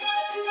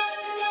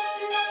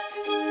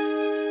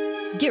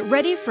Get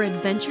ready for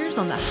adventures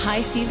on the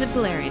high seas of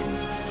Galarian.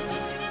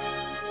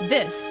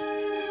 This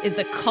is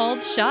the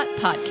Called Shot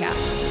Podcast.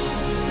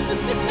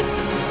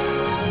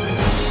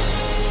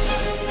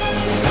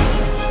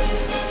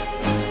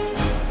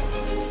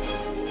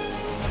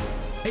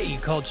 Hey,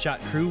 Called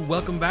Shot crew,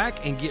 welcome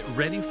back and get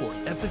ready for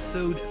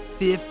episode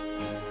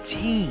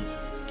 15.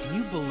 Can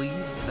you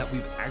believe that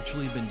we've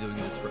actually been doing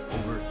this for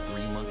over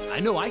 3 months? I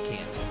know I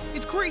can't.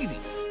 It's crazy.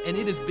 And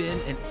it has been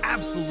an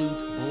absolute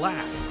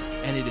blast.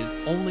 And it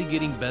is only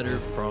getting better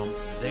from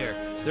there.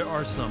 There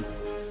are some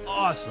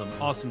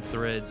awesome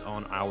threads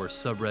on our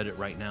subreddit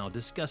right now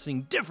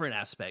discussing different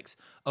aspects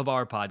of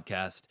our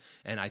podcast.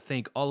 And I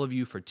thank all of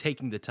you for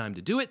taking the time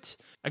to do it.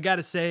 I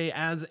gotta say,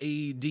 as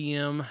a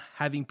DM,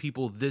 having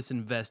people this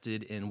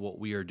invested in what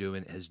we are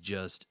doing has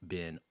just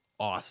been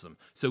awesome.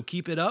 So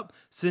keep it up.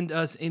 Send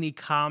us any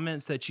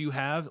comments that you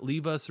have.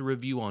 Leave us a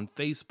review on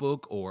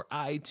Facebook or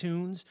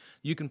iTunes.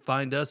 You can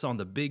find us on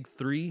the big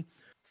three: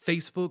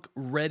 Facebook,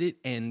 Reddit,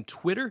 and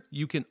Twitter.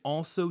 You can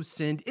also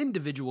send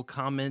individual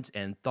comments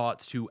and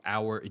thoughts to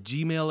our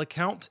Gmail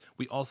account.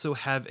 We also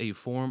have a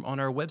form on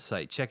our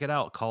website. Check it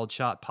out,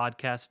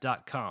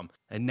 calledshotpodcast.com.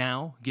 And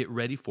now, get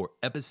ready for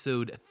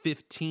episode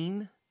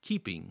 15,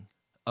 Keeping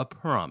a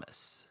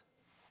Promise.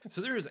 So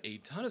there is a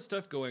ton of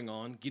stuff going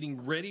on,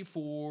 getting ready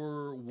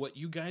for what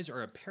you guys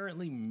are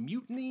apparently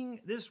mutinying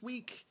this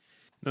week.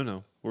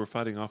 No, we're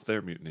fighting off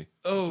their mutiny.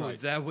 Oh,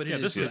 is that what it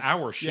is? This is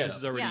our ship. This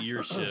is already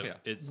your ship.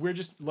 Yeah. We're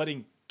just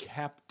letting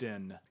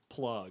Captain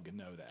Plug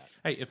know that.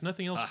 Hey, if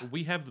nothing else,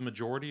 we have the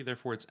majority,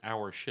 therefore it's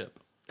our ship.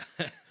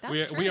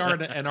 That's We are an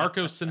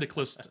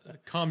anarcho-syndicalist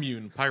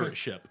commune pirate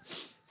ship.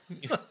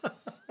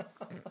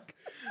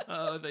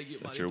 Oh, thank you,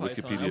 That's Monty your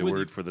Python. Wikipedia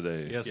word for the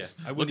day. Yes. Yeah,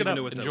 I Look wouldn't it even up.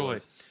 know what Enjoy. that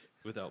was.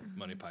 Without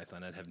Monty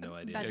Python, I'd have no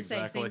idea. That's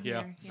Exactly, same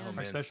yeah. here. Oh, man.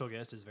 Our special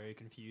guest is very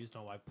confused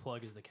on why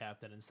Plug is the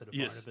captain instead of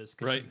Yes, Barnabas.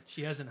 'Cause right.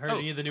 She hasn't heard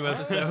any of the new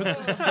episodes.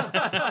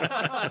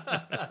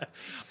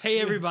 Hey,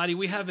 everybody,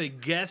 we have a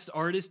guest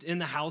artist in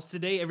the house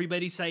today.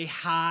 Everybody say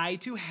hi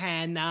to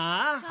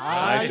Hannah.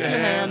 Hi to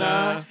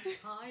Hannah.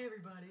 Hi,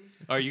 everybody.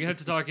 All right, you're going to have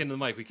to talk into the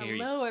mic. We can't hear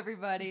you. Hello,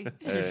 everybody.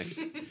 Hey,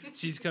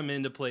 She's come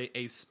in to play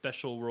a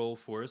special role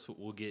for us, what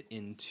we'll get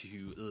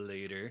into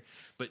later.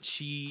 But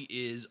she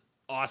is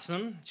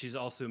awesome. She's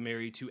also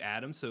married to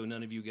Adam, so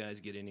none of you guys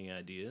get any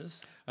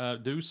ideas.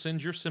 Do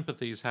send your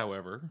sympathies,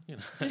 however. You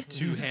know.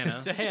 To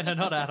Hannah. To Hannah,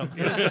 not Adam.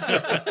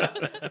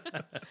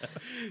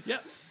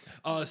 Yep.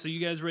 So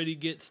you guys ready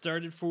to get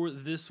started for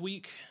this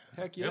week?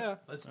 Heck yeah.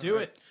 Let's do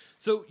it.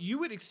 So you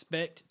would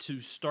expect to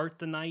start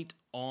the night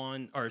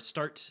on, or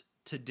start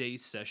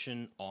today's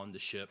session on the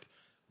ship.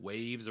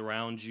 Waves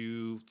around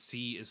you,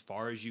 see as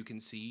far as you can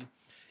see.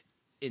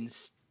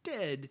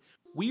 Instead,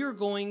 we are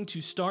going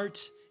to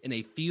start in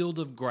a field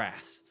of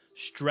grass,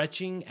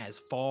 stretching as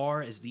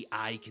far as the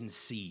eye can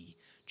see.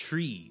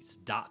 Trees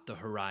dot the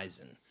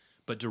horizon.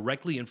 But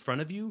directly in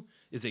front of you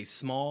is a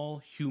small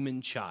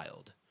human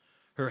child.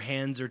 Her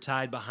hands are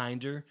tied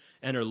behind her,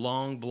 and her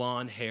long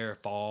blonde hair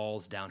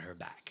falls down her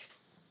back.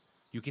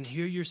 You can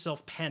hear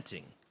yourself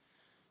panting.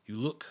 You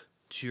look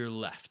to your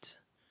left.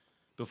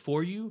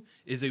 Before you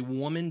is a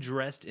woman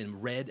dressed in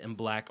red and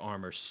black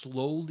armor,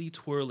 slowly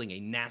twirling a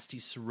nasty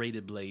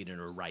serrated blade in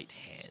her right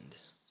hand.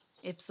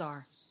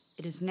 Ifzar,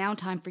 it is now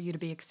time for you to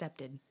be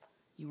accepted.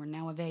 You are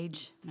now of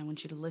age, and I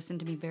want you to listen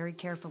to me very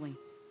carefully.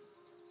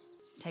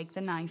 Take the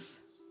knife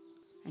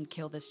and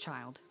kill this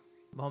child.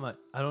 Mama,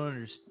 I don't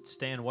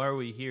understand. Why are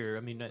we here?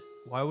 I mean,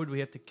 why would we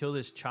have to kill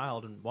this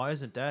child, and why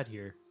isn't Dad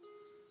here?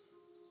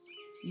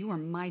 You are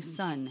my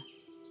son,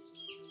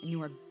 and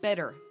you are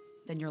better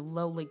than your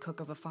lowly cook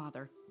of a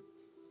father.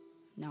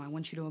 Now I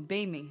want you to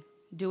obey me.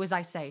 Do as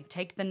I say.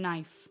 Take the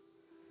knife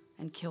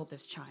and kill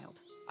this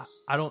child.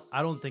 I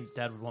don't think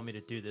Dad would want me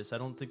to do this. I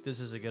don't think this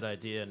is a good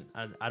idea,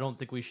 and I don't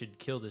think we should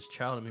kill this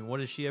child. I mean,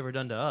 what has she ever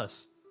done to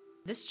us?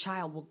 This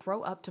child will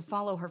grow up to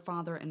follow her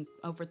father in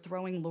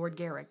overthrowing Lord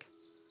Garrick.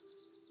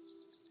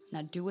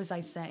 Now do as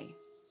I say.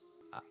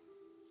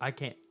 I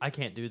can't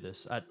do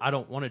this. I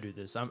don't want to do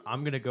this.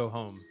 I'm gonna go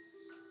home.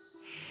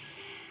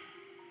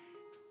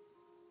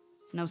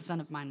 No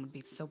son of mine would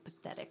be so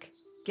pathetic.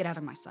 Get out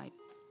of my sight.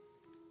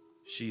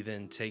 She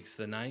then takes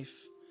the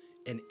knife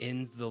and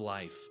ends the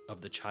life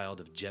of the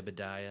child of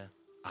Jebediah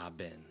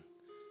Aben.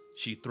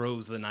 She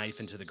throws the knife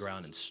into the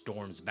ground and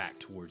storms back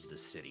towards the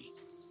city.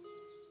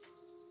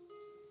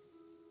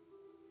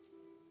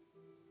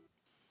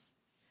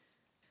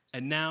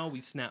 And now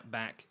we snap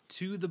back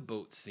to the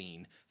boat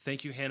scene.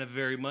 Thank you, Hannah,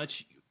 very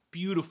much.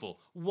 Beautiful,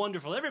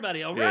 wonderful.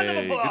 Everybody, a round of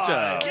Yay, good applause.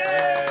 job.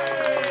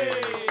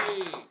 Yay!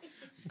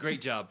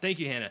 Great job. Thank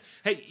you, Hannah.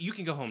 Hey, you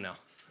can go home now.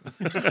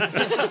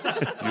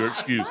 you're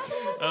excused.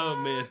 Oh,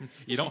 man.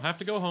 You don't have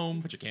to go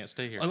home, but you can't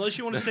stay here. Unless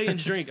you want to stay and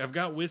drink. I've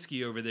got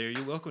whiskey over there.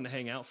 You're welcome to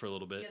hang out for a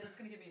little bit. that's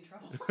gonna get me in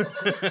trouble.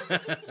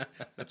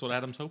 That's what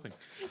Adam's hoping.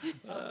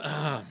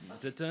 Aww.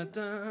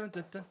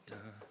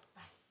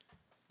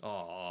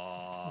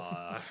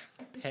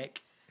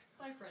 Peck.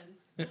 Bye, friends.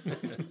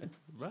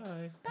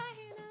 Bye. Bye,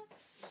 Hannah.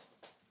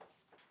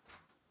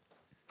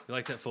 You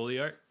like that Foley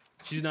art?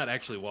 She's not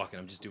actually walking.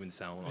 I'm just doing the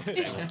sound on the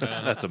table.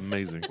 That's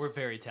amazing. We're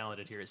very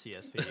talented here at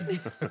CSP.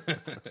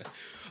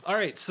 All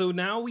right, so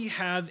now we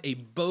have a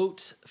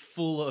boat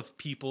full of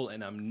people,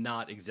 and I'm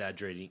not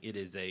exaggerating. It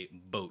is a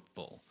boat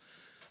full.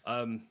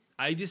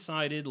 I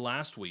decided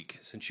last week,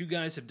 since you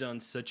guys have done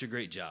such a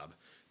great job,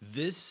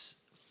 this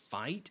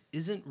fight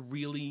isn't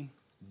really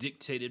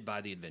dictated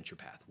by the adventure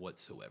path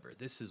whatsoever.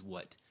 This is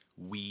what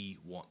we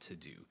want to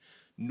do.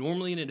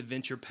 Normally in an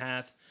adventure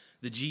path,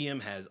 the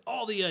GM has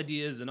all the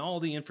ideas and all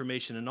the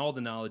information and all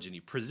the knowledge, and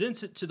he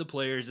presents it to the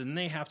players, and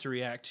they have to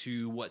react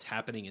to what's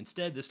happening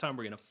instead. This time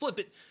we're going to flip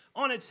it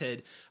on its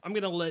head. I'm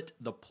going to let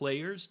the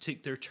players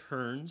take their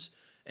turns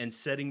and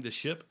setting the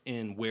ship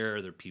and where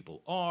other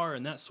people are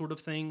and that sort of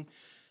thing.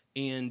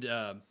 And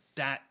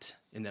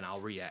then I'll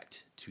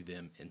react to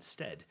them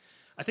instead.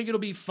 I think it'll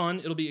be fun.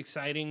 It'll be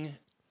exciting.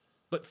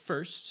 But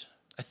first,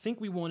 I think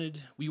we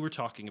were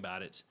talking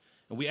about it,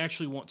 and we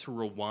actually want to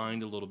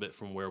rewind a little bit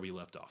from where we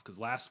left off. Because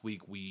last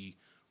week we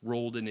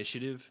rolled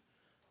initiative,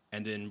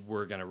 and then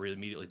we're going to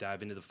immediately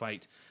dive into the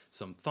fight.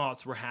 Some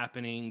thoughts were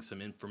happening,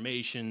 some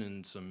information,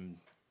 and some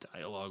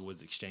dialogue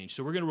was exchanged.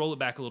 So we're going to roll it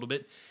back a little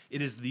bit.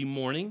 It is the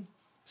morning.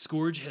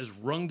 Scourge has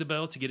rung the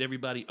bell to get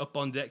everybody up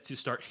on deck to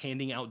start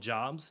handing out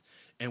jobs,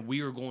 and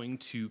we are going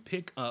to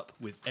pick up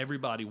with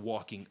everybody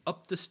walking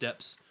up the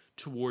steps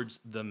towards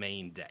the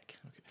main deck.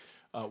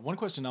 One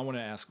question I want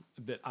to ask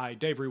that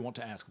Dave, want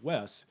to ask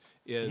Wes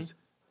is,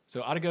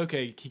 so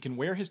Adagoke, he can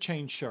wear his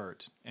chain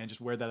shirt and just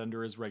wear that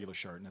under his regular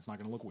shirt, and it's not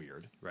going to look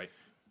weird. Right.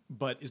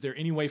 But is there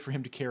any way for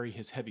him to carry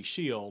his heavy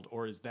shield,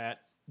 or is that's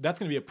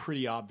going to be a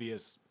pretty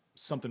obvious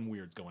something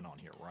weird's going on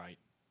here, right?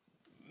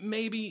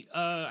 Maybe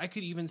I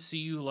could even see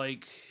you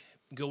like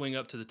going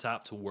up to the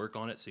top to work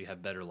on it so you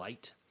have better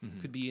light.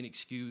 Could be an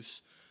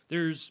excuse.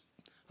 There's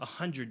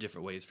 100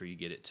 different ways for you to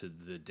get it to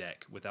the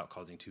deck without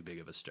causing too big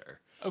of a stir.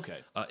 Okay.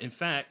 In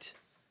fact,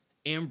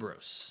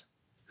 Ambrose,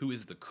 who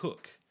is the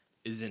cook,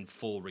 is in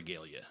full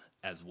regalia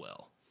as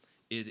well.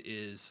 It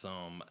is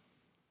some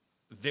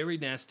very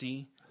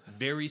nasty,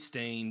 very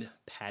stained,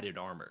 padded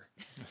armor.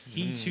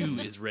 He too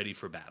is ready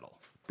for battle.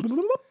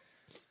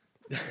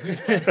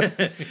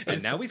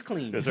 And now he's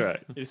clean. That's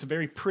right. It's a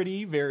very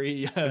pretty,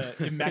 very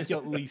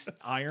immaculately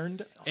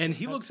ironed. And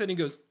he looks at it and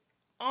goes,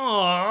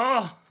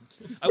 "Aw,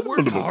 I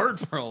worked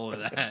hard for all of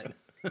that."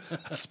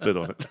 Spit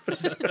on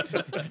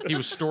it. He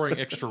was storing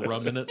extra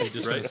rum in it. He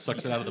just kind of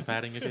sucks it out of the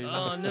padding occasionally.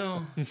 Oh,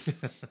 no.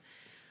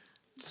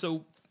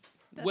 So,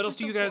 what else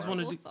do you guys want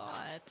to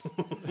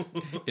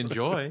do?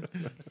 Enjoy.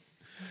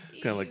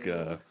 Kind of like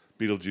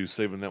Beetlejuice,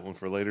 saving that one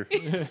for later.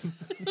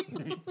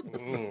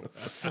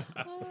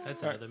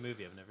 That's another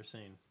movie I've never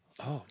seen.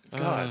 Oh,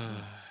 God.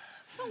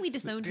 Haven't we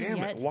disowned him Damn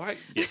yet? it. Why?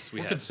 Yes, we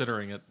We're have.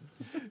 considering it.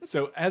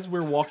 So as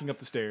we're walking up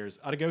the stairs,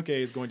 Adagoke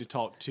is going to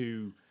talk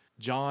to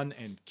John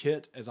and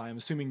Kit, as I am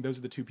assuming those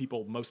are the two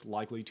people most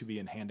likely to be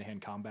in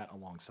hand-to-hand combat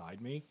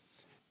alongside me.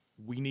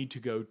 We need to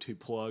go to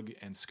Plug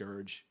and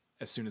Scourge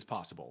as soon as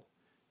possible.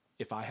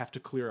 If I have to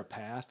clear a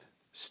path,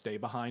 stay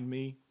behind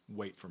me,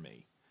 wait for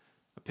me.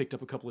 I picked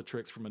up a couple of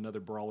tricks from another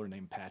brawler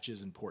named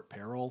Patches in Port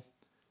Peril.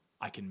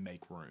 I can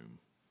make room.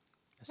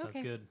 That sounds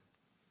Okay. good.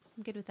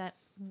 I'm good with that.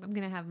 I'm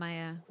gonna have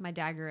my my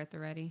dagger at the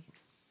ready.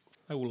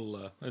 I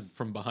will,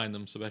 from behind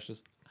them, Sebastian,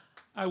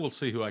 I will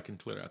see who I can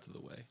clear out of the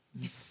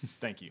way.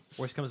 Thank you.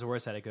 Worst comes to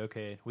worst,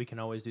 Adagoke, we can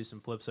always do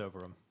some flips over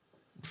him.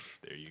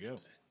 There you go.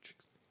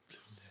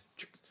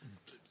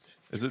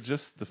 Is it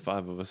just the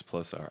five of us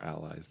plus our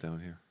allies down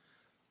here?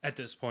 At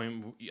this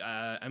point,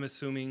 I'm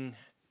assuming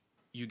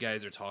you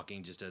guys are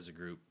talking just as a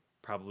group.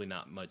 Probably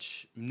not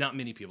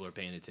many people are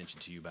paying attention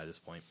to you by this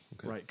point.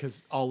 Okay. Right,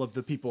 because all of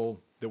the people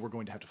that we're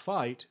going to have to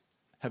fight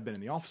have been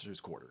in the officers'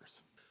 quarters.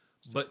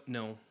 But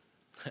no,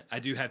 I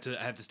have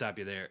to stop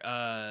you there.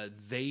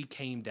 They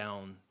came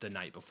down the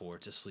night before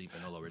to sleep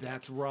in the lower deck.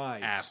 That's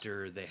right.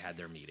 After they had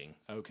their meeting.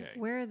 Okay.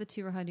 Where are the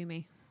two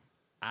Rahadumi?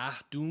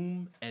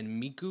 Ahdum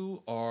and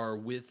Miku are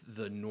with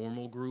the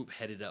normal group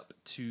headed up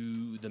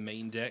to the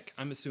main deck.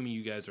 I'm assuming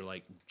you guys are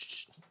like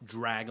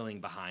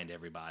draggling behind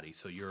everybody,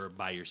 so you're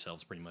by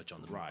yourselves pretty much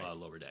on the Right.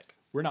 Lower deck.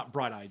 We're not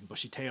bright-eyed and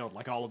bushy-tailed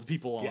like all of the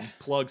people on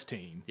Plug's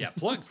team. Yeah,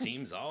 Plug's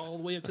team's all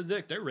the way up to the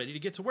deck. They're ready to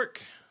get to work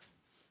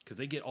because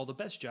they get all the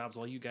best jobs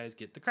while you guys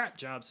get the crap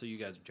jobs, so you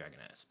guys are dragging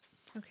ass.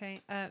 Okay.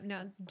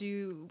 Now,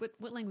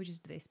 what languages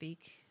do they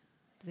speak?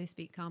 Do they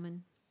speak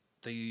Common?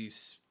 They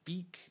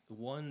speak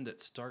one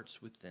that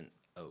starts with an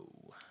O.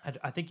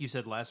 I think you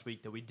said last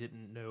week that we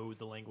didn't know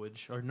the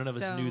language, or none of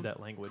us So- knew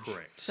that language.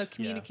 Correct. So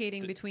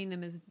communicating between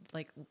them is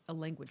like a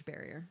language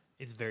barrier.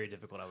 It's very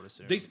difficult, I would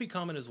assume. They speak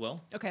Common as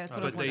well, Okay, that's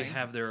what I was but they wondering.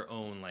 have their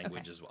own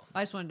language Okay. as well.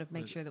 I just wanted to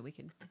make sure that we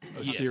could.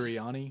 Yes.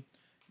 Siriani.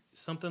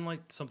 Something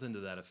to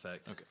that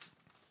effect. Okay.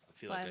 I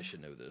feel like I Fine.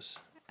 should know this.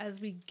 As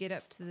we get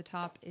up to the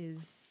top,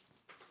 is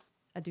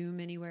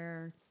Adum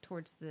anywhere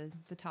towards the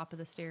top of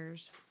the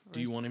stairs? Or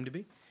Do you is- want him to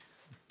be?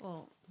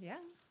 Well, yeah.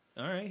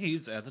 All right,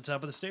 he's at the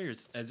top of the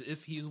stairs, as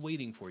if he's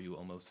waiting for you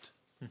almost.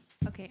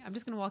 Okay, I'm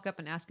just gonna walk up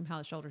and ask him how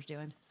the shoulder's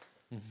doing.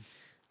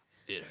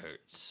 It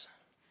hurts.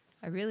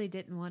 I really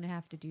didn't want to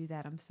have to do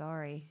that. I'm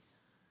sorry.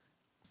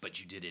 but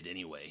you did it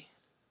anyway.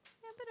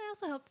 Yeah, but I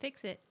also helped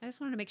fix it. I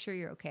just wanted to make sure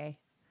you're okay.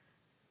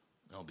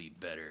 I'll be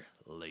better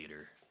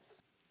later.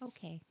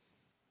 Okay.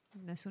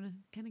 And I just want to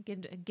kind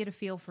of get a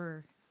feel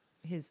for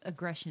his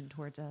aggression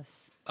towards us.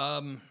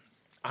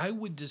 I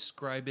would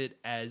describe it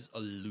as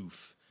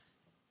aloof.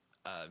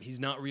 He's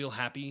not real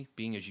happy,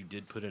 being as you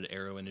did put an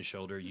arrow in his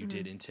shoulder. You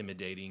did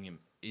intimidate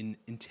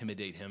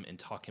him and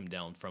talk him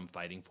down from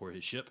fighting for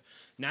his ship.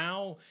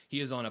 Now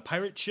he is on a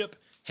pirate ship,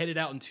 headed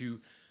out into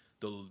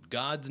the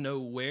gods know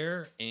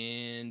where,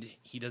 and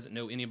he doesn't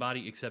know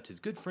anybody except his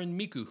good friend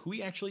Miku, who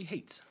he actually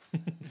hates.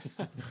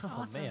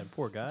 Oh man,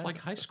 poor guy. It's like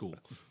high school.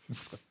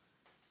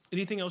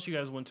 Anything else you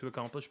guys want to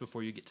accomplish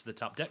before you get to the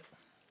top deck?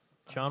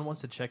 John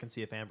wants to check and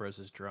see if Ambrose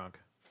is drunk.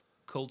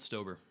 Cold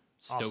Stober.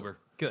 Awesome. Stober.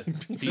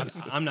 Good.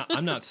 I'm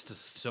not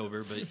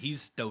sober, but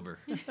he's Stober.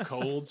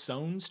 Cold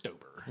Stone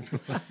Stober.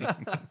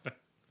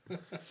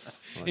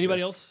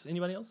 Anybody else?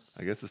 Anybody else?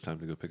 I guess it's time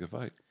to go pick a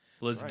fight.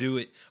 Let's do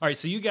it. All right,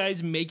 so you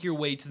guys make your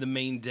way to the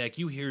main deck.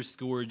 You hear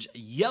Scourge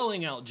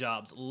yelling out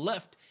jobs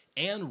left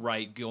and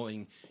right,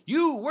 going,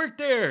 "You work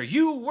there!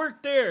 You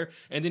work there!"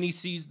 And then he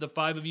sees the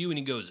 5 of you and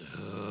he goes,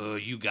 "Oh,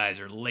 you guys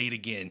are late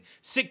again.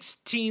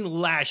 16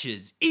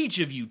 lashes, each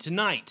of you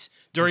tonight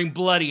during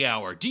bloody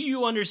hour. Do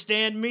you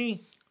understand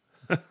me?"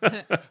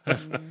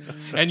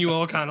 And you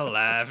all kind of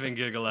laugh and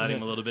giggle at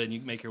him a little bit, and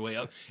you make your way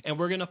up. And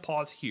we're going to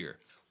pause here.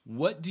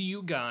 What do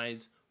you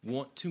guys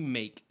want to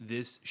make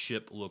this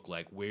ship look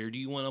like? Where do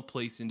you want to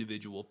place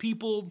individual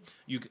people?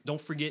 You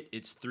don't forget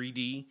it's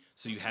 3D,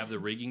 so you have the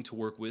rigging to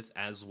work with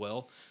as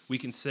well. We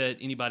can set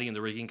anybody in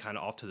the rigging kind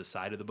of off to the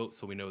side of the boat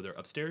so we know they're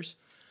upstairs.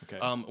 Okay.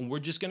 And we're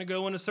just going to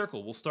go in a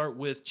circle. We'll start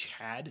with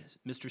Chad,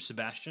 Mr.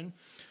 Sebastian.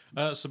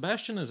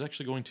 Sebastian is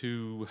actually going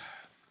to,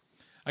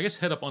 I guess,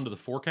 head up onto the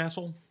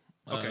forecastle.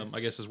 Okay. I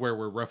guess is where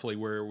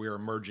we're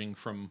emerging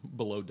from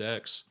below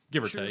decks,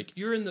 give or take.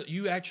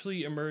 You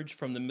actually emerge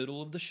from the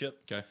middle of the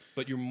ship. Okay.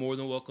 But you're more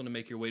than welcome to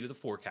make your way to the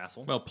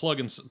forecastle. Well, Plug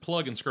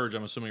and Scourge,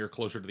 I'm assuming, are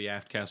closer to the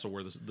aft castle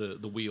where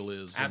the wheel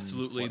is. and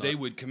Absolutely. whatnot. They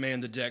would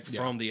command the deck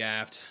from the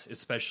aft,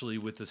 especially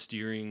with the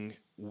steering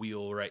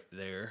wheel right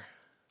there.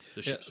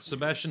 The Yeah, ship's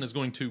Sebastian is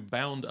going to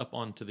bound up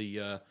onto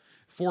the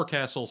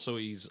forecastle, so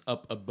he's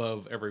up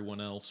above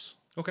everyone else.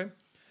 Okay.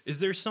 Is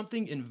there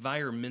something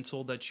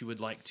environmental that you would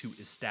like to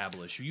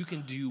establish? You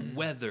can do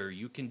weather,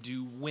 you can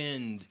do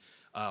wind,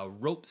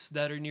 ropes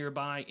that are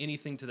nearby,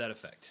 anything to that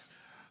effect.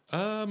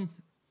 A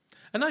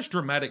nice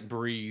dramatic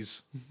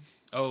breeze.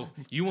 Oh,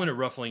 you want it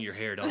ruffling your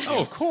hair, don't you? Oh,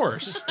 of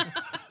course.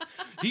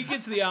 He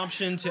gets the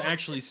option to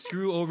actually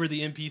screw over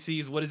the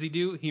NPCs. What does he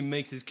do? He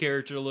makes his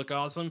character look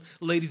awesome.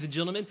 Ladies and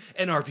gentlemen,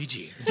 an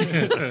RPG.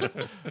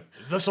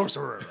 The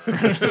Sorcerer.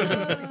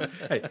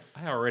 Hey,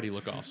 I already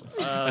look awesome.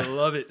 I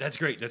love it. That's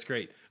great. That's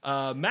great.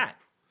 Matt, I'm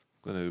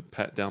going to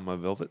pat down my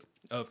velvet.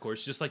 of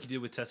course, just like you did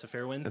with Tessa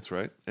Fairwind. That's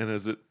right. And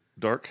is it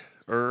dark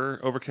or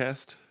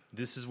overcast?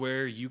 This is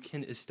where you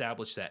can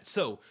establish that.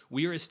 So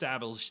we are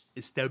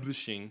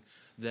establishing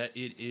that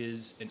it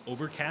is an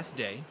overcast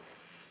day.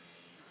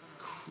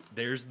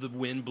 There's the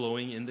wind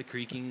blowing in the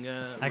creaking.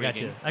 I got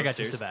you. rigging I got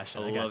you, upstairs.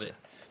 Sebastian. I I got love you. it.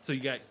 So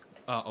you got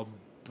a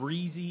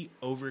breezy,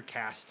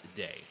 overcast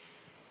day.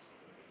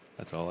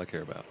 That's all I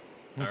care about.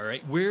 All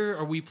right. Where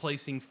are we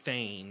placing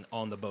Thane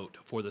on the boat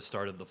for the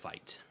start of the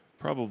fight?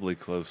 Probably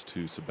close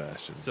to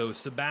Sebastian. So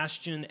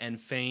Sebastian and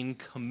Thane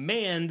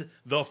command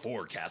the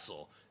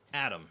forecastle.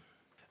 Adam.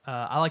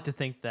 I like to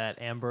think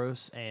that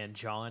Ambrose and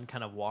John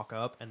kind of walk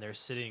up and they're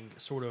sitting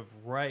sort of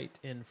right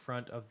in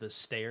front of the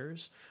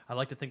stairs. I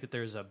like to think that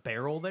there's a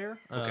barrel there,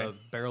 Okay. a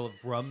barrel of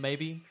rum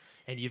maybe,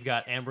 and you've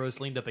got Ambrose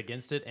leaned up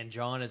against it and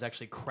John is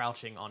actually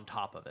crouching on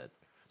top of it.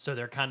 So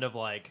they're kind of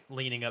like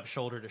leaning up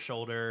shoulder to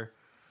shoulder.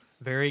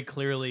 Very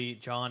clearly,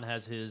 John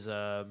has his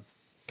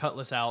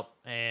cutlass out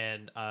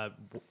and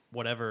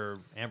whatever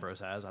Ambrose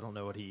has. I don't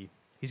know what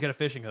he's got a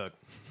fishing hook.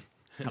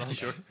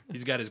 Sure.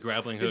 He's got his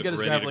grappling hook He's got his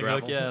ready grappling to hook.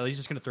 grapple. Yeah, he's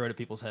just going to throw it at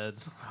people's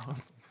heads.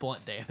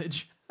 Blunt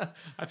damage.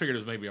 I figured it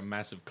was maybe a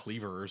massive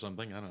cleaver or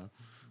something. I don't know.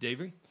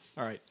 Davey?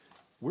 All right.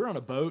 We're on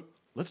a boat.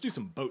 Let's do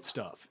some boat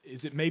stuff.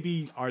 Is it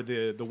are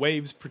the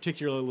waves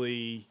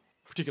particularly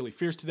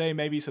fierce today,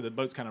 maybe, so the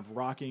boat's kind of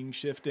rocking,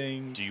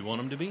 shifting? Do you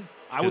want him to be?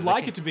 I would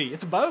like it to be.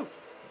 It's a boat.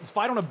 Let's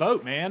fight on a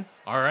boat, man.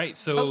 All right,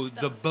 so Boat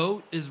the stuff.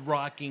 boat is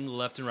rocking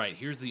left and right.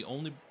 Here's the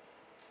only...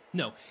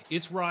 No,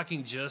 it's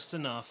rocking just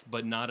enough,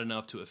 but not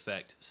enough to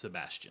affect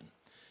Sebastian.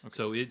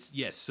 So it's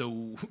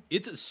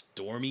a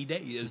stormy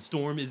day. A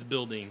storm is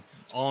building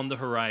on the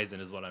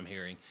horizon is what I'm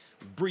hearing.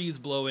 Breeze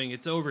blowing,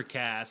 it's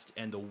overcast,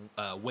 and the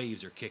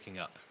waves are kicking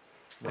up.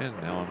 And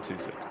now I'm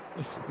seasick.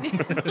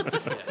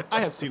 I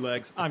have sea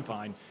legs. I'm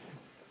fine.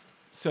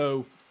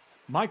 So,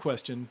 my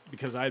question,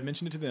 because I had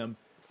mentioned it to them,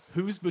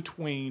 who's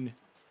between...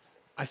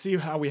 I see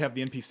how we have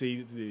the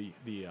NPCs,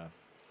 the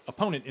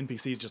opponent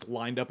NPCs just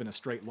lined up in a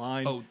straight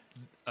line. Oh,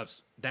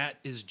 that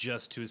is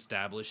just to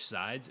establish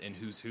sides and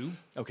who's who.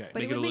 Okay.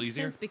 But Make it it a would little make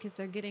easier? sense because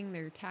they're getting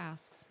their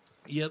tasks.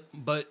 Yep,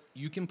 but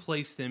you can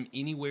place them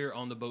anywhere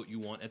on the boat you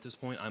want at this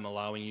point. I'm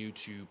allowing you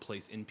to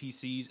place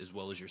NPCs as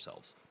well as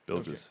yourselves.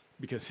 Bilges.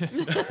 because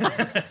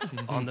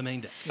On the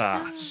main deck.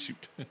 Ah,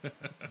 shoot.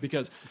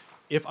 because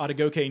if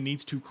Atagoke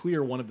needs to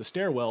clear one of the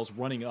stairwells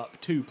running up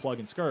to Plug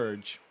and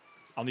Scourge,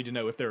 I'll need to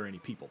know if there are any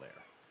people there.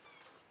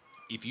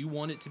 If you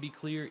want it to be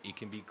clear, it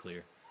can be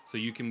clear. So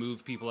you can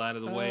move people out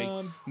of the way,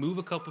 move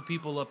a couple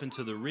people up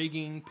into the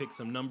rigging, pick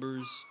some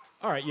numbers.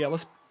 All right, yeah,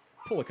 let's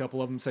pull a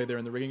couple of them, say they're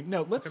in the rigging.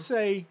 No, let's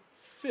say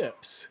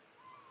Phipps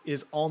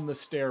is on the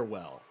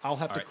stairwell. I'll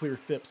have to right. clear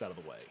Phipps out of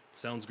the way.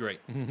 Sounds great.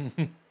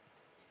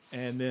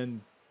 And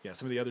then, yeah,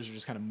 some of the others are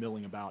just kind of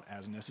milling about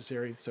as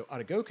necessary. So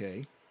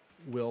Atagoke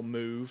will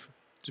move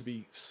to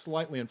be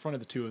slightly in front of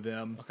the two of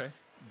them, Okay.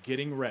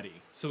 getting ready.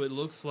 So it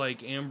looks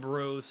like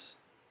Ambrose,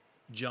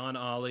 John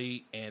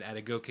Ollie, and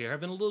Atagoke are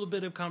having a little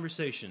bit of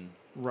conversation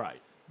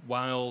Right.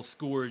 while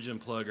Scourge and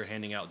Plug are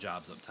handing out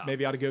jobs up top.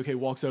 Maybe Atagoke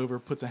walks over,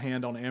 puts a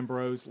hand on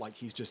Ambrose like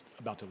he's just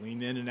about to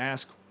lean in and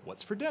ask,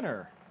 "What's for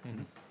dinner?"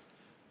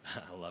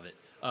 I love it.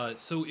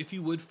 So if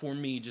you would, for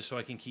me, just so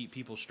I can keep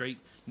people straight,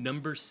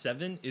 number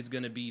 7 is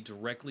going to be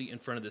directly in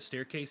front of the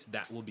staircase.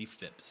 That will be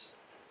Phipps.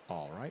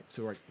 All right,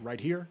 so right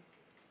here.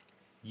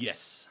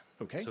 Yes.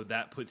 Okay. So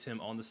that puts him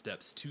on the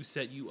steps to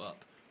set you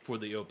up for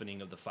the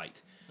opening of the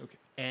fight. Okay.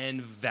 And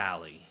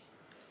Valley,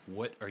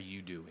 what are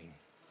you doing?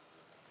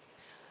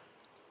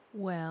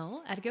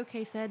 Well,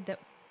 Atagoke said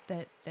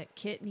that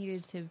Kit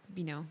needed to,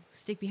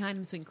 stick behind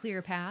him so he can clear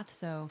a path,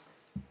 so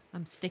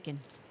I'm sticking.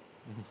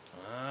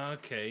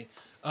 Okay.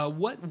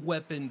 What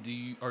weapon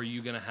are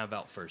you going to have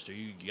out first?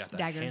 You got that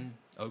Dagger. hand?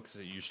 Oh, so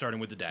you're starting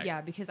with the dagger.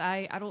 Yeah, because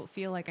I don't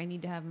feel like I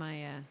need to have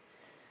my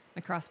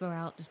my crossbow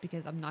out just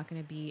because I'm not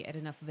going to be at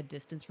enough of a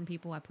distance from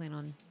people. I plan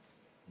on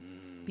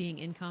being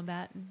in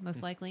combat,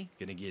 most likely.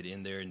 Gonna get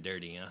in there and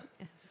dirty,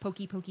 huh?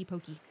 Pokey, pokey,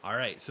 pokey. All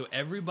right, so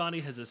everybody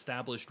has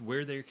established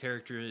where their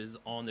character is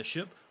on the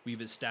ship.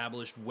 We've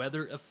established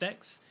weather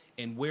effects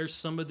and where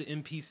some of the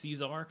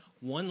NPCs are.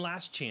 One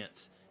last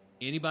chance.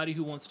 Anybody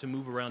who wants to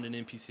move around an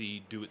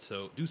NPC, do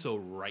so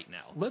right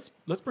now. Let's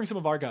bring some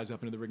of our guys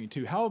up into the rigging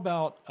too. How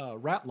about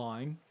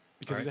Ratline?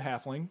 Because he's a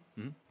halfling.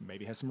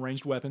 Maybe has some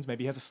ranged weapons.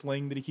 Maybe has a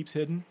sling that he keeps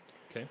hidden.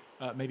 Okay,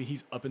 Maybe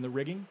he's up in the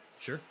rigging.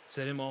 sure.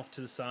 Set him off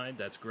to the side.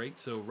 That's great.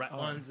 So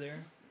Ratline's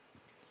there.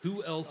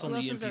 Who else on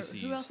Who the else, NPCs?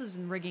 who else is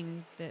in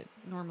rigging that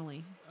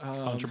normally?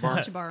 Conchabar.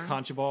 Conchabar.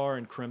 Conchabar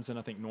and Crimson,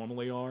 I think,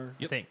 normally are.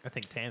 I think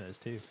Tam is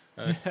too.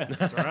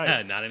 That's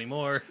right. Not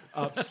anymore.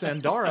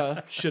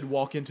 Sandara should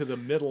walk into the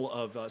middle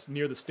of us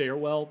near the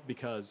stairwell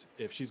because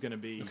if she's going to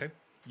be Okay.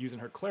 using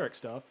her cleric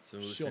stuff, So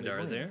move she'll need Sandara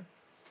room. there.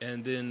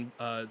 And then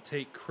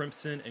take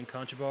Crimson and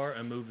Conchabar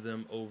and move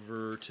them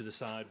over to the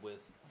side with...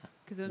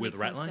 Because it would With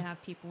make sense Ratline? to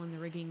have people in the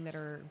rigging that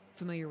are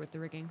familiar with the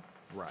rigging.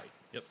 Right.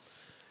 Yep.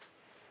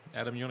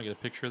 Adam, you want to get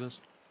a picture of this?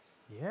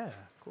 Yeah,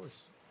 of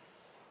course.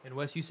 And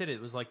Wes, you said it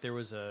was like there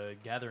was a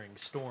gathering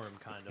storm,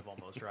 kind of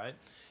almost, right?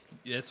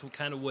 That's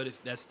kind of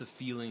that's the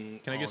feeling.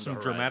 Can I on get some the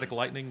dramatic horizon.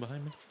 lightning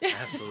behind me?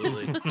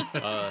 Absolutely.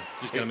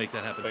 Just gotta make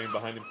that happen. Fame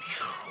behind him.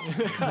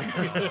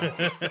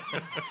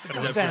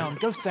 Go sound.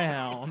 Go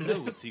sound.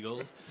 No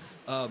seagulls.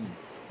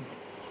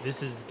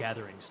 This is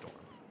gathering storm.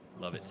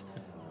 Love it.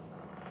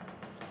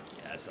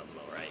 Yeah, that sounds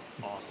about right.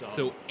 Awesome.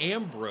 So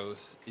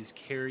Ambrose is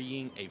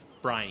carrying a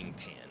frying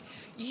pan.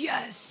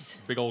 Yes!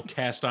 Big old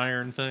cast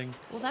iron thing.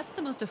 Well, that's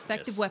the most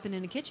effective Yes. weapon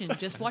in a kitchen.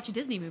 Just watch a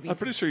Disney movie. I'm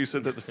pretty sure you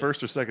said that the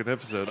first or second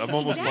episode. I'm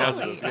almost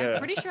Exactly. positive. Yeah. I'm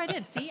pretty sure I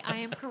did. See, I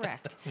am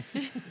correct.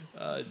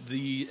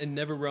 The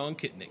never wrong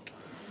Kitnik.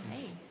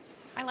 Hey,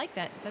 I like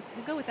that.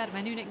 We'll go with that.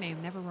 My new nickname,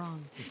 Never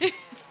Wrong.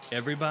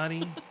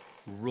 Everybody,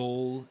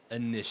 roll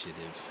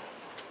initiative.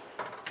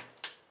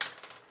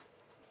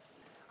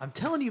 I'm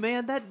telling you,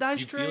 man, that dice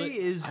Do you feel tray it?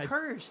 is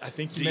cursed. I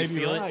think Do you you may be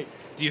feel right. it?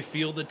 Do you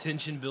feel the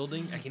tension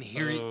building? I can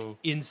hear Uh-oh.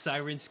 it in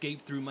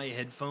Sirenscape through my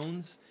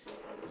headphones.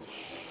 Yeah.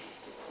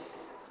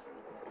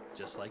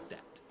 Just like that.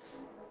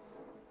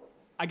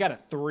 I got a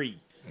 3.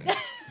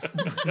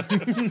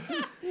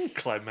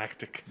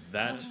 Climactic.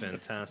 That's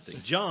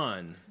fantastic.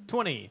 John,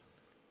 20.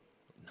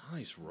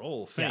 nice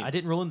roll. Fame. Yeah, I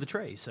didn't roll in the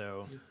tray,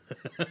 so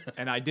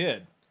And I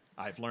did.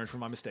 I've learned from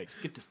my mistakes.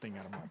 Get this thing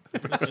out of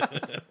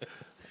my...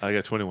 I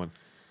got 21.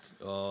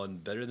 Oh,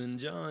 better than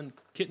John.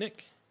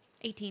 Kitnik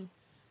 18.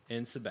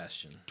 and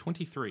Sebastian,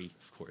 23.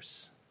 of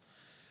course.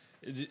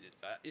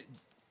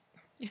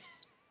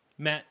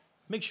 Matt,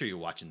 make sure you're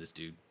watching this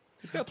dude.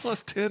 He's got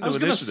plus 10 to I was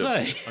going to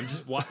initiative. say. I'm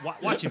just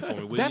watch him for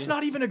me. Will That's you?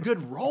 not even a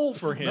good roll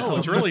for him. No,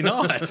 it's really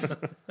not.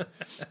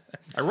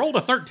 I rolled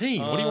a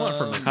 13. What do you want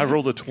from me? I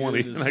rolled a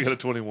 20 Goodness. and I got a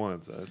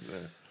 21. So that's,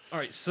 All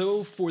right.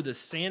 So for the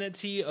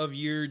sanity of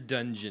your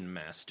dungeon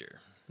master,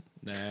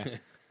 Nah.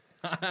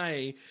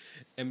 I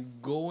am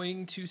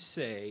going to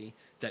say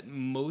that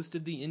most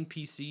of the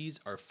NPCs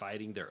are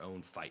fighting their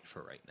own fight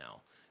for right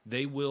now.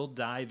 They will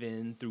dive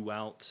in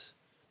throughout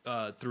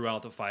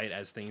the fight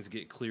as things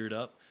get cleared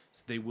up.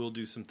 So they will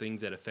do some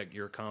things that affect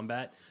your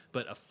combat,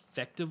 but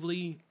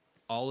effectively,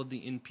 all of the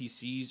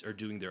NPCs are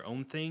doing their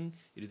own thing.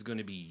 It is going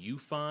to be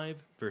U5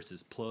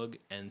 versus Plug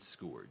and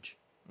Scourge.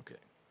 Okay.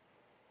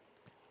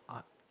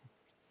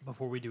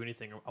 before we do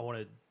anything, I want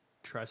to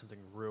try something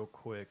real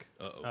quick.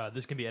 Uh-oh.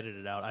 This can be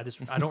edited out. I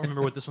don't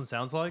remember what this one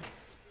sounds like.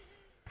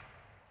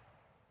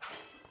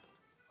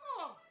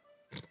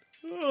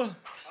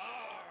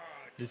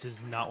 This is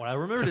not what I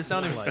remembered it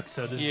sounding like.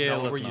 So this is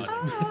not what we're let's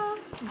using. not.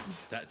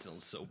 That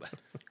sounds so bad.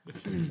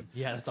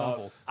 Yeah, that's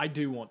awful. I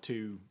do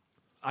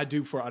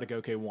for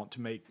Adagoke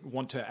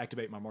want to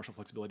activate my martial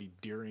flexibility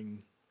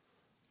during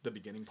the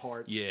beginning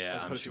parts. Yeah,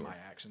 as I'm opposed sure. to my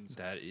actions.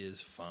 That is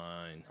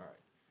fine. All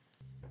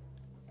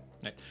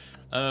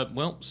right.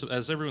 Well, so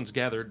as everyone's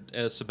gathered,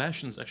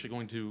 Sebastian's actually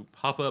going to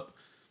hop up,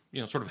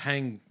 sort of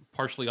hang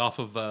partially off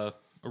of a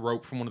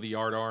rope from one of the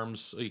yard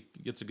arms, so he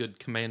gets a good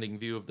commanding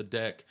view of the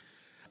deck.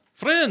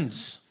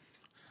 Friends!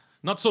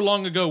 Not so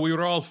long ago, we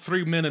were all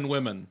free men and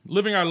women,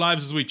 living our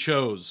lives as we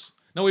chose.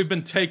 Now we've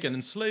been taken,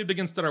 enslaved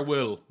against our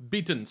will,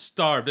 beaten,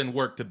 starved, and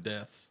worked to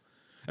death.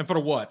 And for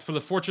what? For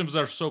the fortunes of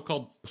our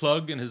so-called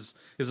Plug and his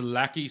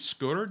lackey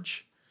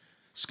Scourge?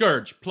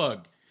 Scourge,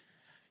 Plug.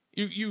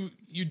 You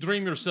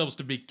dream yourselves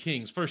to be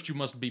kings. First, you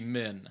must be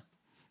men.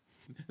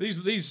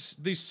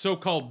 These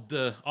so-called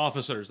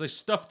officers, they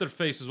stuffed their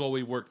faces while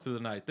we worked through the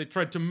night. They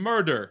tried to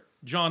murder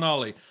John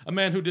Ollie, a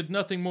man who did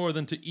nothing more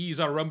than to ease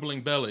our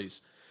rumbling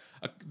bellies.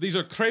 These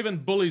are craven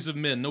bullies of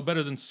men, no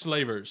better than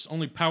slavers,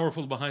 only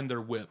powerful behind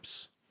their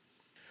whips.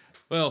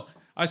 Well,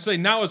 I say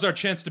now is our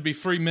chance to be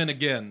free men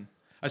again.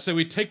 I say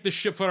we take the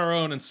ship for our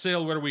own and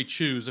sail where we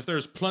choose. If there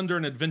is plunder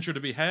and adventure to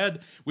be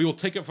had, we will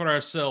take it for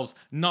ourselves,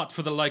 not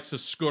for the likes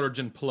of Scourge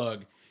and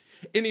Plug.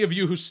 Any of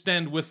you who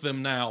stand with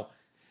them now,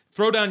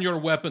 throw down your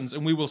weapons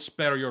and we will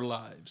spare your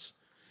lives.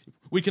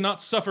 We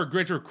cannot suffer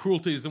greater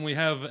cruelties than we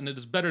have, and it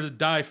is better to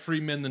die free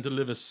men than to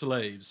live as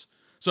slaves.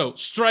 So,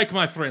 strike,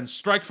 my friends,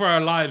 strike for our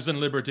lives and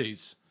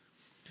liberties.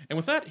 And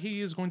with that,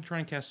 he is going to try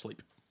and cast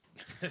sleep.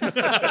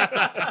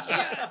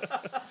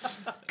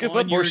 Give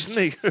up or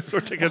sneak or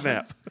take a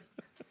nap.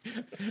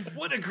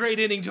 What a great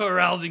ending to a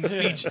rousing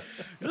speech.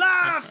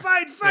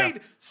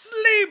 Fight,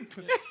 sleep.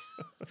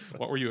 Oh,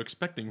 What were you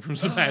expecting from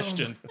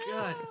Sebastian?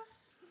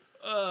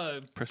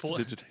 God.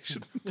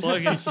 Prestidigitation.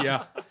 Plug and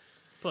Yeah.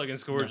 Plug and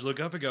Scourge look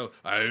up and go,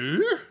 "Arr?"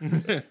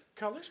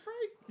 Color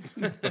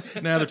spray.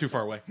 Nah, they're too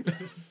far away.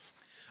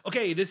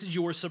 Okay, this is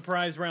your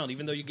surprise round.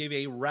 Even though you gave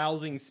a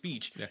rousing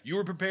speech, Yeah. you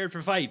were prepared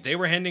for fight. They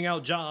were handing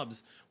out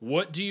jobs.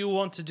 What do you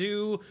want to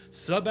do,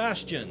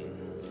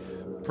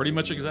 Sebastian? Pretty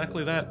much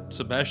exactly that.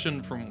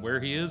 Sebastian, from where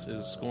he is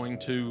going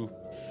to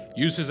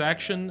use his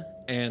action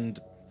and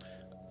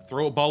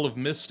throw a ball of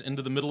mist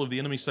into the middle of the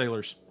enemy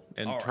sailors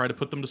and try to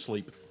put them to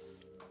sleep.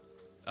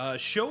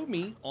 Show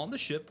me on the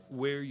ship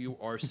where you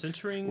are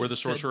centering Where the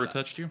said sorcerer dust.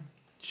 touched you?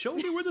 Show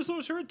me where the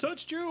sorcerer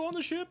touched you on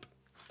the ship.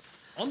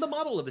 On the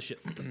model of the ship,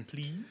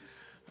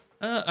 please.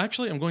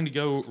 Actually, I'm going to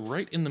go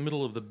right in the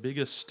middle of the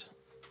biggest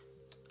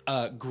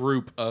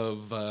group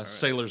of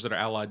sailors that are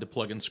allied to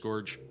Plug and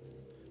Scourge.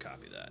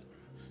 Copy that.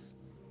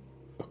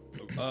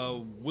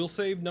 Will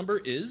save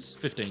number is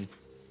 15.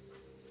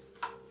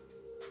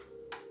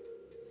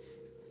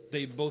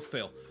 they both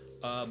fail.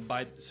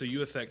 So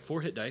you affect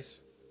 4 hit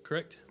dice,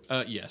 correct?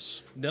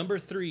 Yes. Number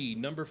 3,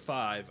 number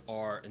 5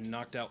 are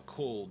knocked out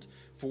cold.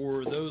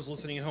 For those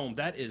listening at home,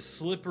 that is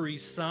Slippery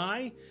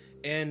Sai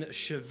and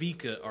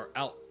Shavika are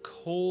out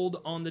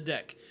cold on the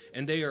deck,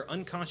 and they are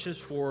unconscious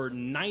for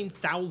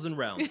 9,000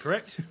 rounds,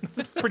 correct?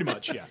 Pretty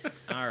much, yeah.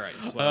 All right.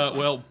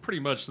 Well, pretty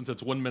much since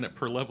it's 1 minute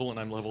per level and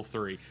I'm level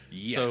 3.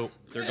 Yeah, So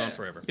they're gone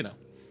forever. You know.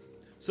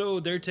 So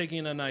they're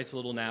taking a nice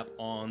little nap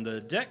on the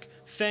deck.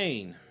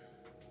 Thane.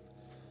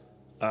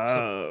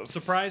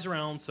 Surprise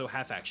round, so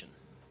half action.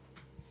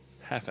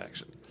 Half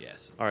action.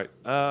 Yes. All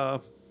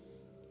right.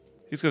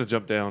 He's going to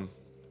jump down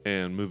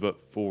and move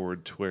up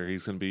forward to where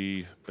he's going to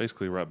be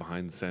basically right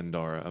behind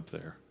Sandara up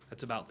there.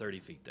 That's about 30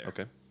 feet there.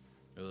 Okay.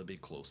 It'll be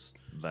close.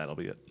 That'll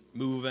be it.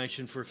 Move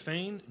action for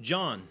Thane.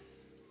 John.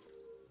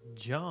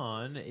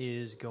 John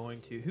is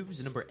going to.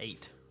 Who's number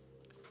 8?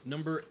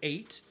 Number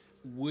 8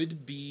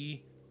 would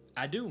be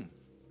Adum,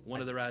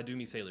 one of the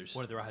Radumi sailors.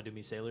 One of the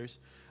Rahadumi sailors.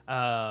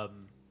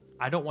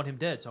 I don't want him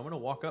dead, so I'm going to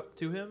walk up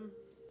to him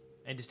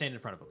and just stand in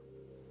front of him.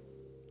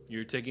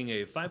 You're taking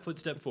a 5-foot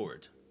step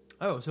forward.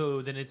 Oh,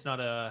 so then it's not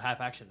a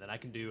half action. Then I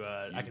can do.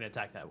 I can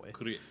attack that way.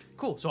 Correct.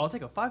 Cool. So I'll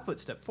take a 5-foot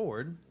step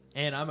forward,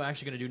 and I'm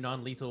actually going to do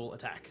non-lethal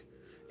attack,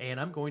 and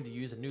I'm going to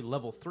use a new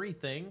level 3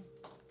 thing.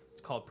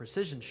 It's called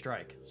Precision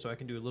Strike, so I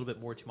can do a little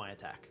bit more to my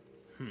attack.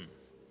 All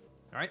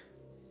right,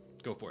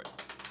 Go for it.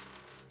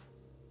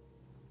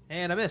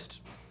 and I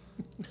missed.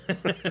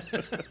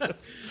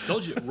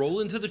 Told you, roll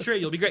into the tray.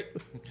 You'll be great.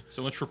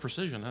 So much for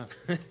precision, huh?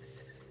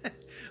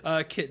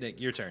 Kitnik,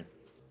 your turn.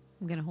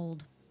 I'm gonna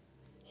hold.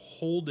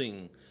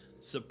 Holding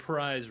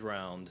surprise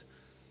round.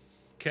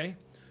 Okay.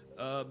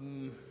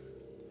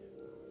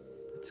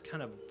 It's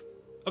kind of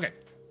okay.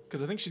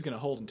 Because I think she's going to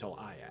hold until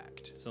I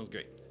act. Sounds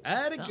great.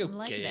 Something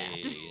like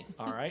that.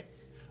 All right.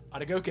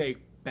 Adagoke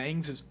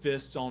bangs his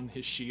fists on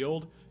his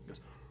shield, goes,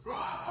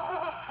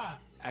 "Rah!"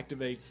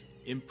 Activates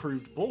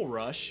Improved Bull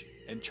Rush,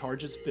 and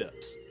charges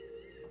Phipps.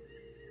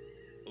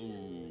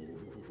 Ooh.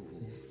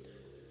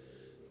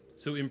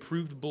 So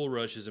improved bull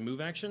rush is a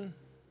move action.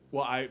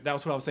 Well, that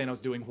was what I was saying I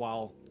was doing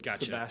while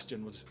Gotcha.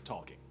 Sebastian was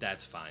talking.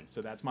 That's fine.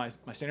 So that's my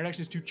standard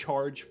action is to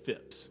charge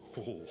Phipps.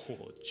 Oh,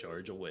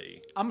 charge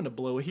away. I'm going to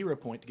blow a hero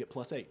point to get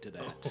 +8 to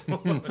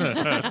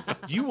that.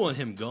 You want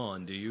him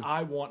gone, do you?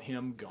 I want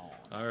him gone.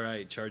 All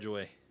right, charge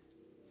away.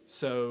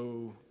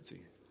 So, let's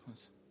see.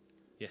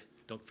 Yeah,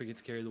 don't forget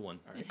to carry the 1.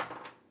 All right.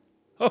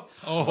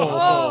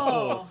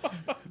 Oh,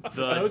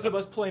 For those of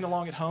us playing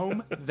along at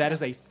home, that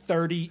is a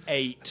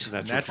 38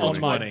 Natural on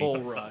my 20.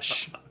 bull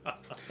rush.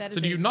 that is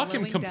So do a you knock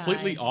him glowing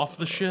completely die. off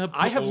the ship?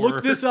 I have or-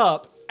 looked this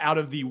up out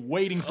of the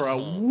waiting for a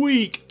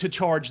week to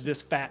charge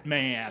this fat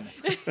man.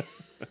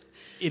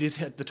 It is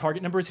the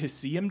target number is his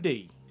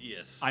CMD.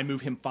 Yes. I move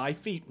him 5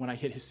 feet when I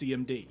hit his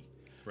CMD.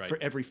 Right. For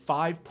every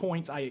 5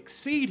 points I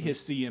exceed his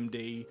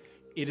CMD,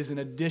 it is an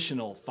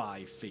additional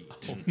 5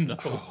 feet.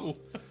 No.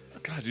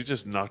 God, you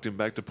just knocked him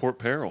back to Port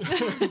Peril.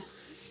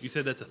 You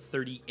said that's a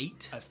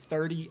 38. A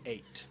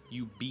 38.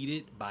 You beat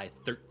it by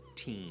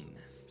 13.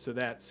 So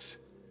that's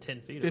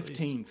 10 feet. at least.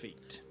 15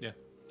 feet. Yeah.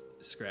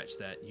 Scratch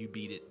that. You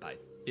beat it by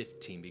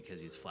 15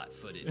 because he's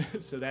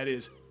flat-footed. So that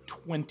is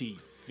 20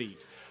 feet.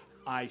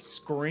 I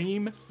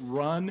scream,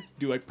 run,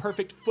 do a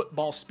perfect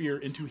football spear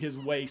into his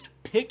waist,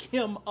 pick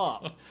him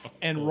up,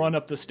 and run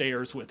up the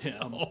stairs with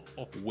him.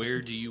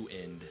 Where do you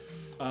end?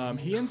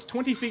 He ends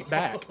 20 feet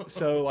back.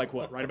 So, like,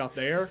 what, right about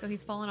there? So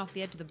he's falling off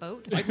the edge of the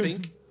boat. I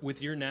think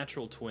with your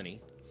natural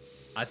 20,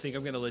 I think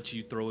I'm going to let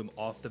you throw him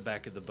off the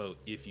back of the boat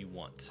if you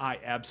want. I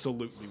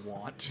absolutely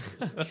want.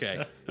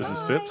 Okay. This is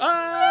Phipps.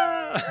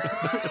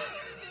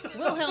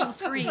 Wilhelm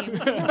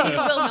screams.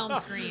 Wilhelm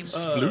screams.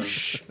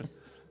 Sploosh.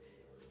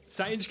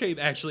 Science Cape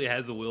actually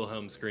has the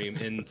Wilhelm scream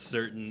in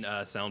certain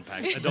sound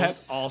packs.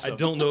 That's awesome. I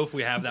don't know if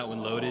we have that one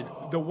loaded.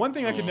 The one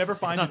thing I could never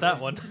find Not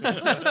that one.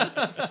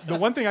 the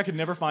one thing I could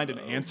never find an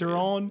answer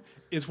on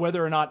is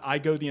whether or not I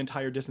go the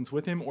entire distance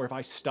with him or if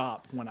I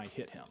stop when I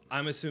hit him.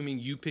 I'm assuming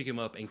you pick him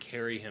up and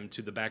carry him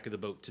to the back of the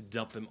boat to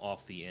dump him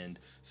off the end.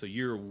 So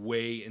you're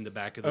way in the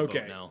back of the Okay.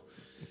 boat now.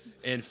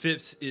 And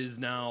Phipps is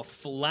now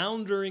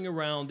floundering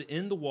around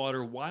in the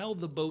water while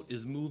the boat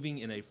is moving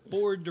in a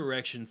forward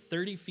direction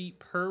 30 feet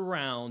per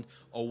round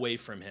away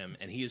from him.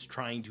 And he is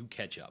trying to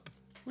catch up.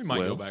 We might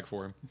go Well, back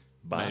for him.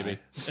 Bye. Maybe.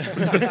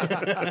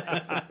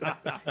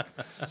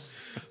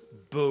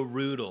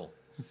 Brutal,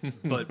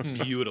 but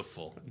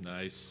beautiful.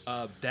 Nice.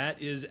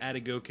 That is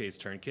Atagoke's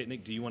turn.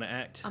 Kitnik, do you want to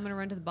act? I'm going to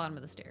run to the bottom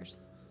of the stairs.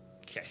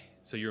 Okay,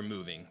 so you're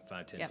moving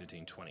 5, 10, Yep.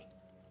 15, 20.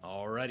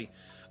 Alrighty.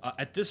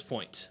 At this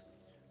point,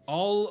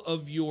 all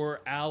of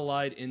your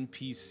allied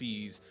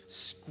NPCs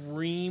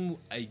scream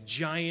a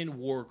giant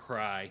war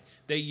cry.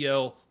 They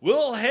yell,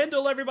 "We'll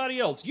handle everybody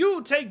else.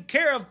 You take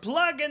care of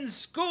Plug and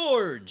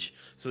Scourge."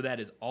 So that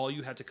is all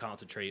you have to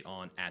concentrate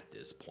on at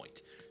this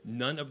point.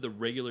 None of the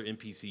regular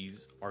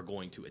NPCs are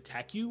going to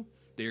attack you.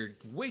 They're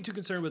way too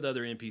concerned with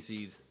other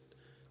NPCs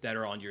that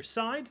are on your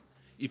side.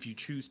 If you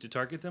choose to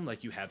target them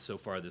like you have so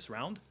far this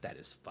round, that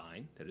is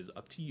fine. That is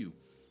up to you.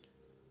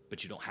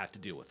 But you don't have to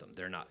deal with them.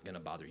 They're not going to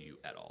bother you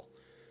at all.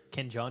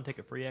 Can John take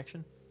a free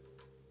action?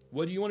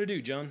 What do you want to do,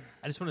 John?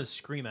 I just want to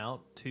scream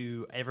out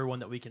to everyone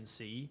that we can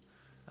see,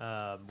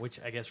 which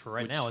I guess for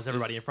right Which now is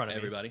everybody is in front of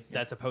everybody, me yeah.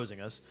 that's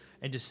opposing us,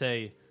 and just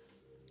say,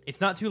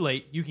 "It's not too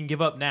late. You can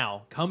give up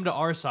now. Come to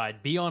our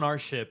side. Be on our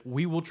ship.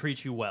 We will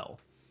treat you well.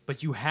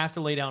 But you have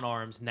to lay down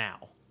arms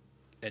now."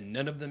 And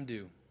none of them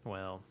do.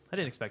 Well, I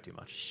didn't expect too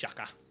much.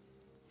 Shaka.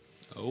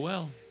 Oh,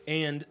 well.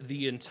 And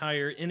the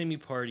entire enemy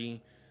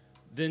party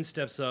then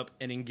steps up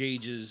and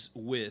engages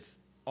with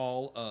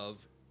all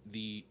of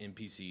the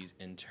NPCs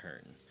in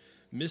turn.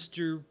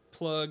 Mr.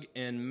 Plug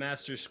and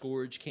Master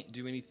Scourge can't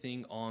do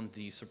anything on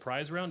the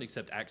surprise round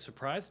except act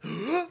surprised.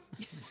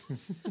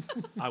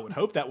 I would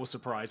hope that was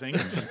surprising.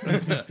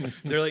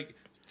 They're like,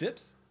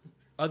 Phipps?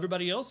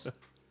 Everybody else?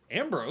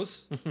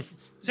 Ambrose?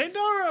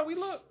 Sandara, we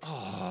look.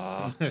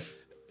 Aw.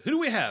 Who do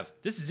we have?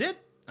 This is it?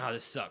 Ah,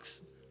 this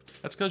sucks.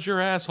 That's because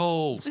you're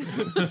assholes.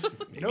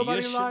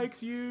 Nobody you should-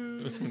 likes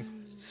you.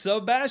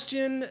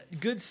 Sebastian,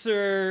 good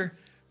sir,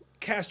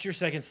 cast your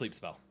second sleep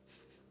spell.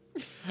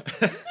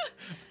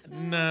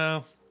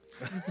 No.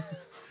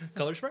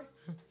 Color spray?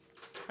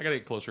 I gotta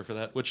get closer for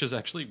that, which is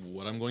actually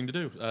what I'm going to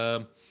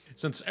do.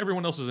 Since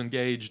everyone else is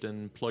engaged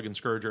and Plug and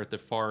Scourge are at the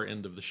far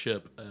end of the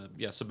ship,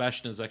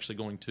 Sebastian is actually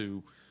going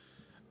to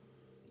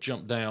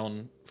jump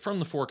down from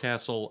the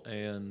forecastle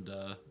and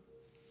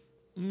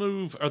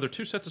move. Are there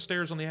two sets of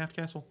stairs on the aft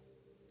castle?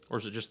 Or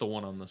is it just the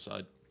one on this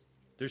side?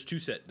 There's two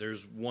set.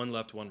 There's one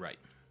left, one right.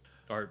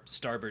 Or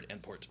starboard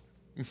and port.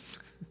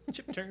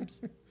 Ship terms.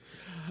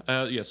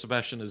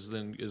 Sebastian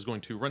is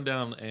going to run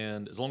down,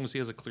 and as long as he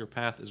has a clear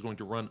path, is going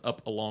to run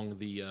up along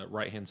the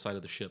right-hand side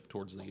of the ship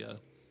towards the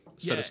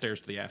set Yeah. of stairs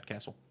to the aft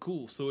castle.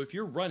 Cool. So if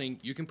you're running,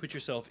 you can put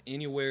yourself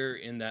anywhere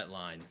in that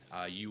line.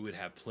 You would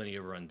have plenty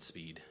of run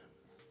speed.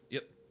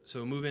 Yep.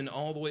 So moving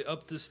all the way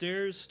up the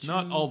stairs to...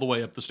 Not all the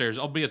way up the stairs.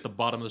 I'll be at the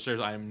bottom of the stairs.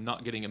 I am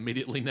not getting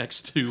immediately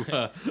next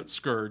to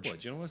Scourge.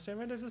 What, you don't want to stand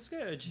right as a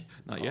Scourge?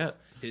 Not yet.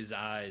 His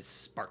eyes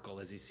sparkle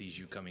as he sees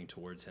you coming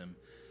towards him.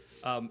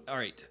 All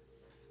right.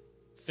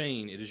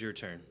 Thane, it is your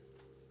turn.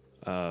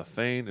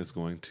 Fane is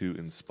going to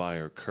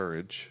inspire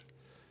courage.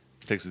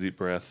 Takes a deep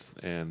breath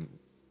and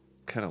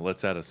kind of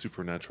lets out a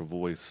supernatural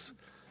voice.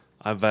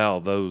 I vow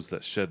those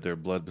that shed their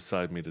blood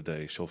beside me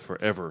today shall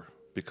forever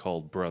be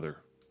called brother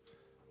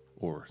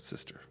or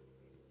sister.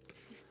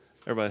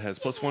 Everybody has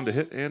 +1 to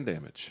hit and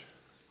damage.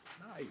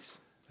 Nice.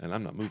 And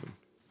I'm not moving.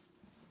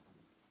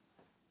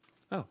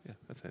 Oh, yeah,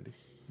 that's handy.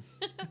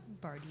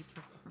 Bardy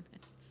performance.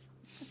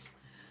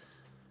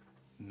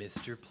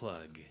 Mr.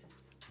 Plug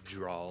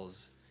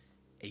draws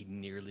a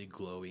nearly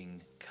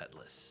glowing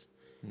cutlass.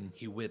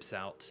 He whips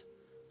out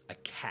a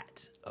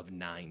cat of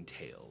 9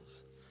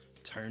 tails,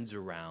 turns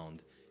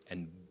around,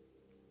 and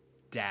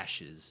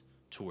dashes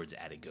towards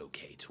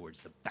Atagoke, towards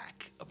the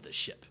back of the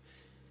ship.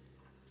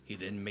 He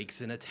then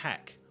makes an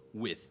attack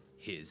with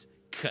his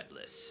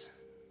cutlass.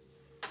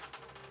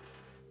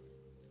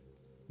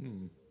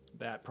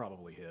 That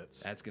probably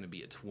hits. That's going to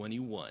be a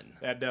 21.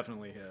 That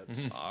definitely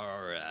hits.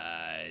 All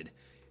right.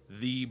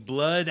 The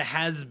blood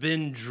has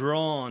been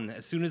drawn.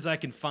 As soon as I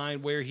can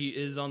find where he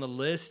is on the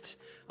list,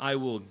 I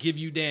will give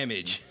you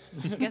damage.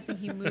 I'm guessing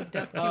he moved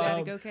up to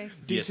Atagoke.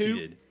 Yes, he D2?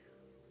 did.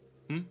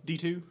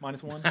 D2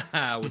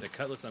 -1. With a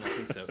cutlass, I don't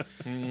think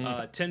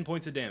so. 10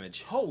 points of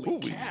damage.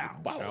 Holy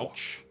cow.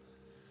 Ouch.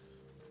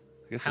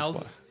 I guess How's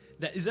that's why.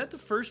 that? Is that the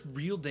first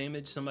real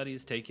damage somebody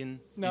has taken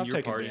No, in I've your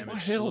taken party?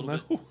 damage. Hell A little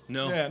no. bit?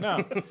 No. Yeah,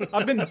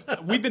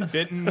 no. We've been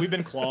bitten. We've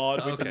been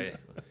clawed. We've Okay.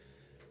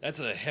 That's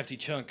a hefty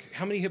chunk.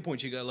 How many hit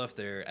points you got left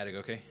there,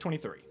 Atagoke? been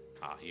 23.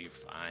 Ah, you're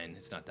fine.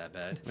 It's not that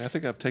bad. I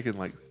think I've taken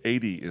like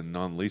 80 in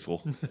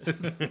non-lethal.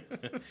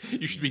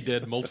 You should be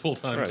dead multiple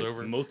times Right.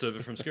 over. Most of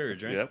it from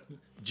Scourge, right? Yep.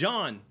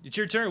 John, it's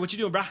your turn. What you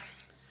doing, brah?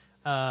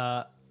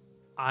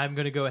 I'm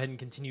going to go ahead and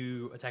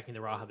continue attacking the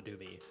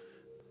Rahabadoomi.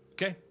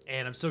 Okay.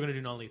 And I'm still going to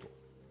do non-lethal.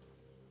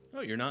 Oh,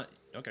 you're not?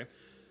 Okay.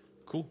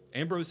 Cool.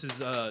 Ambrose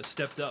has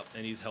stepped up,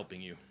 and he's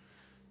helping you.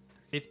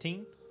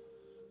 15.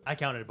 I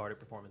counted a bardic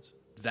performance.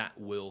 That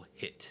will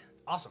hit.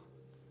 Awesome.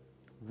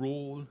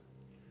 Roll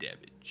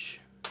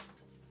damage.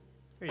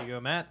 Here you go,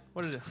 Matt.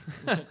 What did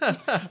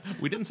it?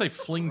 We didn't say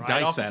fling Right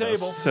dice off the at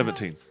table. us.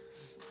 17.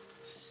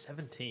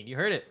 17. You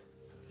heard it.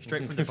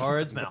 Straight from the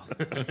bard's mouth.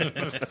 Yeah,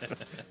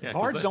 'cause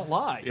Bards that- don't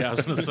lie. Yeah, I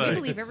was going to I say.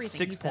 believe everything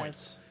 6 he says.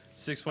 points.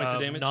 6 points of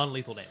damage.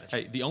 Non-lethal damage.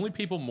 Hey, the only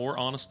people more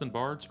honest than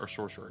bards are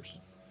sorcerers.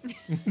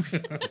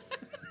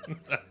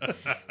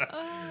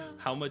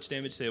 How much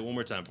damage? Say it one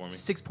more time for me.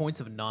 6 points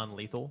of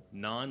non-lethal.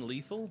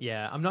 Non-lethal?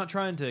 Yeah, I'm not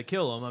trying to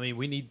kill him. I mean,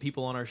 we need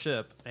people on our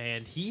ship,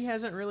 and he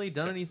hasn't really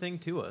done anything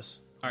to us.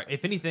 All right.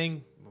 If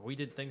anything, we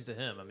did things to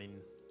him. I mean,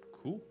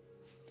 Cool.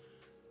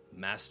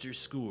 Master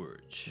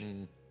Scourge.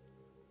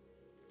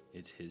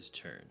 It's his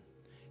turn.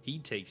 He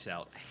takes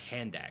out a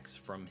hand axe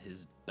from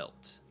his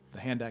belt. The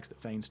hand axe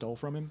that Fane stole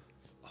from him.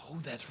 Oh,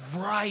 that's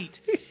right.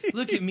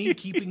 Look at me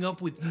keeping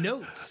up with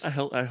notes. I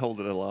hold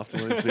it aloft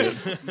and let him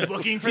see it.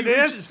 Looking for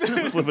this?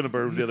 Flipping a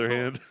bird with the other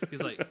hand.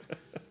 He's like,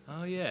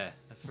 oh yeah,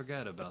 I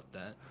forgot about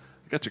that.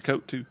 Got your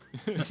coat too.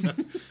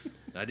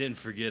 I didn't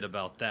forget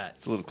about that.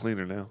 It's a little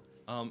cleaner now.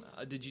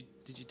 Did you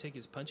take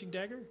his punching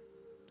dagger?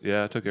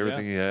 Yeah, I took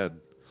everything he had.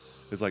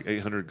 It's like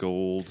 800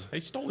 gold. They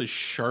stole his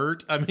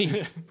shirt. I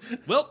mean,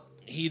 Well,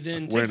 he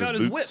then Wearing takes out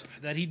his his boots?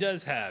 whip that he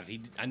does have.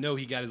 I know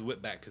he got his whip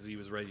back because he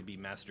was ready to be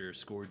Master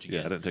Scourge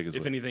again. Yeah, I didn't take his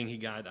If whip. anything, he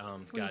got Well,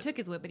 got he took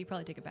his whip, but he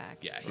probably took it back.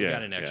 yeah, he Yeah,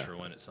 got an yeah. extra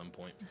one at some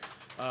point.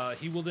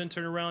 He will then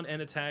turn around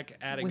and attack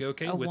With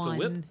Atagoke a with the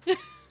whip. one.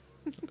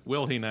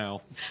 will he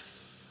now?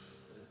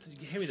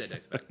 Hand me that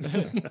dice back.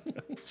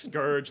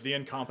 Scourge, the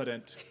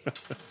incompetent.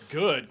 It's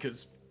good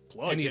because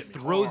Plug And he hit me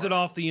throws hard. it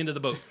off the end of the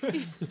boat.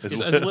 His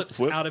It whip- slips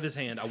whip. out of his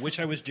hand. I wish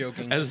I was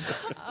joking. As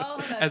Oh,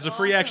 that's as a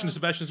free action, awesome.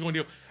 Sebastian's going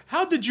to go,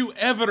 how did you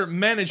ever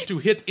manage to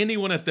hit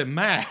anyone at the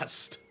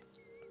mast?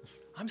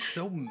 I'm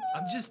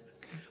just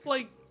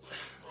like,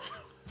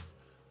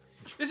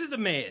 this is a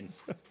man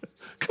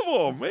Come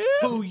on, man.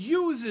 who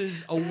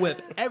uses a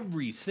whip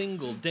every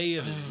single day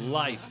of his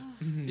life.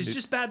 It's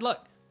just bad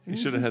luck. He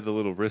should have had the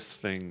little wrist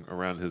thing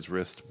around his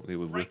wrist when he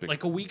was whipping.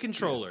 Like a Wii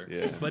controller.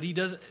 Yeah. But he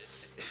doesn't.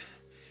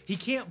 He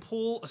can't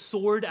pull a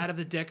sword out of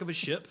the deck of a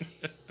ship.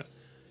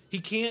 He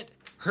can't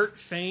hurt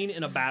Fane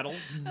in a battle.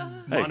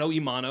 Mano y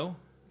mano.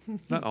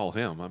 It's not all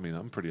him. I mean,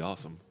 I'm pretty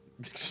awesome.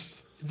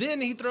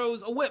 Then he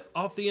throws a whip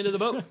off the end of the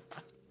boat.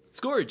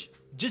 Scourge,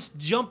 just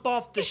jump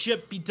off the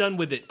ship. Be done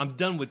with it. I'm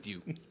done with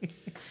you.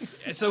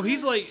 So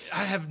he's like,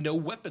 I have no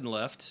weapon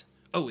left.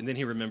 Oh, and then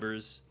he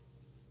remembers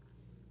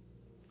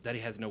that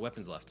he has no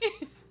weapons left.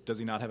 Does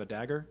he not have a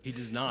dagger? He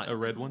does not. A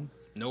red one?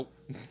 Nope.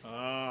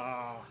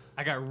 I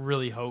got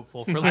really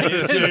hopeful for like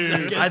 10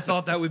 seconds. I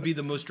thought that would be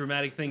the most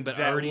dramatic thing, but I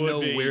That already would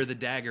know be. where the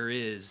dagger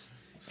is.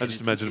 I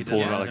just imagine him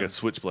pulling out like a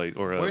switchblade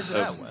or a, Where's it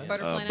at, Wes?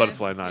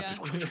 Butterfly knife.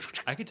 knife?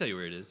 Just I can tell you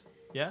where it is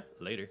Yeah?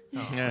 later.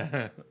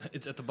 Yeah.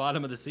 It's at the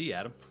bottom of the sea,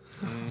 Adam.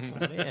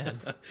 Man.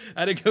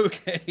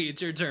 Okay,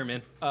 it's your turn,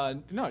 man.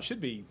 No, it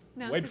should be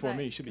No, way 'cause before I-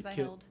 me. It should be 'cause I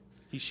kid. held.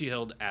 She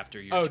held after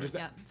your Oh, turn. does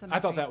that? Yeah, so I'm I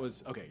thought free. that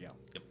was okay. Yeah.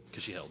 Yep,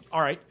 because she held.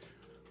 All right.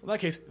 Well, in that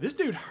case, this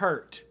dude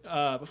hurt.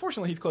 But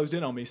fortunately, he's closed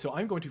in on me, so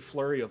I'm going to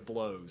flurry of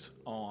blows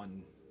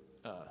on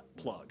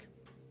Plug.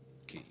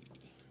 Okay.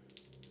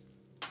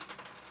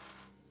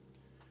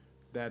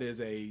 That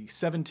is a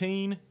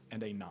 17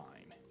 and a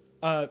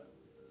 9.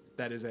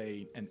 That is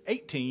an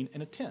 18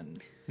 and a 10.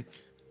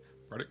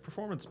 Bardic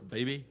performance,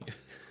 baby.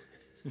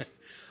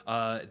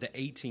 The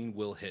 18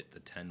 will hit. The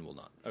 10 will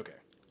not. Okay.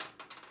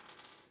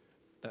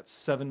 That's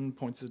 7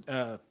 points of...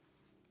 no,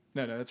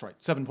 that's right.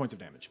 7 points of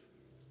damage.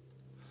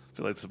 I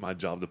feel like this is my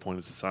job to point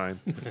at the sign.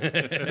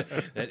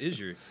 That is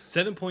your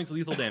 7 points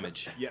lethal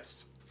damage.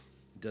 Yes.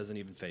 Doesn't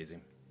even phase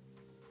him.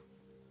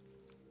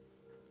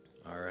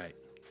 All right.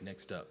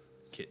 Next up,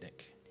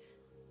 Kitnik.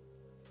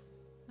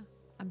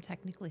 I'm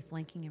technically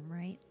flanking him,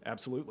 right?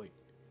 Absolutely.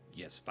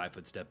 Yes, 5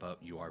 foot step up.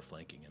 You are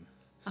flanking him.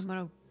 I'm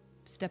gonna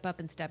step up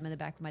and stab him in the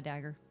back with my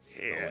dagger.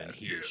 And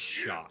he is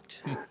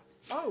shocked.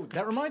 Oh,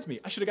 that reminds me.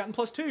 I should have gotten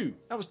 +2.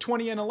 That was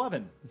 20 and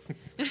 11.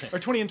 Or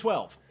 20 and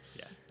 12.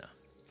 Yeah,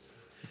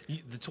 no.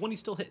 The 20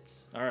 still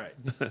hits. All right.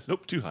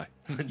 Nope, too high.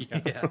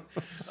 Yeah.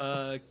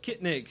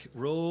 Kitnik,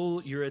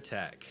 roll your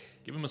attack.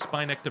 Give him a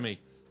spinectomy.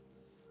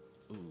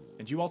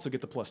 And you also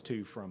get the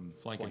 +2 from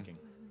Flanking. flanking.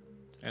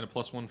 And a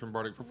 +1 from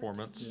Bardic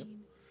performance. Yep.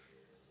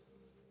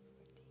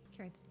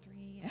 Carry the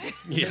 3.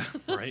 Yeah,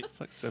 right? It's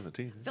like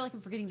 17. I feel like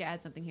I'm forgetting to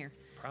add something here.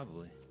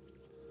 Probably.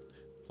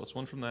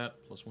 +1 from that.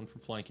 +1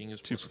 from flanking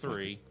is Two for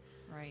 +3.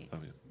 Right. Oh,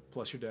 yeah.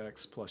 Plus your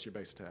dex, plus your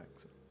base attack.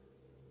 So-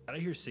 Did I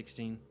hear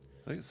 16?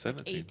 I think it's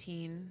 17.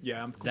 18.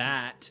 Yeah, I'm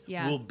That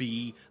Yeah. will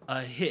be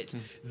a hit.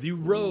 The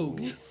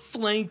rogue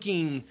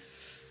flanking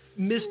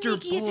Mr.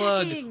 Sneaky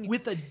Plug attacking.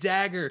 with a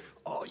dagger.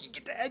 Oh, you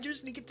get to add your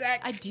sneak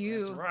attack. I do.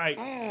 That's right.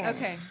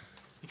 Okay.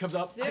 He comes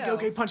up, So-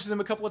 Agoge punches him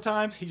a couple of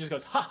times. He just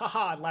goes, ha ha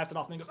ha, and laughs it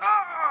off, and then goes,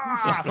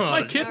 ah!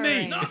 My kidney! All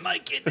right. Not my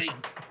kidney.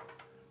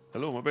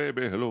 Hello, my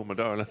baby. Hello, my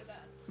darling.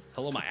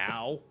 Hello, my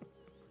owl.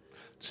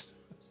 So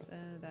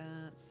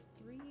that's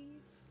 3,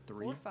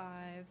 3. 4,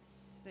 5,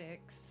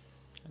 6.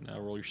 And now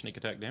roll your sneak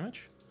attack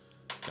damage.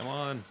 Come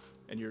on.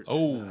 And you're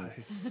Oh.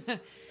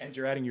 and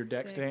you're adding your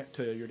dex Six.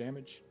 to your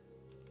damage.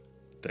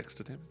 Dex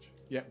to damage.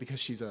 Yeah, because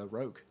she's a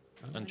rogue.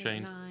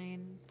 Unchained.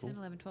 9, 10,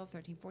 11, 12,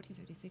 13, 14,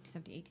 15, 16,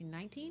 17, 18,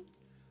 19.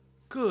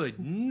 Good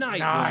night,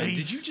 Nice. woman.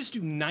 Did you just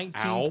do 19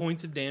 Ow.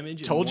 points of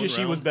damage? in Told you one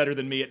she was round? better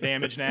than me at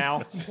damage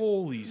now.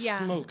 Holy Yeah,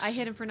 smokes. I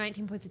hit him for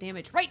 19 points of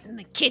damage right in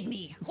the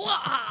kidney.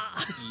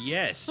 Wah!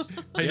 Yes.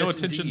 Pay no Yes,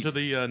 attention indeed. to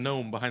the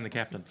gnome behind the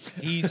captain.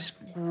 He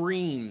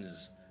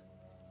screams.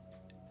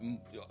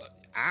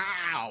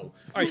 Ow!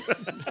 All right.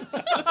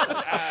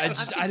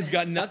 I've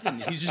got nothing.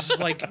 He's just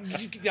like,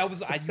 I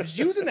was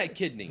using that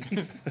kidney.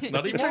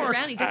 Not He turns anymore.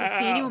 around. He doesn't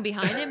see anyone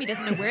behind him. He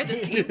doesn't know where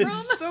this came from.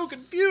 So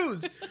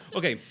confused.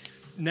 Okay,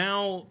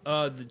 now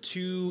the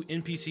two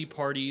NPC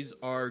parties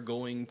are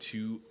going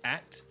to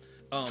act.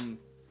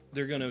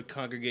 They're going to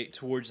congregate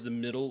towards the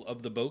middle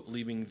of the boat,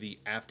 leaving the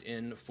aft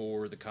end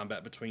for the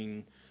combat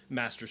between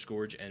Master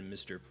Scourge and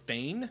Mr.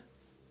 Fane.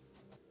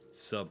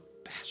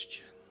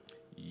 Sebastian.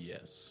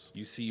 Yes.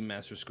 You see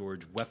Master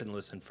Scourge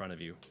weaponless in front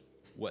of you.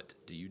 What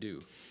do you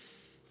do?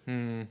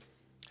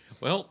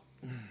 Well,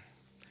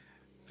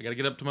 I got to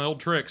get up to my old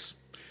tricks.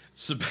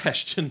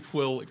 Sebastian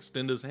will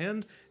extend his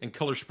hand and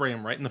color spray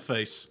him right in the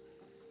face.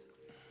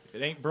 If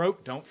it ain't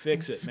broke, don't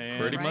fix it, man.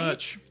 Pretty Right?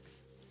 much.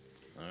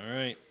 All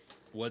right.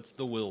 What's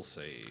the will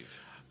save?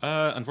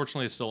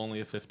 Unfortunately, it's still only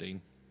a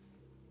 15.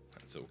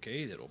 That's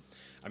okay.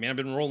 I've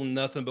been rolling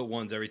nothing but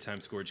ones every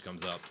time Scourge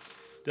comes up.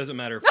 Doesn't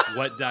matter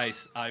what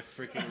dice I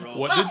freaking roll.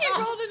 What did He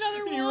rolled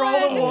another one. You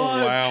rolled a 1.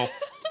 Wow.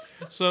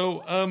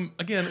 So,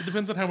 again, it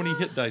depends on how many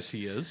hit dice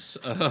he is.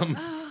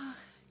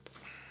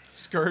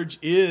 Scourge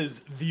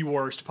is the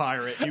worst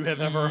pirate you have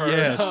ever heard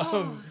Yes.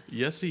 of.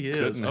 Yes, he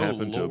is. Couldn't Oh,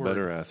 happen to a Lord.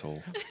 better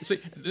asshole. See,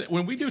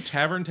 when we do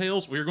tavern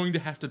tales, we're going to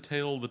have to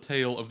tell the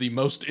tale of the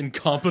most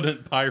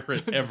incompetent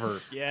pirate ever.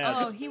 Yes.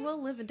 Oh, he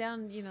will live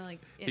down, like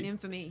in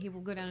infamy. He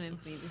will go down in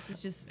infamy. This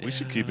is just. We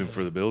should keep him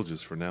for the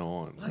bilges from now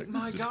on. Like,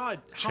 my just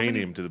God, how Chain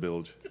many- him to the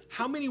bilge.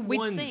 How many We'd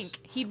ones? think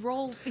he'd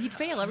roll. He'd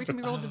fail every time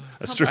he rolled to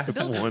A pump straight up the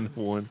buildings.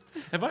 one.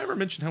 Have I ever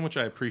mentioned how much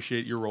I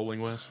appreciate your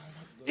rolling, Wes?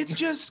 It's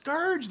just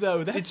Scourge,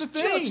 though. That's the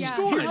thing. just Yeah.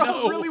 Scourge. He I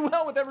rolls know. really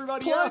well with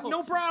everybody Plug, else.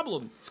 no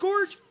problem.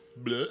 Scourge.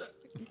 Bleh.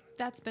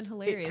 That's been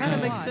hilarious. Kind to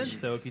of makes watch. sense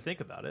though if you think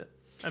about it.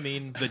 I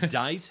mean, The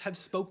dice have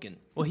spoken.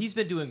 well, he's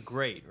been doing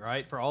great,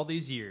 right, for all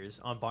these years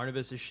on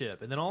Barnabas'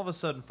 ship, and then all of a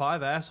sudden,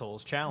 5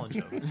 assholes challenge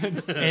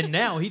him, and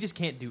now he just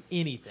can't do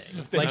anything.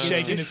 It's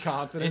shaking just- his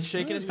confidence. It's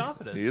shaking his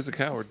confidence. He is a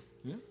coward.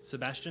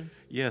 Sebastian,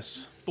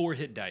 Yes. 4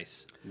 hit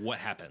dice. What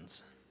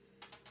happens?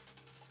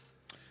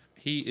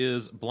 He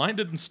is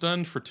blinded and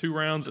stunned for 2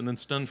 rounds and then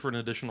stunned for an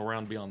additional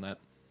round beyond that.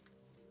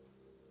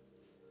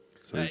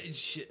 So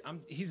Shit,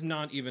 he's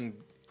not even.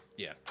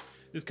 Yeah,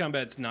 this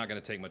combat's not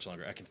going to take much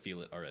longer. I can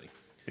feel it already.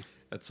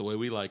 That's the way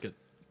we like it.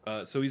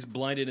 So he's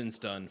blinded and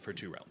stunned for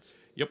 2 rounds.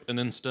 Yep, and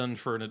then stunned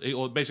for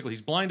basically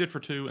he's blinded for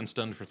 2 and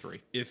stunned for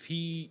 3. If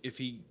we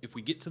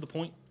get to the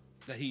point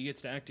that he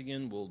gets to act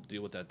again, we'll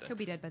deal with that then. He'll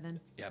be dead by then.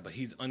 Yeah, but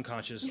he's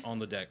unconscious on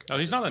the deck. Oh,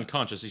 he's not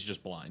unconscious. He's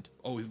just blind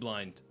Oh, he's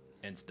blind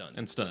and stunned.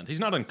 and stunned. He's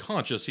not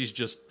unconscious. He's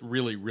just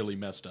really, really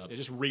messed up. They're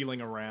just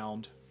reeling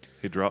around.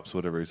 he drops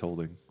whatever he's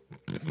holding.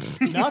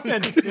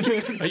 Nothing.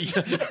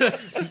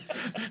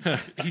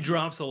 He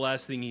drops the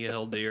last thing he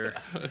held dear,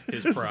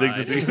 his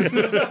pride. Dignity.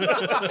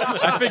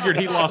 I figured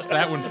he lost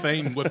that when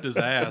Fane whipped his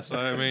ass.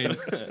 I mean,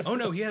 Oh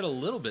no, he had a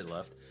little bit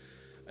left,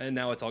 and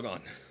now it's all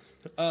gone.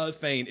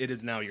 Fane, it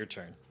is now your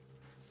turn.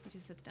 He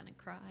just sits down and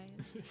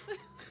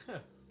cries.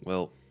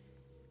 Well,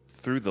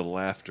 through the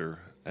laughter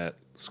at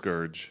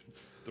Scourge,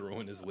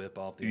 Throwing his whip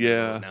off the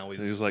yeah, now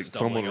he's like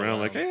stumbling fumbling around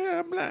like, "Hey,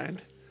 I'm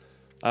blind."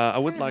 I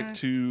would like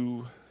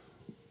to.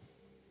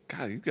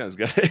 God, you guys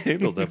got it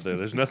handled up there.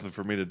 There's nothing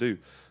for me to do.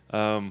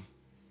 I'm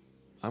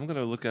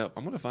gonna look up.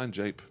 I'm gonna find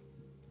Jape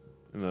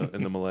in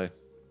the melee.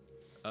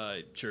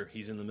 Sure,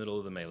 he's in the middle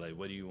of the melee.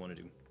 What do you want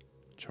to do?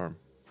 Charm.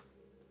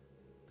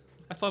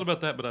 I thought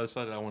about that, but I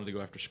decided I wanted to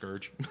go after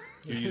Scourge.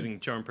 You're using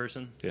charm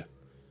person. Yeah,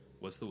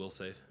 What's the will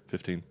save?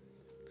 15.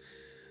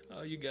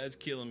 Oh, you guys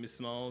killing me,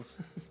 Smalls.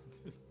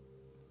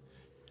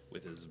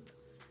 With his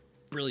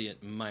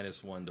brilliant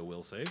 -1 to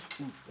will save.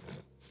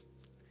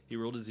 He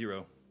rolled a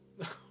 0.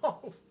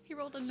 He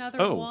rolled another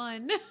Oh.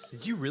 1.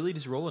 Did you really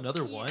just roll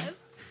another one? Yes.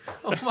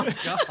 Oh my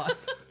god.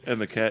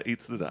 And the cat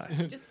eats the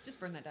die. Just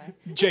burn that die.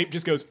 Jape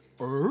just goes,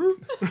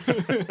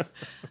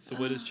 So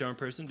what does charm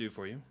person do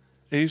for you?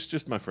 He's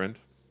just my friend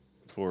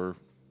for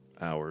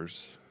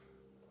hours.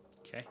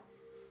 Okay.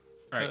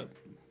 All right.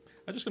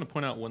 I'm just going to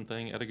point out one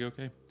thing,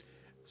 Edigoke.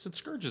 Since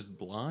Scourge is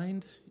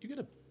blind, you get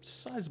a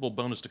sizable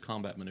bonus to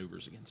combat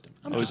maneuvers against him.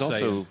 I'm Oh, just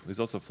saying. he's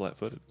also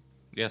flat-footed.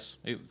 Yes,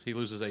 he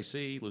loses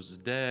AC, loses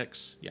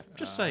Dex. Yeah,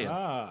 just saying.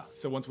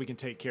 so once we can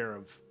take care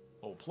of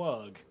old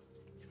Plug,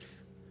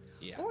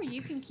 Yeah. Or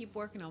you can keep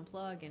working on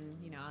Plug, and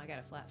I got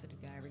a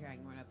flat-footed guy over here. I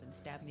can run up and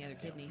stab him in the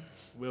other kidney.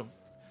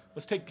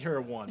 let's take care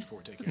of one before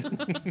we take care of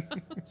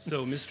the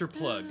So Mr.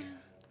 Plug,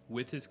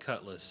 with his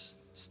cutlass,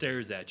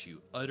 stares at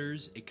you,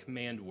 utters a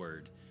command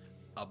word.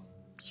 A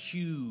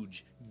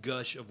huge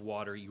gush of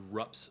water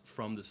erupts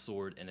from the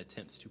sword and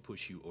attempts to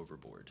push you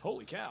overboard.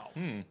 Holy cow.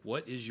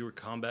 What is your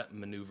combat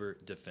maneuver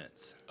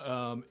defense?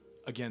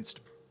 Against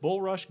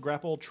bull rush,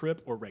 grapple,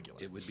 trip, or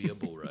regular. It would be a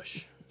bull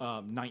rush.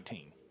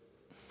 19.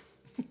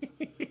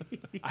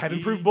 I have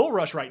improved bull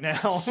rush right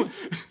now.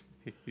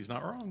 He's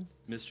not wrong.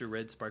 Mr.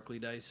 Red Sparkly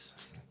Dice,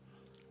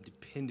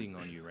 depending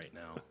on you right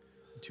now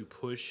to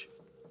push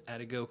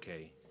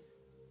Atagoke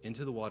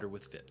into the water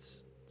with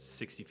Fitz,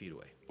 60 feet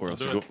away. Or else,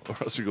 do or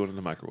else you're going in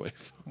the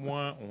microwave.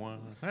 Wah, wah.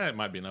 It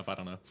might be enough. I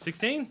don't know.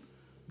 16?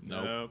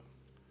 No.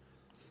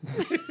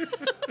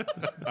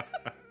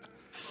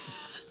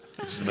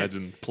 Just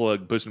imagine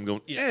Plug pushing him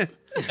going, eh.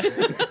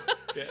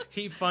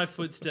 He 5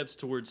 foot steps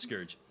towards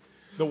Scourge.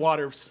 The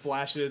water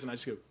splashes, and I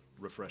just go,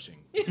 refreshing.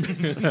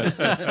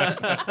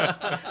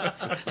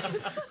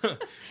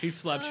 He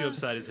slaps you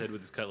upside his head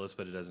with his cutlass,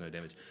 but it does no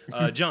damage.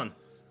 John.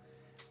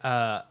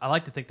 I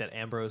like to think that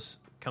Ambrose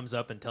comes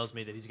up and tells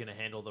me that he's going to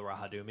handle the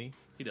Rahadumi,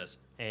 He does.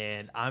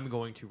 and I'm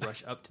going to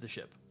rush up to the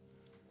ship.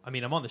 I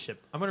mean, I'm on the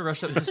ship. I'm going to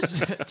rush up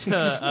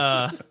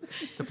to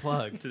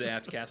Plug. To the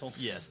aft castle.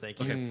 Yes, thank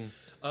you. Okay.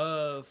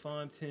 5,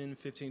 10,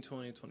 15,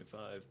 20,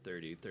 25,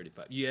 30,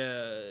 35.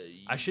 Yeah.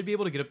 I should be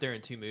able to get up there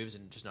in 2 moves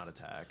and just not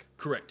attack.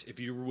 Correct. If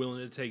you're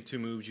willing to take 2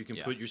 moves, you can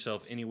Yeah. put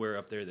yourself anywhere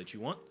up there that you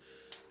want.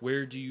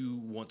 Where do you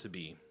want to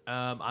be?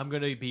 I'm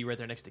going to be right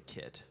there next to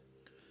Kit.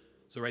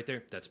 So right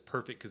there, that's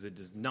perfect because it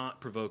does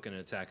not provoke an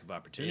attack of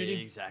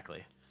opportunity.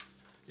 Exactly.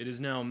 It is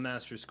now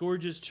Master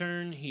Scourge's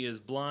turn. He is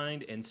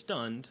blind and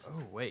stunned.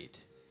 Oh,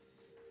 wait.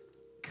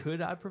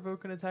 Could I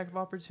provoke an attack of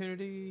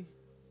opportunity?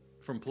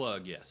 From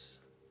Plug, yes.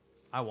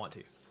 I want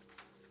to.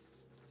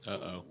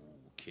 Uh-oh.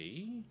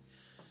 Okay.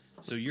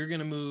 So you're going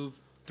to move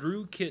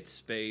through Kit's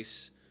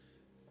space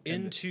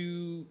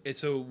into...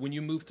 So when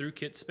you move through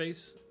Kit's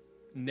space,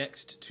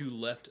 next to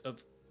left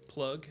of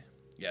Plug...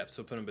 Yeah,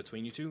 so put him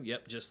between you two.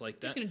 Yep, just like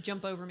Just that. going to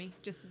jump over me.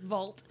 Just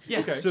vault.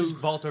 Yeah, Okay. just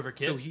vault over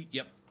Kit. So he...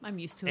 Yep. I'm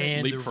used to it.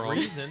 and Leapfrog.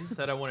 the reason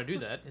that I want to do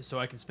that is so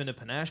I can spend a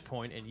panache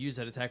point and use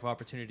that attack of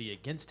opportunity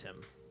against him.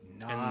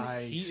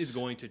 And he is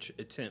going to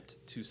attempt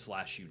to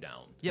slash you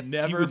down. Yep.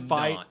 Never would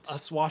fight not. a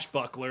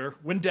swashbuckler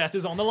when death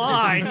is on the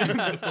line.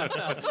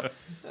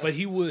 But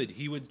he would.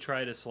 He would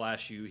try to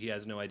slash you. He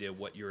has no idea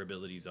what your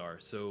abilities are.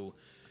 So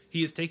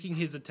he is taking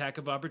his attack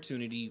of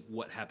opportunity.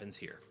 What happens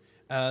here?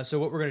 So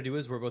what we're going to do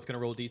is we're both going to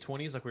roll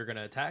d20s like we're going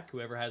to attack.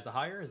 Whoever has the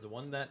higher is the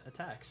one that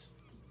attacks.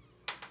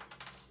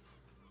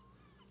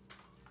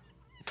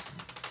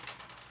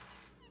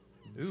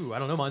 Ooh, I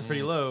don't know. Mine's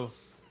pretty low.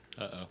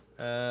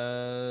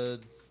 Uh-oh.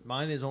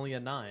 Mine is only a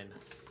 9.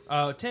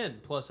 10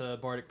 plus a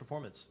bardic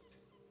performance.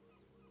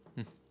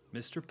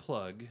 Mr.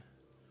 Plug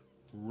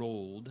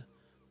rolled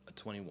a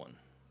 21.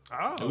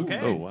 Oh, okay.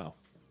 Oh, wow.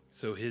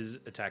 So his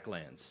attack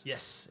lands.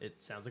 Yes,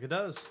 it sounds like it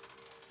does.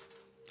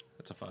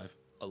 That's a 5.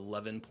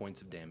 11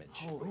 points of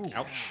damage.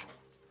 Ouch.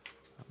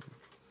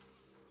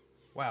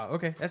 Wow,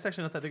 okay. That's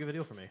actually not that big of a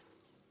deal for me.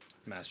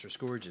 Master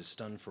Scourge is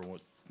stunned for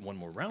one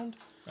more round.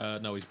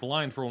 No, he's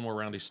blind for 1 more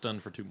round. He's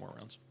stunned for 2 more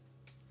rounds.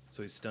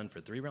 So he's stunned for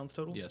 3 rounds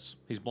total? Yes.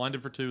 He's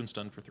blinded for 2 and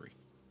stunned for 3.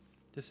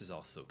 This is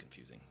all so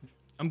confusing.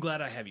 I'm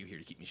glad I have you here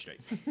to keep me straight.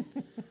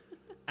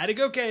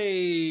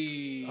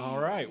 Atagoke! All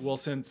right. Well,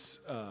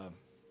 since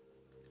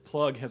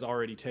Plug has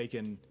already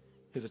taken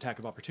his attack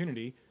of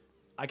opportunity,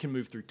 I can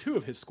move through 2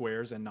 of his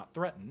squares and not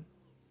threaten,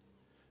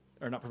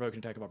 or not provoke an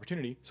attack of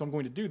opportunity. So I'm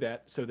going to do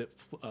that so that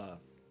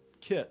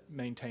Kit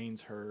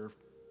maintains her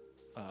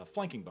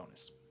flanking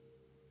bonus.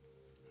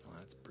 Oh,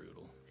 that's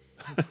brutal.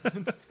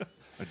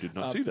 I did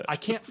not see that. I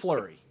can't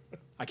flurry.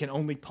 I can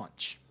only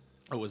punch.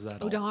 Oh, was that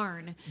Oh, all?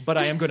 darn. But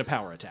I am going to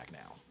power attack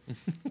now.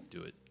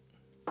 Do it.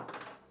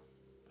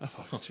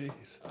 Oh,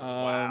 jeez.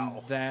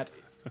 Wow. That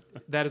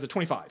is a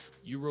 25.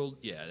 You rolled,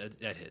 yeah,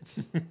 that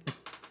hits.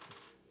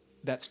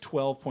 That's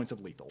 12 points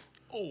of lethal.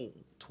 Oh,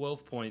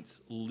 12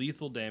 points,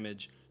 lethal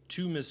damage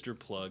to Mr.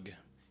 Plug.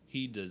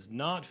 He does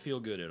not feel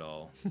good at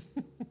all.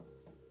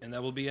 And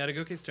that will be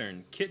Atagoke's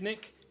turn.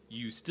 Kitnik,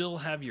 you still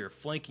have your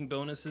flanking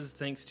bonuses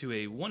thanks to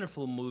a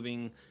wonderful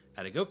moving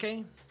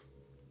Atagoke.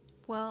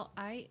 Well,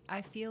 I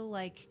feel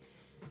like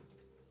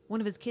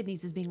one of his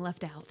kidneys is being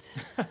left out.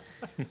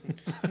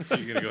 So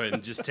you're going to go ahead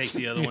and just take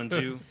the other one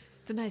too?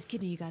 It's a nice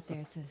kidney you got there.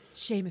 It's a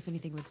shame if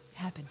anything would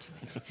happen to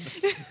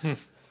it.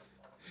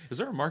 Is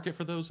there a market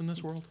for those in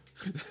this world?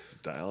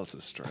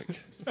 Dialysis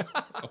strike.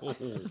 All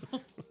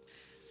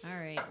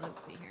right, let's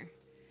see here.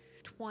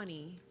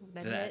 20.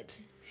 That That hit.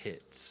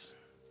 hits.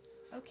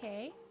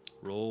 Okay.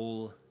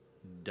 Roll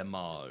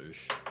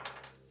damage.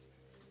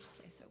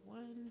 Okay, so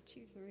 1,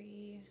 2,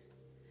 3,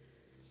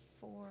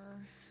 4,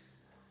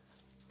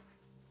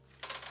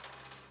 5,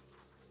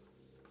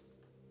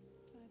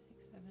 6,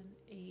 7,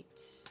 8.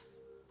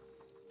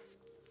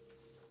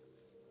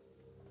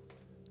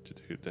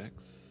 Did you do Dex?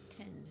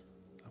 10.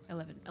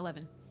 11.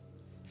 11.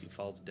 He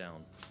falls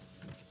down,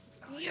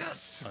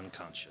 Yes!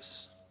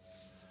 unconscious.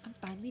 I'm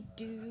finally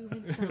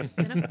doing something.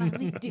 I'm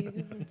finally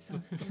doing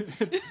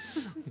something.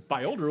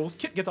 By old rules,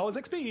 Kit gets all his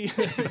XP.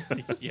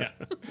 Yeah.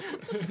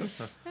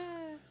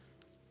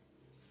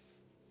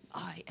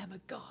 I am a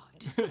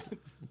god.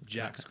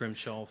 Jack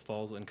Scrimshaw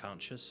falls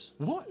unconscious.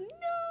 What?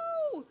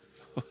 No!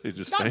 He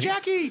just Not faints.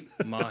 Jackie!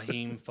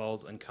 Mahim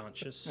falls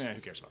unconscious. Yeah,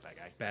 who cares about that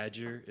guy?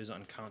 Badger is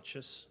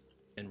unconscious.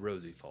 And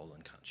Rosie falls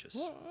unconscious.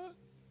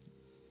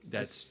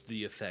 That's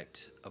the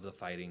effect of the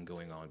fighting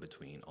going on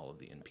between all of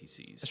the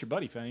NPCs. That's your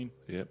buddy, Fane.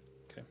 Yep.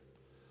 Okay.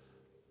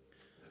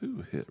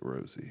 Who hit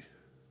Rosie?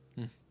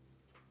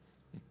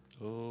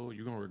 Oh,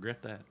 you're going to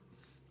regret that.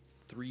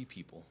 3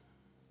 people.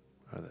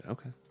 Are they?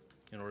 Okay.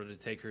 In order to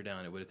take her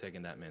down, it would have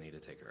taken that many to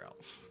take her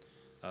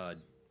out.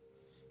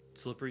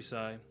 Slippery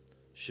Sai,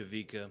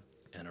 Shavika,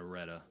 and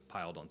Areta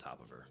piled on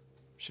top of her.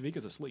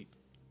 Shavika's asleep.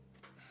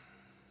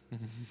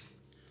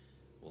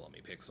 Well, let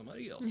me pick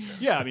somebody else then.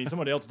 Yeah, I mean,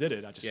 somebody else did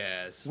it.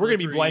 Yes. We're going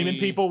to be blaming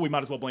people. We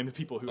might as well blame the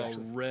people who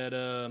actually.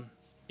 Areta.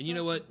 And you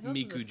know what? Who else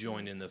is Miku asleep?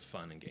 joined in the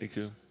fun and games.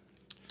 Miku.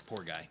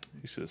 Poor guy.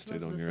 You should have Who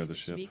stayed else on is your other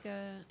asleep? ship.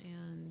 Shavika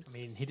and... I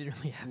mean, he didn't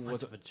really have much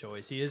Was of a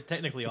choice. He is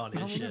technically on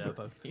his ship.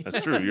 I mean,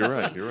 That's true. You're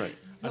right. You're right.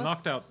 Who I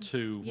else? knocked out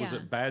 2. Was Yeah.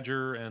 it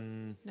Badger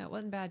and... No, it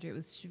wasn't Badger. It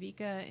was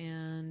Shavika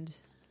and...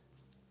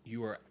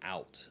 You are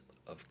out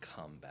of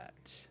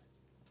combat.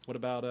 What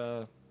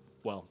about,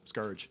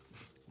 Scourge?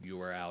 You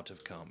are out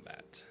of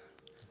combat.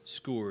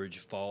 Scourge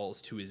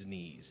falls to his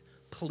knees,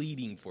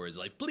 pleading for his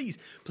life. Please,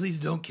 please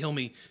don't kill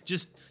me.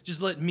 Just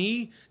let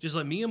me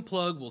and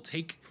Plug. We'll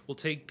take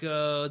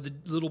the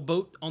little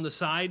boat on the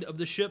side of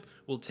the ship.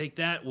 We'll take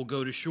that. We'll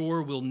go to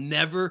shore. We'll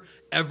never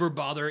ever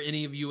bother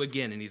any of you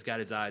again. And he's got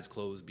his eyes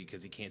closed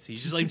because he can't see.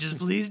 He's just like, just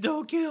please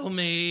don't kill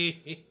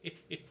me.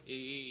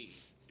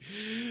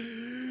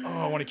 Oh,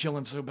 I want to kill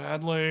him so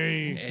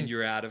badly. And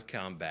you're out of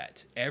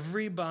combat.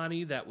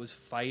 Everybody that was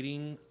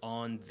fighting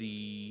on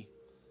the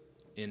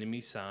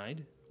enemy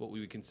side, what we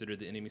would consider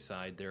the enemy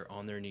side, they're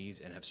on their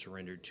knees and have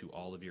surrendered to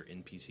all of your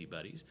NPC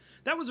buddies.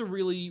 That was a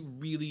really,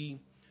 really,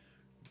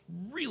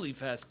 really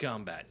fast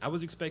combat. I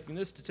was expecting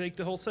this to take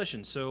the whole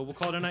session, so we'll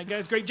call it a night,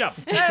 guys. Great job.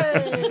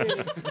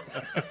 Hey!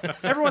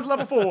 Everyone's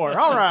level 4.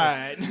 All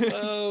right.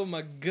 Oh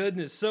my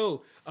goodness.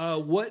 So,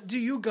 what do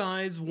you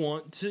guys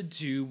want to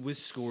do with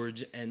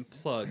Scourge and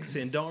Plug?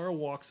 Sandara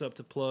walks up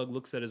to Plug,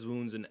 looks at his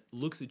wounds, and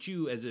looks at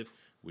you as if,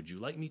 would you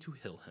like me to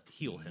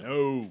heal him?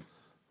 No.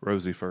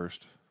 Rosie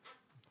first.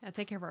 Yeah,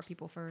 take care of our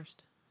people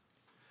first.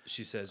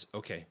 She says,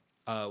 okay,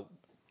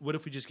 what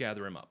if we just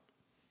gather him up?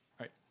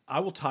 All right. I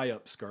will tie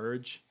up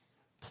Scourge.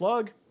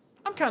 Plug,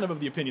 I'm kind of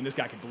the opinion this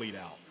guy can bleed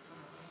out.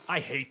 I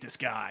hate this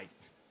guy.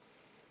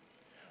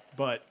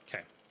 But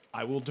Okay.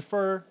 I will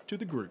defer to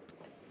the group.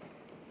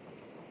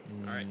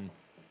 All right.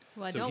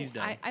 Well, I So he's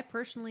don't. done. I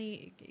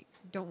personally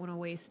don't want to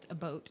waste a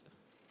boat.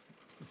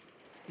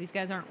 These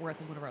guys aren't worth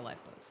one of our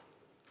lifeboats.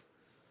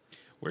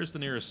 Where's the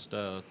nearest...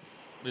 are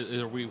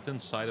we within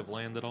sight of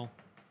land at all?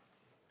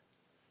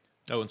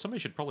 Oh, and somebody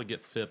should probably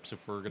get Phipps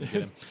if we're going to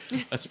get him.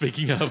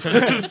 Speaking of...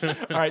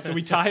 All right, so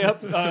we tie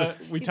up He's like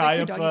your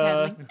doggy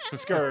paddling.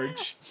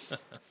 Scourge.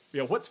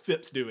 Yeah, what's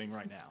Phipps doing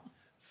right now?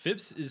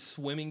 Phipps is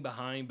swimming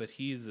behind, but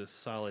he is a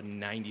solid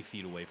 90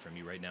 feet away from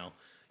you right now.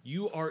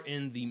 You are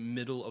in the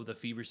middle of the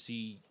Fever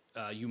Sea.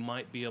 You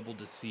might be able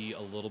to see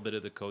a little bit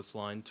of the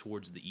coastline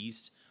towards the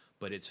east,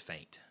 but it's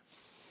faint.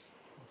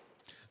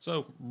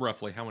 So,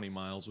 roughly, how many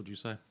miles would you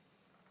say?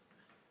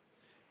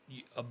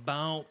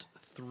 About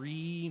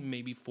 3,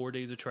 maybe 4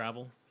 days of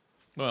travel.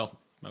 Well,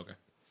 okay.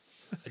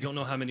 I don't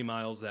know how many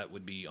miles that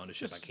would be on a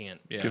ship. I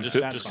can't. Yeah, Can just,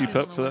 Phipps just- keep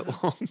up for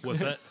that long? What's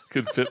that?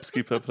 Can Phipps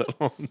keep up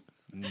that long?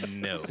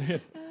 No.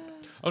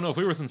 oh no, if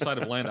we were within sight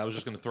of land, I was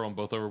just going to throw them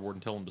both overboard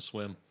and tell them to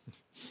swim.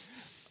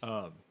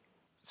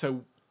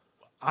 So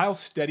I'll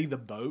steady the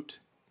boat.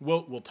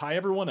 We'll tie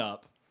everyone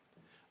up.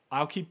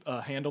 I'll keep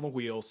a hand on the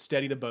wheel,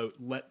 steady the boat,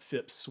 let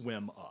Phipps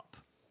swim up.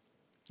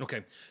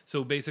 Okay,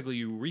 so basically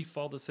you reef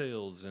all the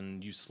sails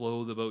and you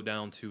slow the boat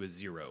down to a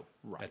 0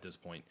 at this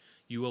point.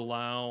 You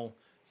allow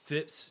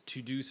Phipps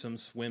to do some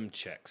swim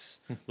checks.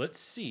 Let's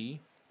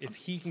see if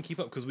he can keep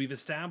up, because we've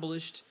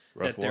established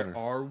Rough that there water.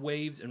 are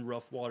waves and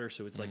rough water,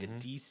 so it's like a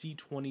DC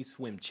 20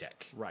 swim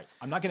check. Right.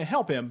 I'm not going to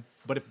help him,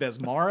 but if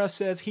Besmara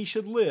says he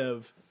should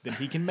live, then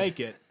he can make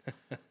it.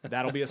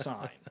 That'll be a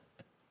sign.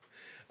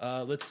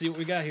 Let's see what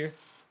we got here.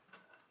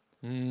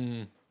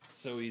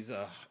 So he's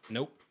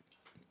nope.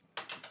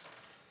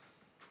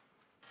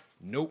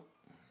 Nope.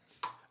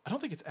 I don't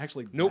think it's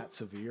actually Nope. that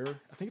severe.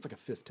 I think it's like a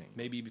 15.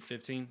 Maybe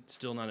 15.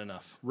 Still not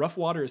enough. Rough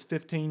water is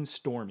 15,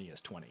 stormy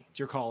is 20. It's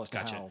your call as to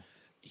Gotcha. how.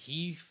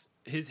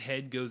 His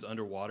head goes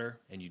underwater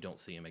and you don't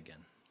see him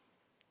again.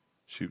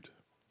 Shoot.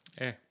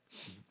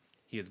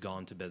 He has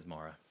gone to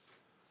Besmara.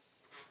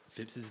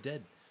 Phipps is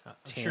dead. I'm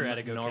sure Tam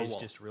Atagoke's Narwhal.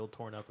 just real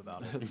torn up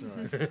about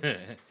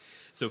it.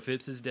 So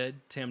Phipps is dead.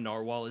 Tam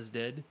Narwhal is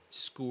dead.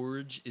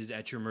 Scourge is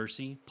at your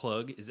mercy.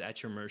 Plug is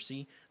at your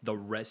mercy. The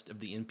rest of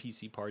the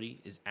NPC party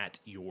is at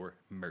your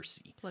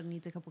mercy. Plug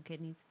needs a couple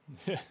kidneys.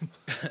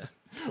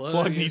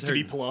 Plug needs is to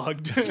be hurting.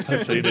 plugged.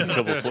 I'd say there's a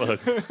couple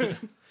plugs.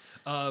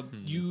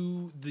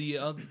 You, the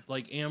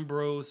like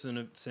Ambrose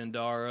and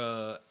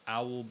Sandara,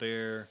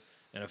 Owlbear,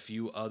 and a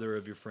few other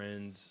of your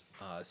friends,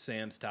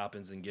 Sam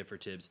Stoppins and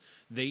Gifford Tibbs,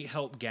 they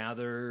help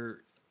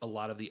gather a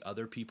lot of the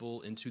other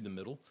people into the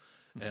middle.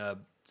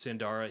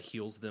 Sandara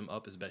heals them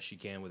up as best she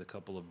can with a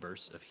couple of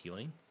bursts of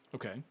healing.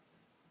 Okay.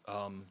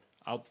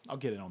 I'll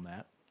get in on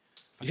that.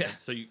 Yeah,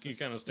 so you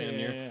kind of stand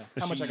near.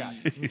 How much I got?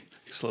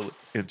 Slowly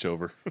inch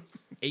over.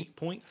 8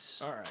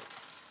 points All right.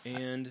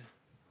 and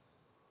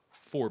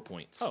 4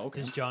 points. Oh,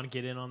 okay. Does John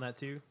get in on that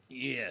too?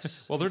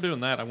 Yes. While they're doing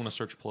that, I want to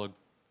search Plug.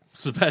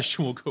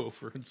 Sebastian will go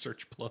over and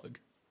search Plug.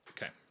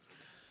 Okay.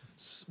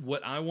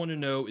 What I want to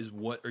know is,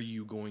 what are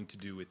you going to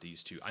do with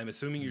these two? I'm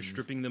assuming you're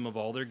stripping them of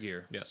all their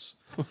gear. Yes.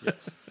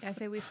 I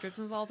say we strip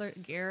them of all their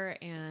gear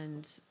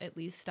and at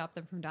least stop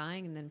them from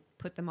dying and then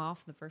put them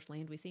off the first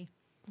land we see.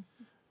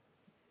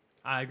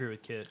 I agree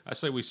with Kit. I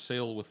say we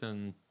sail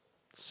within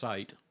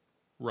sight,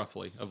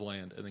 roughly, of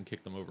land and then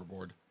kick them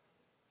overboard.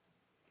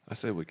 I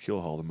say we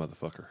kill haul the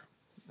motherfucker.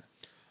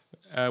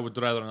 I would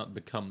rather not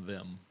become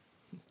them.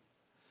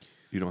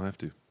 You don't have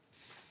to.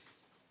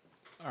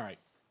 All right.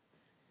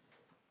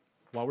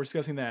 While we're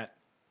discussing that,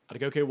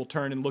 Atagoke will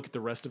turn and look at the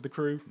rest of the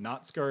crew,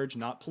 not Scourge,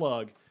 not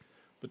Plug,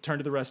 but turn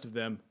to the rest of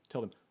them,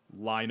 tell them,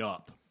 line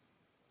up.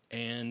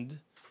 And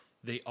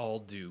they all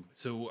do.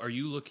 So are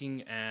you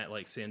looking at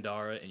like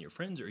Sandara and your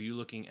friends, or are you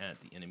looking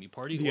at the enemy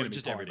party, The or enemy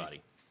just party.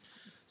 everybody?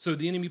 So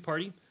the enemy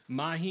party,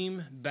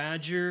 Mahim,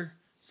 Badger,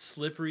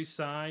 Slippery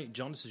Sai,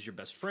 John, this is your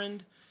best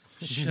friend,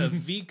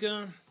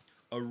 Shavika,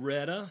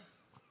 Areta,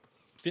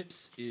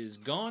 Phipps is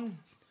gone,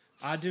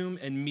 Adum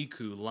and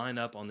Miku line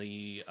up on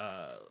the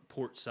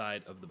port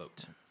side of the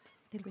boat. I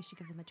think we should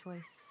give them a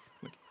choice.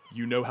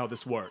 You know how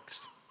this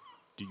works.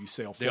 Do you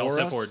sail They all for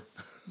step us? forward.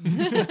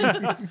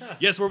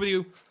 Yes, we're with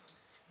you.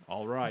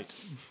 All right.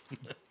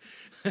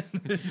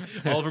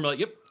 All of them are like,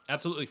 yep,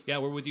 absolutely. Yeah,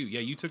 we're with you. Yeah,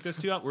 you took those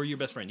two out. We're your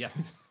best friend. Yeah.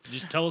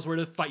 Just tell us where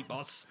to fight,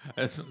 boss.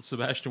 As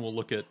Sebastian will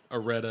look at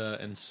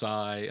Areta and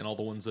Sai and all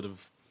the ones that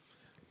have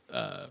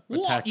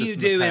What attacked us you in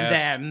the doing past.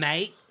 there,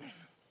 mate?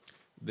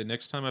 The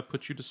next time I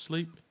put you to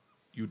sleep,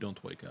 you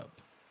don't wake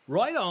up.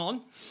 Right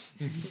on.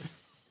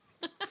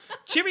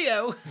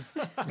 Cheerio.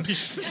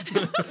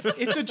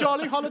 It's a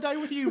jolly holiday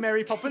with you,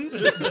 Mary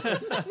Poppins. Does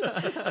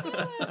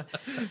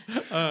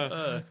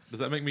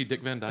that make me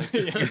Dick Van Dyke?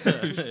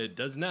 It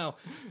does now.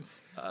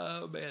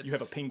 Oh, man. You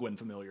have a penguin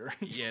familiar.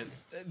 Yeah,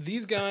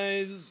 these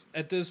guys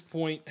at this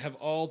point have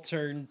all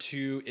turned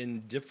to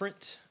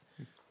indifferent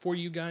for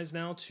you guys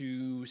now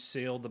to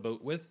sail the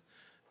boat with.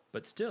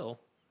 But still,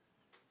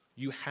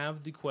 you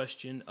have the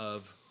question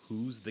of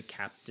who's the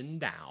captain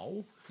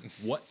now?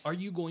 What are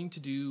you going to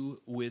do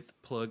with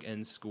Plug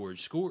and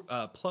Scourge?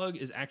 Plug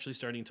is actually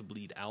starting to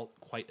bleed out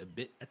quite a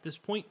bit at this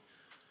point.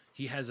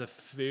 He has a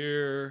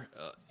fair...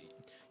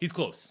 he's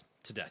close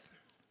to death.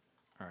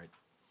 All right.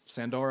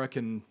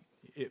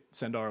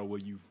 Sandara,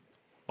 will you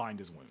bind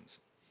his wounds?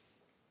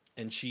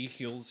 And she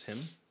heals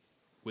him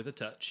with a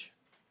touch.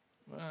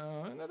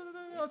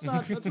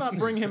 Let's not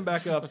bring him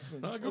back up.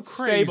 Not go Let's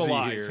crazy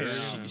stabilize here.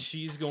 him.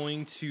 She's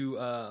going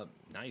to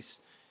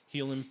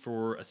heal him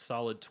for a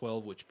solid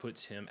 12, which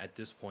puts him at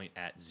this point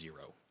at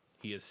 0.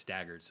 He is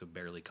staggered, so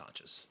barely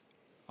conscious.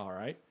 All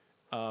right.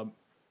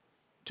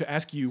 To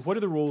ask you, what are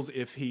the rules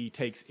if he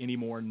takes any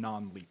more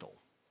non-lethal?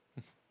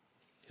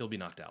 He'll be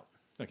knocked out.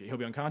 Okay, he'll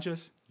be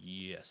unconscious.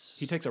 Yes.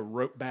 He takes a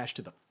rope bash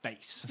to the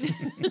face.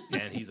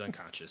 And he's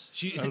unconscious.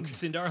 And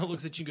Sindara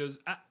looks at you and goes,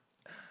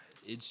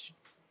 it's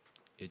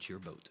your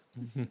boat.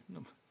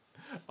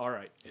 All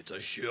right. It's a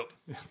ship.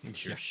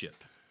 It's your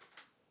ship.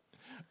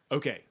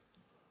 Okay.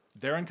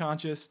 They're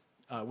unconscious.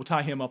 We'll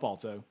tie him up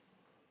also.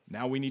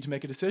 Now we need to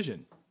make a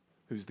decision.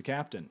 Who's the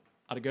captain?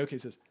 Atagoke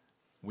says,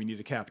 we need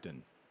a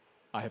captain.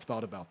 I have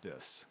thought about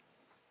this.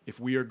 If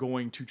we are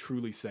going to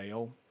truly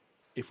sail,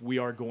 if we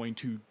are going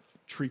to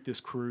treat this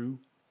crew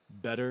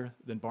better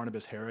than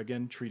Barnabas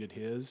Harrigan treated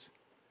his,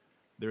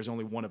 there's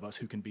only one of us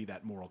who can be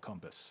that moral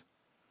compass.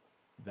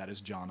 That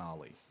is John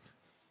Ollie.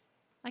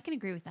 I can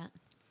agree with that.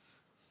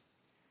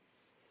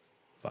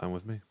 Fine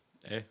with me.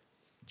 Hey,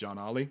 John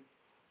Ollie,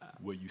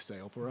 will you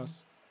sail for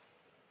us?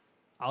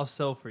 I'll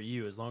sell for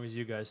you as long as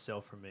you guys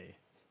sell for me.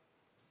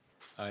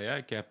 aye,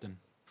 aye, Captain.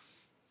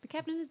 The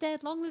captain is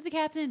dead. Long live the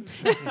captain.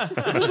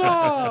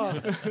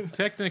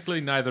 Technically,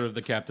 neither of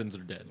the captains are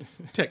dead.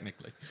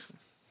 Technically.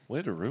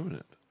 Way to ruin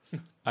it.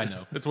 I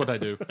know. It's what I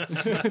do.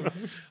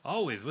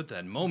 Always with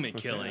that moment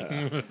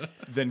killing.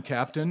 Then,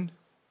 Captain,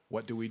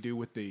 what do we do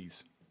with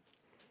these?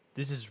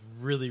 This is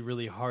really,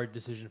 really hard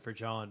decision for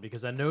John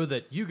because I know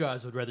that you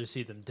guys would rather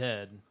see them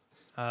dead.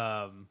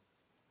 At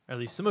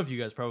least some of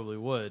you guys probably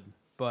would,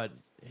 but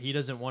he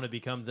doesn't want to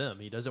become them.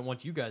 He doesn't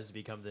want you guys to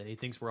become them. He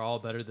thinks we're all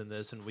better than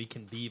this and we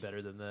can be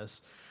better than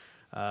this.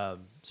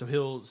 So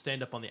he'll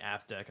stand up on the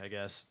aft deck, I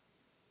guess.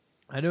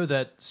 I know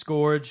that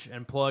Scourge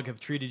and Plug have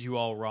treated you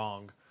all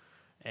wrong,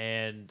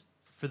 and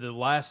for the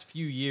last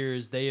few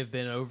years, they have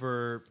been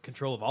over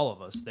control of all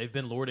of us. They've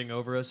been lording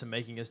over us and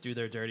making us do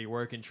their dirty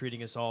work and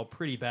treating us all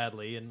pretty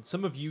badly. And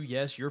some of you,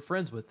 yes, you're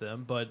friends with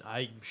them, but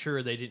I'm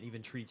sure they didn't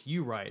even treat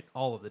you right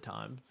all of the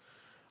time.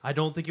 I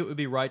don't think it would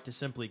be right to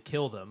simply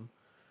kill them.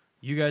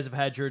 You guys have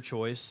had your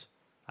choice.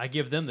 I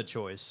give them the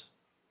choice.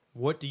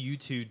 What do you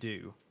two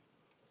do?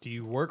 Do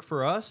you work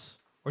for us,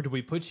 or do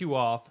we put you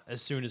off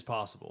as soon as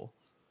possible?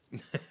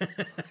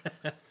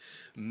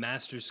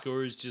 Master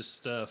Scores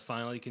just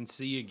finally can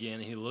see again.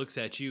 He looks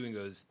at you and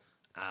goes,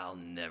 I'll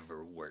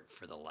never work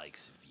for the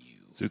likes of you.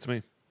 Suits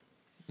me.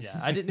 Yeah,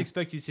 I didn't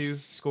expect you to,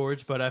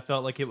 Scourge, but I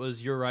felt like it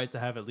was your right to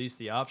have at least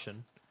the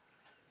option.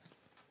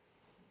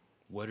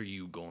 What are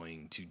you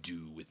going to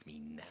do with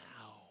me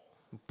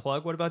now?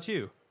 Plug, what about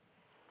you?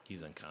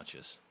 He's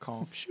unconscious.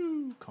 Conk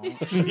shoo, conk.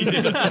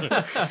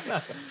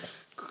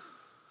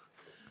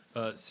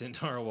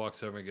 Sindara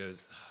walks over and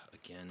goes,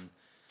 again.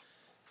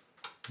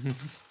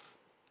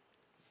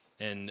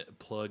 And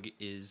Plug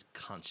is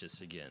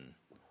conscious again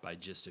by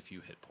just a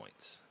few hit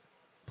points.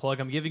 Plug,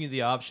 I'm giving you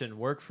the option,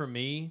 work for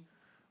me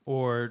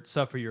or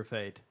suffer your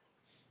fate.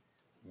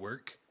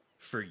 Work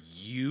for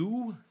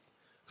you?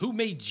 Who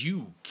made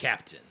you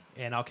captain?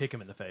 And I'll kick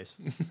him in the face.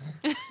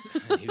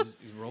 He's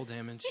roll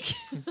damage.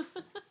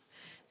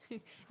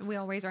 And we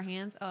all raise our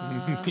hands.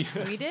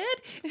 We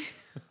did?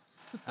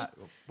 What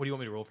do you want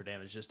me to roll for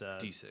damage? Just a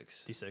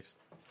D6. D6.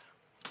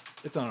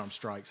 It's an unarmed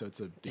strike, so it's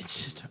a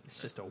It's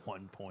just a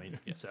 1 point.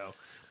 So,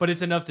 but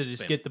it's enough to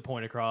just Bam. get the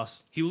point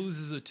across. He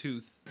loses a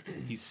tooth.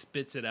 He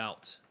spits it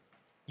out.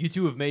 You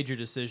two have made your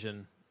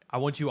decision. I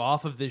want you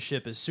off of this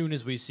ship as soon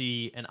as we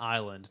see an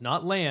island,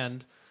 not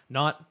land,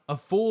 not a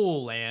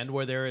full land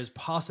where there is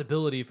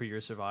possibility for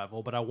your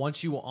survival, but I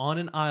want you on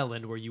an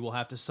island where you will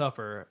have to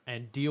suffer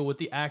and deal with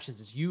the actions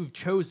that you've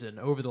chosen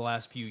over the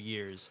last few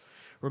years.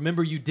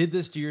 Remember, you did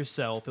this to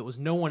yourself. It was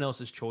no one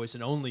else's choice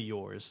and only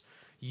yours.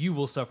 You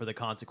will suffer the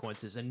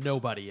consequences and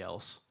nobody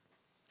else.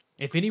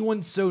 If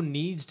anyone so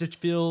needs to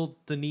feel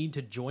the need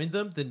to join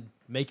them, then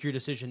make your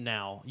decision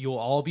now. You will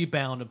all be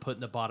bound and put in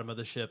the bottom of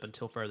the ship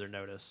until further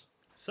notice.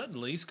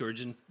 Suddenly,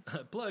 Scourge and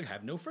Plug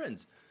have no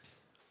friends.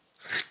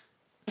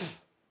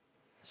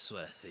 That's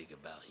what I think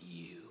about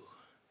you.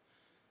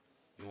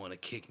 You want to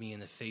kick me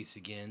in the face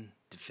again,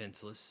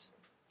 defenseless,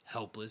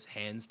 helpless,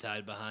 hands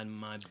tied behind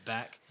my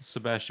back?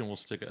 Sebastian will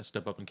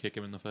step up and kick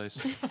him in the face.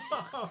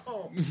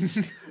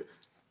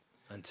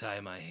 Untie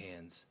my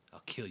hands.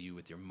 I'll kill you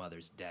with your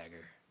mother's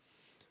dagger.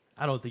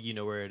 I don't think you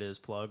know where it is,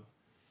 Plug.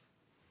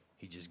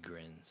 He just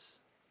grins,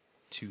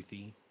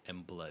 toothy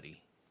and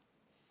bloody.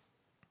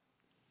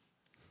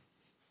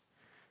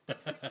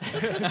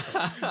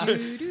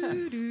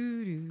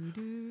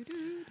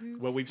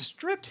 Well, we've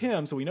stripped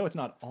him, so we know it's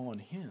not on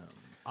him.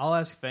 I'll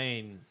ask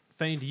Fane.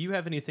 Fane, do you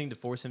have anything to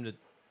force him to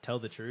tell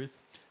the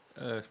truth?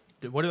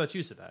 What about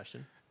you,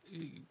 Sebastian?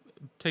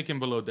 Take him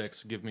below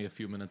decks. Give me a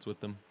few minutes with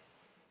them.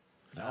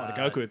 Now,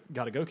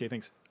 Gatagoke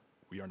thinks,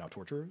 we are now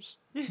torturers.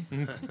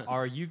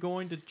 Are you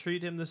going to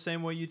treat him the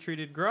same way you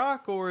treated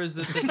Grok, or is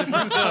this a different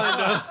kind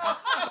of...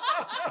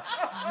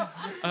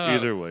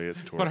 Either way,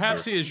 it's torture.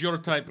 Perhaps he is your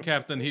type,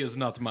 Captain. He is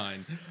not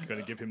mine.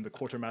 Gonna give him the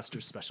quartermaster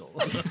special.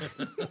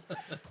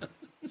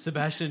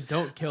 Sebastian,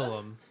 don't kill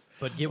him,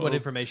 but get what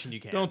information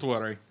you can. Don't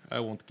worry. I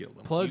won't kill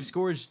them. Plug,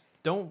 Scourge,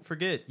 don't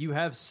forget, you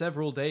have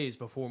several days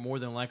before more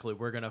than likely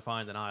we're going to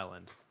find an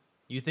island.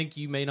 You think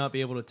you may not be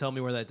able to tell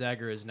me where that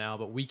dagger is now,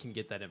 but we can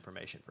get that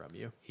information from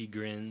you. He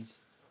grins.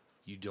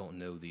 You don't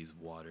know these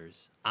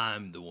waters.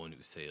 I'm the one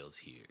who sails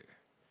here.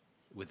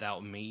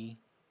 Without me,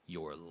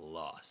 you're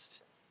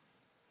lost.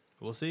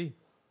 We'll see.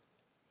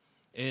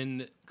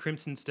 And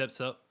Crimson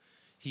steps up.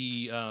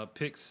 He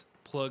picks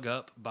Plug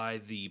up by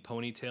the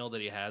ponytail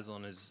that he has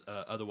on his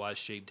otherwise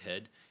shaved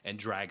head and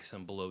drags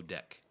him below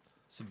deck.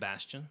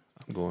 Sebastian.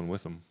 I'm going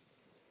with him.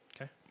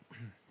 Okay.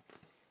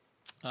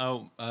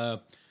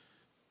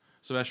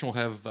 Sebastian will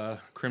have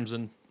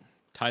Crimson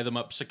tie them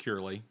up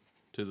securely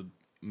to the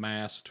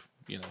mast,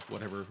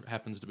 whatever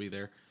happens to be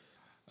there.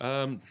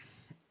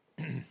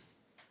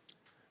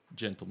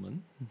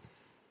 Gentlemen,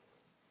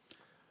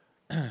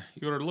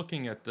 you are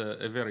looking at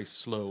a very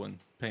slow and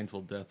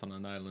painful death on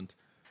an island.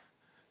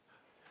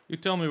 You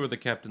tell me where the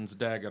captain's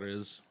dagger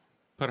is.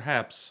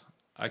 Perhaps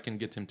I can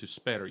get him to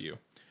spare you.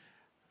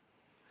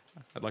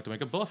 I'd like to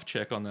make a bluff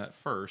check on that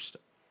first,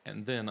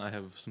 and then I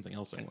have something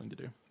else I'm going to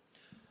do.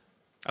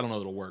 I don't know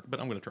if it'll work, but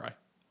I'm going to try.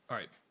 All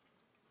right.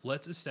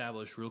 Let's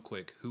establish real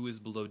quick who is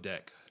below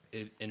deck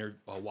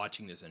while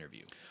watching this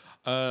interview.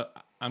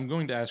 I'm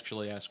going to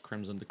actually ask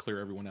Crimson to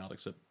clear everyone out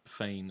except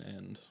Fane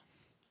and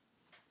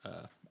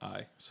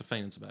I. So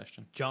Fane and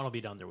Sebastian. John will be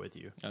down there with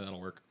you.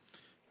 That'll work.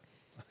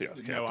 Yeah,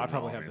 No, I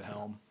probably have the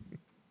helm.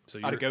 So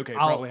Adagoke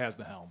I'll- probably has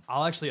the helm.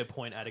 I'll actually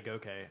appoint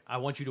Adagoke. I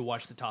want you to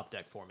watch the top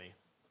deck for me.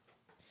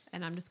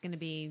 And I'm just going to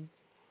be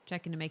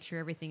checking to make sure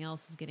everything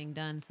else is getting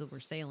done so we're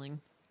sailing.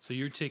 So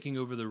you're taking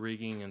over the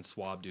rigging and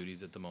swab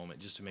duties at the moment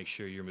just to make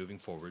sure you're moving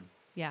forward.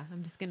 Yeah,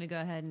 I'm just going to go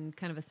ahead and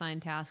kind of assign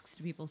tasks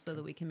to people so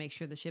that we can make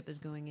sure the ship is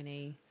going in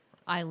a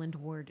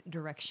islandward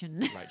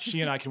direction. Right.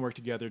 She and I can work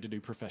together to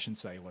do profession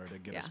sailor to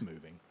get Yeah. us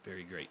moving.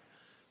 Very great.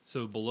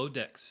 So below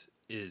decks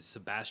is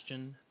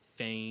Sebastian,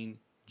 Fane,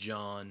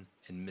 John,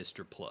 and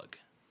Mr. Plug.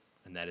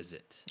 And that is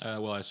it.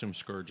 Well, I assume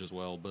Scourge as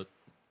well, but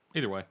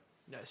either way.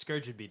 No,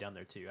 Scourge would be down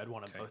there too. I'd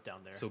want them Okay. both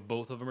down there. So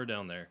both of them are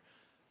down there.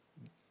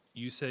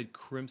 You said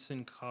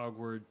Crimson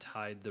Cogward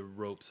tied the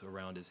ropes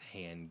around his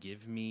hand.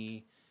 Give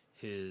me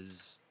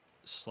his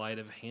sleight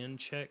of hand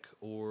check,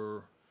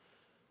 or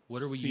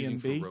what are we using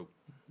CMB? for rope?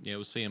 Yeah, it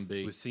was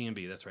CMB. With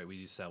CMB, that's right. We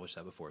established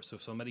that before. So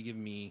if somebody give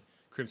me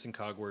Crimson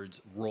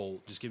Cogward's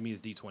roll, just give me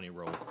his D20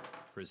 roll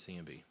for his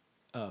CMB.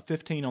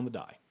 15 on the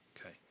die.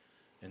 Okay.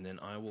 And then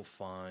I will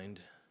find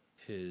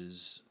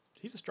his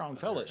He's a strong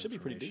fella. other It should be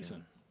pretty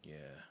decent.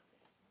 information. Yeah.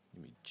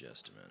 Give me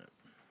just a minute.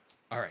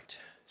 All right.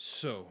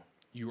 So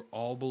you're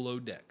all below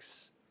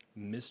decks.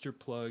 Mr.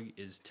 Plug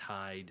is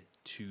tied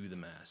to the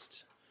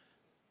mast.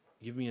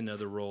 Give me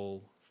another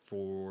roll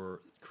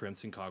for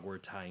Crimson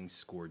Cogward tying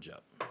Scourge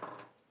up.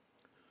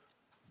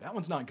 That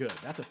one's not good.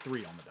 That's a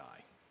 3 on the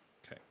die.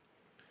 Okay.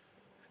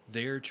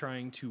 They're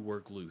trying to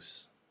work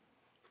loose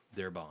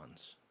their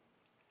bonds.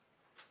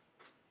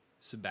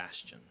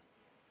 Sebastian,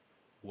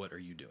 what are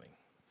you doing?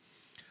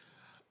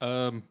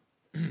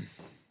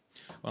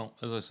 Well,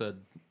 as I said,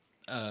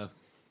 I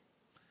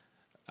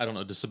don't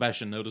know. Does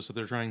Sebastian notice that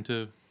they're trying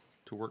to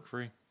work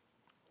free?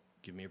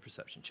 Give me a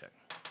perception check.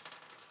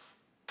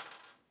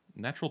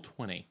 Natural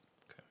 20.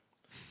 Okay.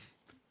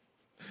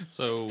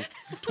 So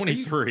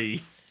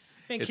 23.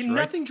 Man, It's can right-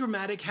 nothing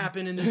dramatic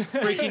happen in this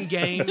freaking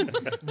game?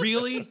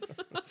 Really?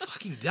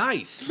 Fucking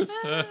dice. Do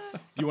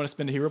you want to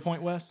spend a hero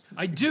point, Wes?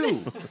 I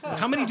do.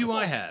 How many do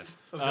I have?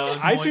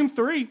 I assume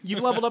 3.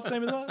 You've leveled up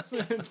same as us.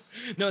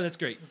 No, that's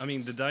great. I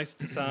mean, the dice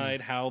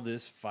decide how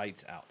this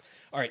fights out.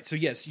 All right, so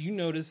yes, you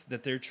notice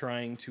that they're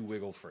trying to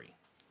wiggle free.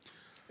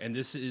 And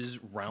this is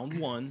round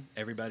 1.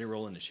 Everybody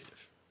roll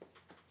initiative.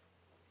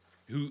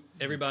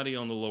 Everybody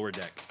on the lower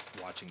deck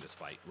watching this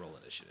fight, roll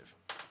initiative.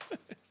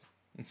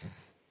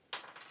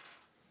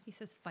 He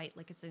says fight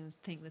like it's a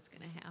thing that's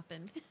going to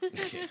happen.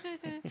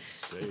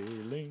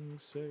 Sailing,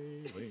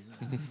 sailing.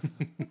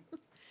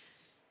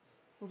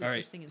 We'll be All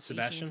right, singing sea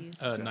Sebastian?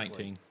 shanties.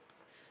 19.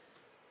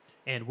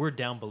 And we're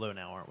down below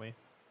now, aren't we?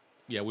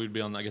 Yeah, we'd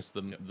be on, I guess,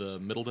 the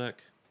middle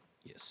deck.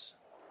 Yes.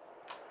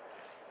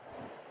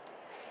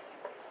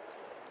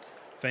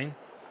 Fane?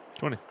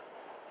 20.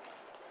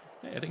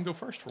 Hey, I didn't go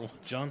first for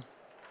once. John?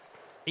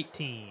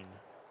 18.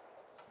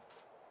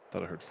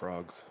 Thought I heard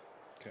frogs.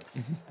 Okay.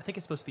 I think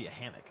it's supposed to be a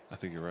hammock. I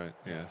think you're right.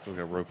 Yeah, it's like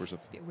a rope or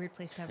something. Be a weird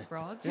place to have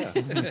frogs. Sea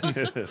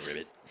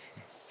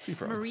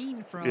frogs.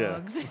 Marine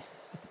frogs.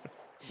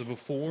 So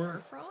before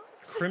Mer frogs?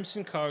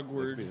 Crimson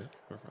Cogward Yeah,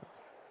 or frogs.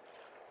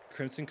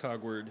 Crimson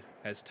Cogward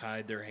has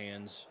tied their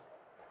hands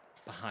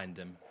behind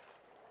them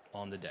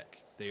on the deck.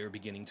 They are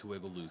beginning to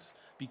wiggle loose.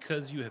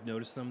 Because you have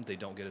noticed them, they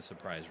don't get a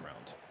surprise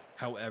round.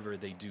 However,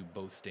 they do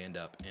both stand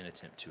up and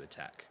attempt to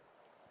attack.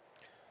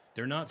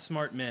 They're not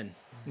smart men.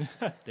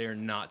 They are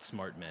not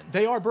smart men.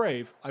 They are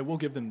brave. I will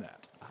give them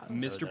that.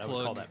 Mr. I would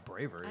call Plug, that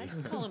bravery.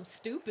 I'd call him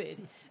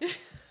stupid.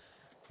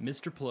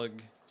 Mr.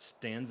 Plug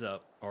stands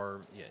up,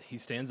 he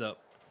stands up,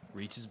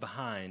 reaches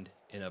behind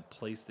in a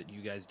place that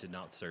you guys did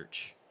not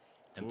search,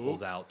 and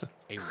pulls out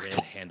a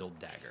red-handled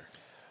dagger.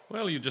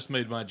 Well, you just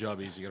made my job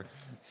easier.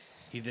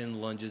 He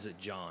then lunges at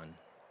John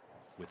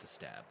with a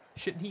stab.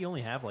 Shouldn't he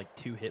only have like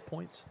 2 hit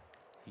points?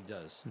 He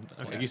does.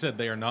 Like you said,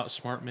 they are not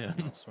smart men.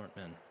 Not smart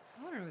men.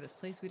 I wonder where this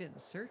place we didn't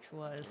search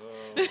was.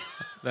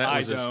 That I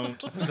was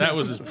don't. That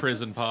was his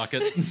prison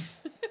pocket.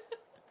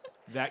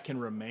 That can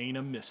remain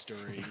a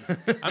mystery.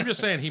 I'm just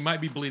saying he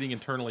might be bleeding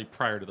internally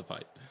prior to the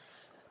fight.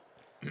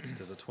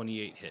 Does a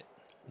 28 hit?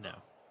 No.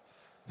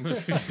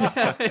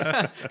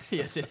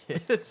 Yes, it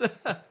hits.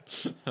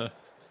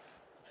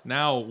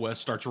 Now Wes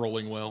starts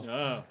rolling well.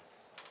 Oh.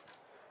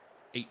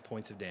 8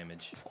 points of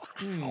damage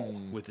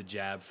with a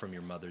jab from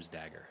your mother's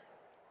dagger.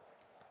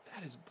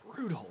 That is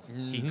brutal.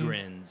 He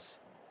grins.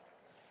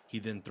 He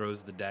then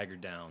throws the dagger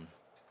down.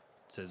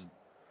 Says,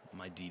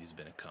 "My deed has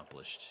been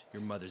accomplished.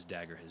 Your mother's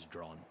dagger has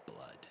drawn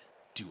blood.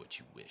 Do what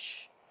you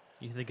wish."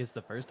 You think it's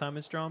the first time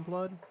it's drawn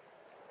blood?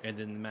 And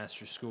then the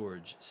Master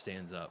Scourge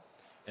stands up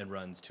and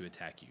runs to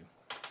attack you.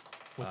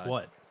 With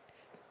what?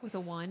 With a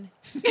 1.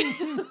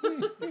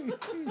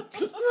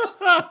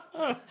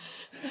 I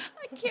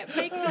can't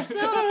make this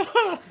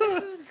up.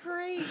 This is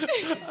great.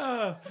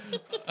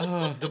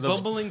 The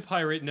bumbling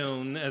pirate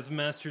known as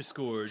Master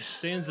Scourge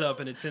stands up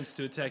and attempts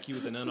to attack you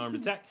with an unarmed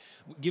attack,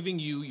 giving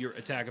you your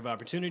attack of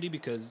opportunity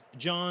because,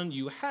 John,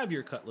 you have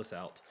your cutlass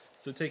out.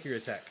 So take your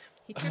attack.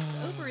 He trips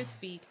over his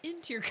feet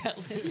into your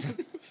cutlass.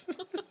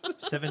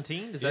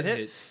 17? Does It that hit?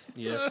 hits.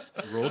 Yes.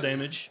 Roll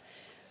damage.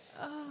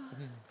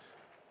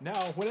 Now,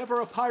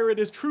 whenever a pirate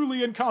is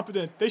truly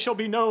incompetent, they shall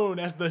be known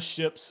as the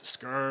ship's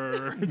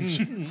scourge.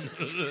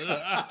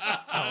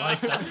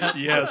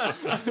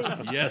 Yes.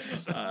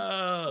 Yes.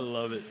 I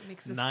love it.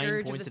 Makes the 9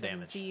 scourge of points the of seven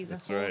damage. seas a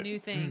That's whole right. new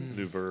thing.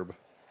 New verb.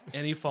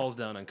 And he falls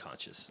down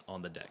unconscious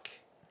on the deck,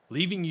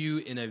 leaving you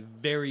in a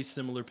very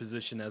similar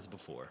position as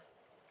before.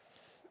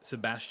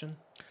 Sebastian?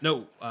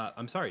 No,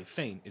 I'm sorry,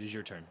 Fane, it is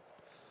your turn.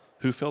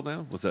 Who fell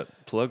down? Was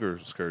that Plug or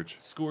Scourge?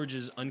 Scourge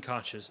is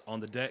unconscious on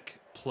the deck.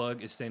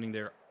 Plug is standing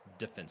there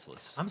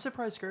defenseless. I'm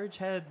surprised Scourge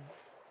had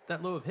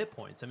that low of hit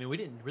points. I mean, we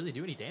didn't really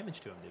do any damage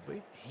to him, did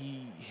we?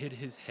 He hit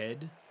his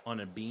head on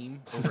a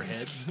beam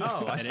overhead,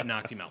 Oh, I and see. it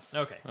knocked him out.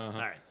 Okay. All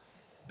right.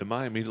 Am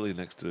I immediately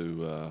next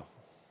to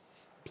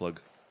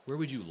Plug? Where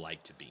would you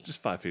like to be?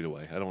 Just 5 feet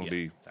away. I don't want to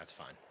Yeah, be. that's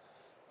fine.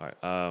 All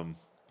right.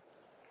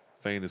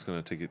 Fane is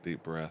going to take a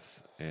deep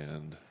breath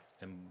and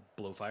And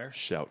blow fire?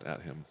 shout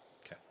at him.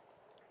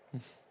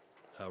 Okay.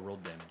 Roll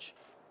damage.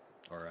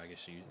 Or I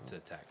guess you it's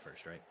attack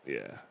first, right?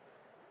 Yeah.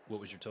 What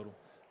was your total?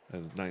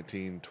 As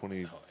 19,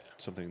 20, Oh, yeah.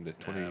 something that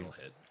Nah, 20. that'll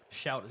hit.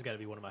 Shout has got to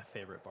be one of my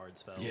favorite bard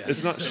spells. Yeah.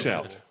 It's not so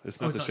shout. cool. It's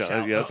Oh, not it's the not shout.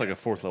 shout. Yeah, it's Okay. like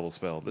a 4th level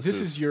spell.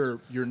 This is your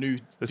new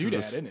this doodad,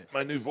 is isn't it?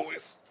 my new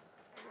voice.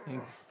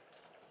 Come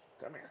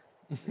here,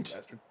 you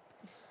bastard.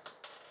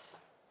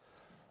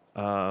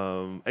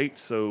 8,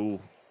 so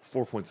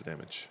 4 points of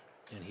damage.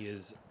 And he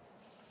is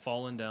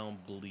fallen down,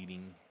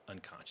 bleeding,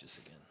 unconscious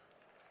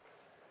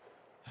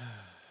again.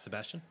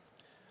 Sebastian?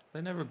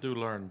 They never do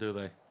learn, do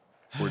they?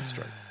 Word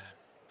strike.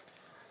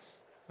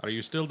 Are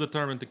you still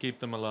determined to keep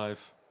them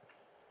alive?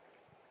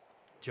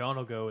 John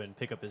will go and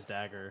pick up his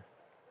dagger,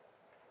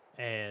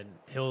 and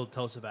he'll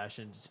tell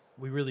Sebastian,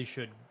 we really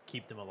should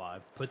keep them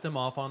alive. Put them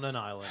off on an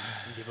island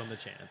and give them a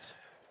chance.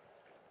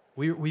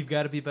 We've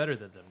got to be better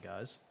than them,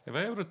 guys. Have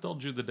I ever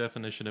told you the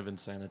definition of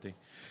insanity?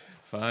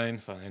 Fine,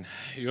 fine.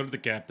 You're the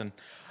captain.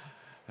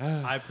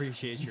 I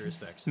appreciate your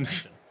respect,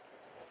 Sebastian.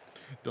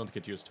 Don't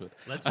get used to it.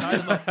 Let's tie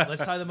them up.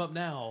 Let's tie them up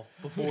now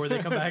before they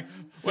come back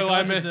to Well,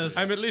 consciousness.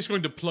 I'm at least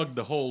going to plug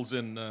the holes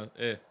in.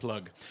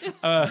 Plug.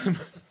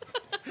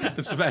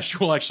 And Sebastian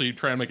will actually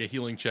try and make a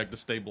healing check to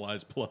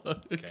stabilize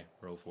Plug. Okay,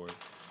 roll for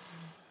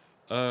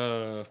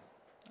it.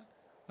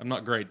 I'm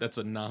not great. That's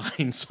a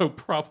 9, so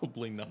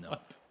probably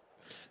not.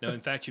 No,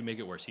 in fact, you make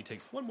it worse. He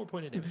takes 1 more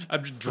point of damage.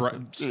 I'm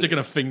just sticking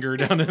a finger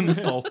down in the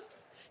hole.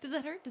 Does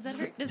that hurt? Does that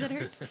hurt? Does that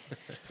hurt?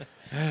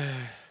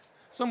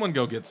 Someone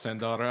go get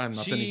Sandara. I'm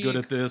not any She good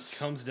at this.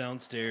 Comes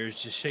downstairs,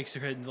 just shakes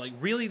her head and is like,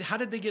 really? How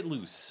did they get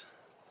loose?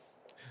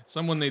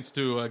 Someone needs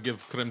to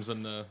give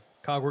Crimson.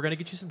 Cog, we're going to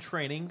get you some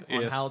training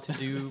on Yes. how to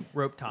do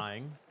rope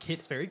tying.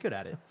 Kit's very good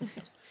at it.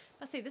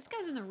 I say this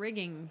guy's in the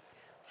rigging.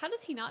 How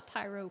does he not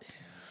tie rope?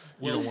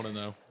 You don't want to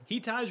know. He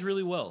ties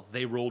really well.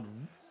 They rolled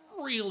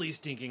really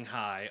stinking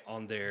high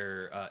on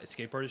their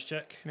escape artist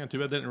check. Yeah, too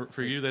bad they didn't,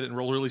 for you they didn't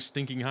roll really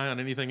stinking high on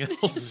anything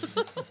else.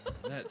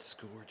 That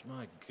Scourge,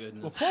 my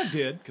goodness. Well, Plug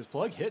did, because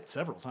Plug hit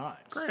several times.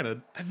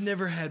 Granted. I've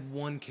never had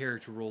one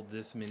character roll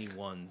this many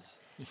ones.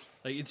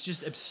 Like, it's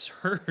just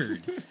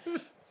absurd. All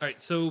right,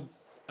 so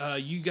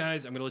you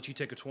guys, I'm going to let you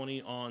take a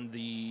 20 on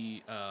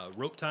the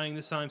rope tying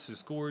this time. So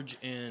Scourge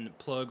and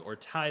Plug are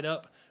tied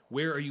up.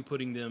 Where are you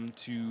putting them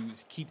to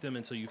keep them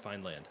until you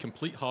find land?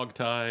 Complete hog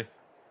tie.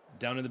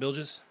 Down in the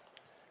bilges?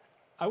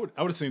 I would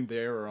assume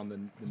there or on the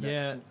next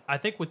Yeah, I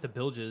think with the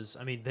bilges,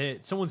 I mean,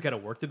 someone's got to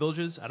work the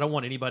bilges. I don't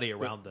want anybody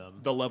around them.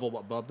 the level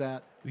above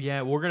that.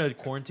 Yeah, we're going to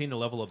quarantine the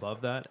level above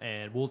that,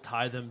 and we'll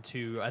tie them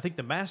to, I think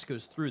the mast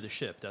goes through the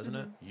ship, doesn't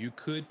it? You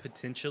could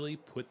potentially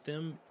put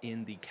them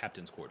in the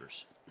captain's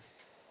quarters.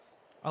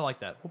 I like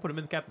that. We'll put them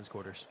in the captain's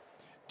quarters.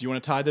 Do you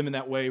want to tie them in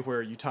that way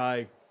where you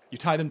tie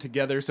them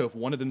together, so if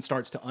one of them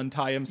starts to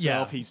untie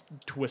himself, Yeah. he's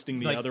twisting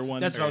the Like, other one?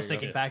 That's what I was There you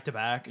thinking, go. back to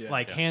back. Yeah.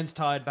 Like hands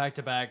tied back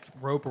to back,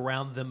 rope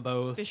around them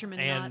both. Fisherman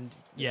and,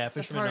 knots. Yeah, The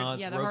fisherman hard-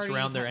 knots, yeah, the ropes harder you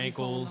around their pull, the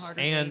ankles.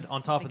 harder And they-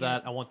 on top they of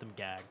that, get. I want them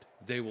gagged.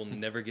 They will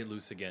never get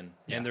loose again.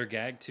 And they're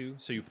gagged too,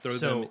 so you throw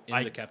So them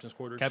in the captain's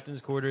quarters.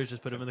 Captain's quarters,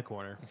 just put him in the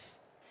corner.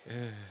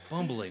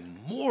 Bumbling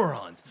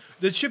morons.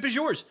 The ship is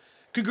yours.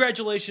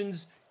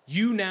 Congratulations.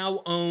 You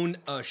now own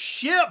a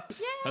ship.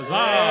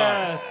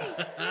 Huzzah!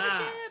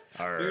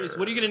 Here it is.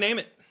 What are you going to name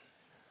it?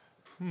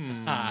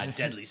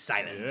 Deadly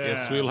Silence.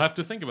 Yes, we'll have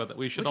to think about that.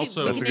 We should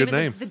also. That's a good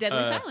name. The Deadly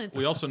Silence.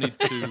 We also need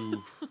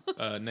to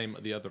name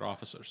the other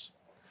officers.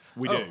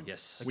 We Oh, do.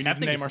 yes. We need to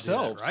Captain name gets to do that,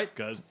 ourselves, right?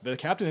 because the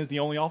captain is the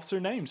only officer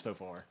named so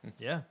far.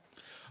 Yeah.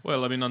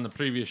 Well, I mean, on the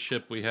previous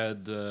ship, we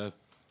had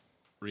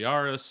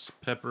Riaris,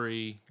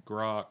 Peppery,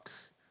 Grok,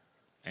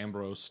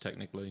 Ambrose,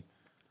 technically,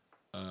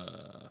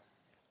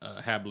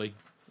 Habley,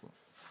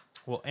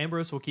 Well,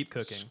 Ambrose will keep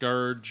cooking.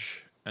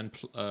 Scourge, and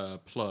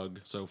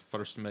Plug. So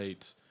first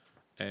mate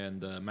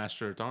and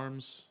Master at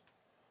Arms.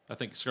 I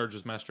think Scourge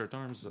is Master at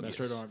Arms.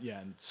 Master at Arms,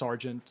 and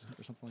Sergeant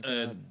or something like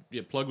that. And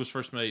yeah, Plug was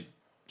first mate.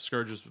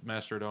 Scourge was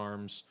Master at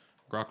Arms.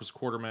 Grok was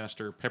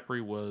Quartermaster.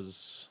 Peppery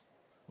was,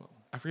 well,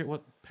 I forget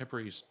what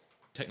Peppery's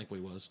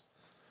technically was.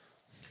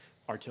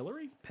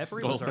 Artillery?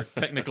 Peppery Well, was our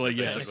technically,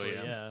 yes. technically,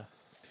 yeah.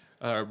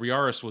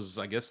 Riaris was,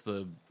 I guess,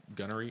 the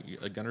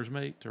gunner's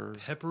mate, or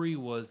Peppery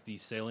was the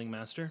sailing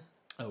master.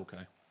 oh,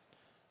 okay.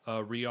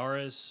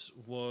 Riaris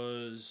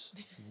was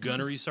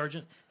gunnery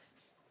sergeant.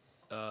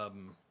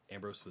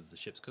 Ambrose was the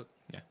ship's cook.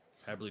 Yeah.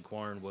 Habley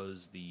Quarn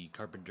was the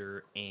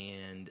carpenter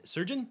and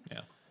surgeon.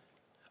 Yeah.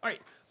 All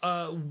right.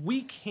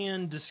 We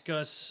can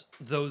discuss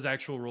those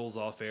actual roles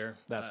off air.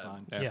 That's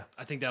fine. Yeah.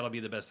 I think that'll be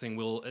the best thing.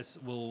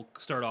 We'll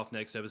start off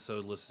next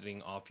episode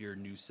listing off your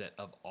new set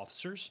of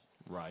officers.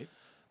 Right.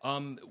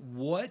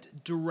 What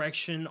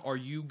direction are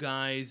you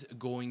guys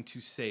going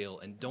to sail?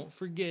 And don't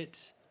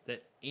forget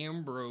that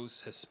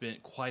Ambrose has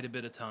spent quite a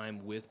bit of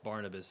time with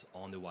Barnabas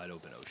on the wide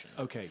open ocean.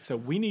 Okay, so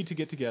we need to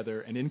get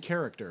together, and in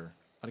character,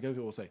 Adagogo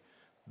will say,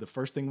 the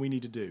first thing we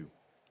need to do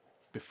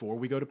before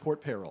we go to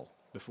Port Peril,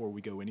 before we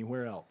go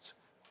anywhere else,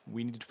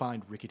 we need to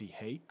find Rickety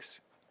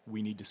Hakes.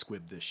 We need to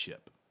squib this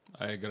ship.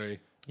 I agree.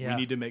 Yeah.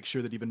 We need to make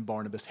sure that even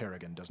Barnabas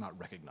Harrigan does not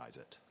recognize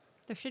it.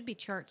 There should be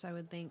charts, I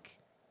would think,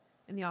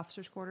 in the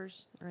officers'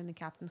 quarters or in the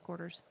captain's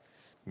quarters.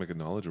 Make a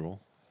knowledge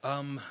roll.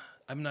 I'm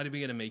not even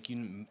going to make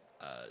you...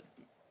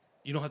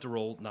 you don't have to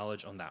roll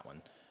knowledge on that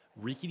one.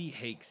 Rickety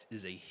Hakes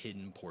is a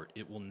hidden port.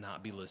 It will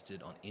not be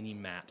listed on any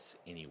maps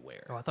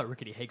anywhere. Oh, I thought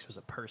Rickety Hakes was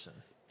a person.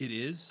 It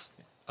is,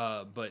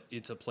 but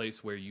it's a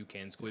place where you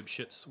can squib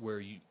ships. Where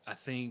you, I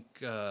think,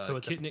 So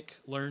it's a- Kitnick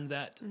learned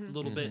that a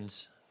little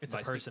bit. It's a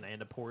by person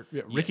and a port.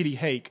 Yeah, Rickety Yes.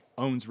 Hake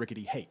owns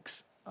Rickety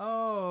Hakes.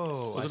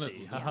 Oh, I Wasn't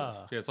see. it?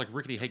 Haha. Yeah, it's like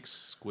Rickety Hakes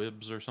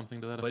squibs or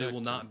something to that effect. But it will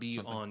or not be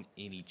something. on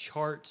any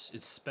charts,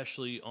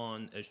 especially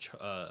on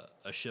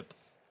a ship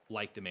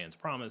like the Man's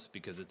Promise,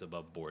 because it's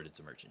above board. It's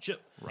a merchant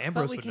ship.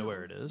 Ambrose we would can, know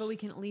where it is. But we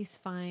can at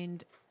least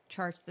find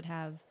charts that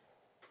have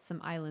some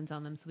islands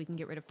on them so we can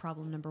get rid of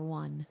problem number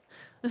 1.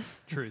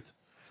 Truth.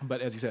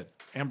 But as you said,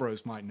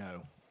 Ambrose might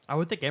know. I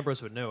would think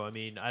Ambrose would know. I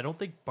mean, I don't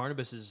think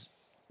Barnabas is,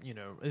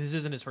 this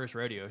isn't his first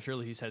rodeo.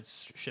 Surely he's had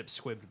ships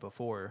squibbed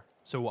before.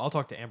 So I'll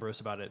talk to Ambrose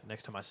about it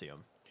next time I see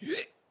him. Do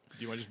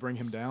you want to just bring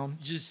him down?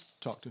 Just,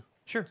 Talk to.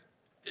 Sure.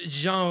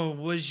 Jean,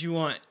 what did you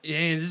want?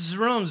 Yeah, this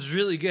rum's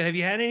really good. Have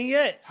you had any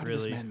yet? How did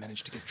Really? this man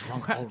manage to get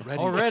drunk already?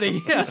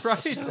 Already? Yeah, right.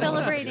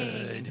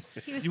 Celebrating.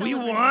 He was We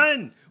celebrating.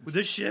 won.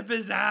 The ship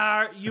is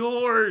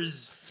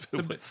yours.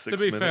 What, To 6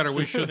 be minutes? fair,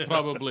 we should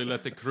probably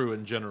let the crew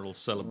in general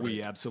celebrate.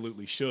 We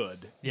absolutely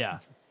should. Yeah,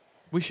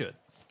 we should.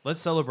 Let's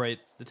celebrate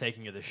the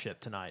taking of the ship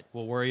tonight.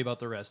 We'll worry about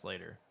the rest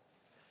later.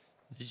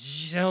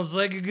 Sounds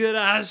like a good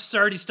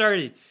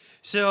started.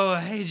 So,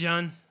 hey,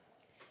 John.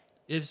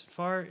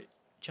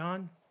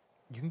 John?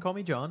 You can call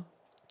me John.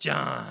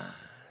 John.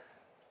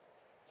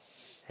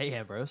 Hey,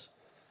 Ambrose.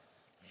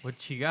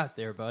 What you got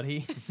there,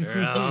 buddy?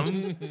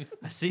 Um,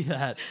 I see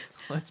that.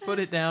 Let's put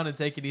it down and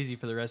take it easy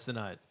for the rest of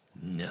the night.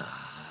 nah,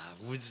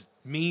 which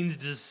means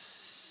to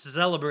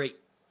celebrate.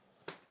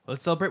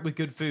 Let's celebrate with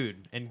good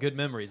food and good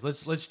memories.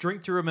 Let's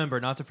drink to remember,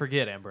 not to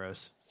forget,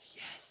 Ambrose.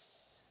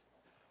 Yes.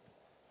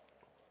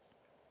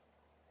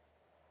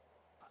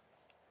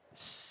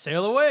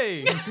 Sail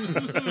away.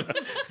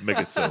 Make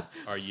it so.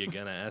 Are you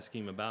going to ask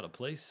him about a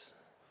place?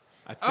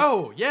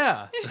 Oh,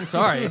 yeah.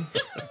 Sorry.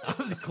 I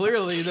was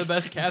clearly the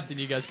best captain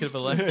you guys could have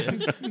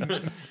elected.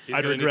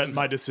 I'd regret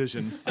my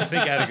decision. I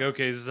think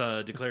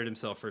Adagoke's declared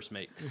himself first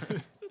mate.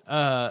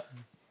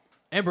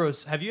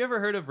 Ambrose, have you ever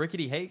heard of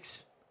Rickety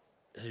Hakes?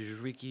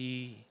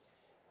 Ricky.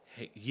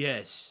 Hey,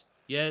 yes.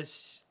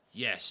 Yes.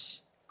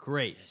 Yes.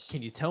 Great.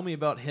 Can you tell me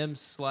about him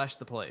 /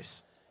 the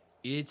place?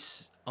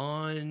 It's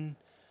on.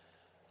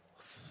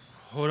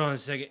 Hold on a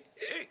second.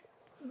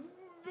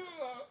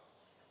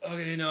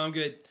 Okay, no, I'm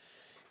good.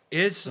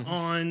 It's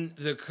on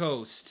the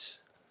coast,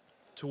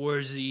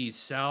 towards the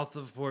east, south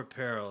of Port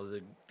Peril,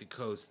 the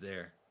coast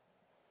there.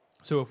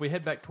 So if we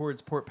head back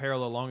towards Port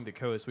Peril along the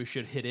coast, we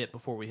should hit it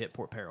before we hit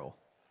Port Peril.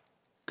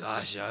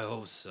 Gosh, I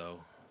hope so.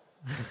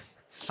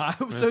 I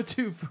hope so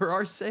too, for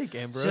our sake,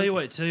 Ambrose. Tell you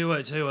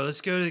what.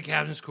 Let's go to the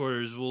captain's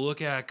quarters. We'll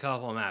look at a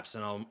couple of maps,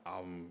 and I'll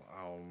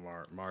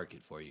mark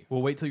it for you.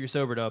 We'll wait till you're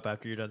sobered up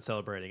after you're done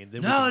celebrating, and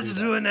then No, let's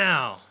do it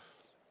now.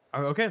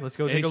 Okay, let's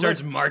go. And he take a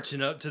starts look.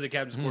 marching up to the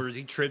captain's quarters.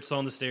 He trips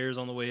on the stairs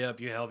on the way up.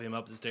 You help him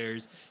up the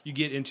stairs. You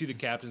get into the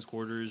captain's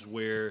quarters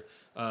where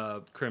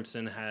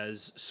Crimson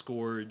has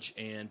Scourge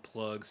and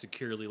Plug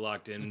securely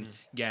locked in and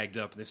gagged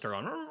up, and they start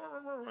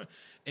on.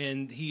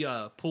 And he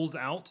pulls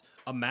out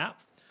a map,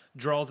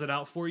 draws it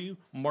out for you,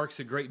 marks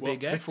a great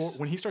big X.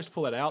 When he starts to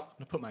pull it out, I'm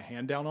going to put my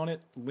hand down on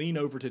it, lean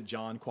over to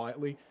John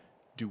quietly.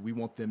 Do we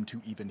want them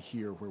to even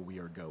hear where we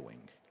are going?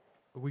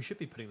 We should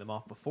be putting them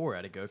off before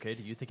Atagoke.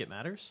 Do you think it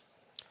matters?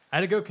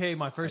 Atagoke,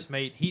 my first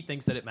mate, he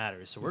thinks that it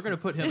matters, so we're going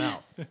to put him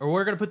out. Or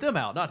we're going to put them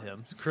out, not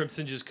him.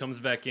 Crimson just comes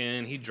back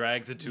in. He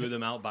drags the two of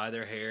them out by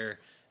their hair,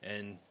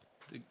 and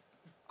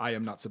I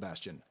am not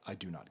Sebastian. I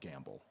do not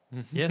gamble.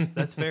 Yes,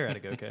 that's fair,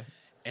 Atagoke.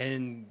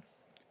 And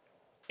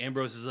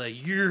Ambrose is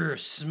like, "You're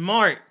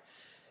smart,"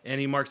 and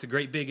he marks a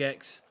great big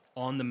X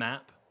on the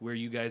map where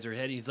you guys are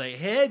heading. He's like,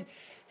 "Head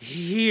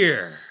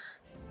here,"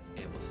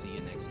 and we'll see you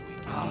next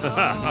week.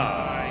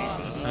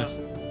 Nice.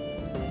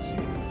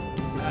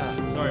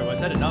 Sorry,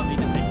 Wes, I did not mean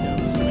to say no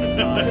so many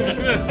times.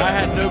 I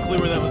had no clue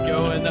where that was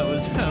going. That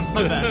was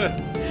my bad.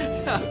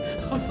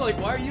 I was like,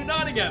 why are you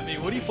nodding at me?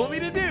 What do you want me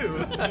to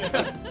do?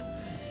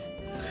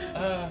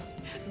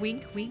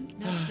 Wink, wink,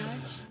 nudge,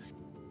 nudge.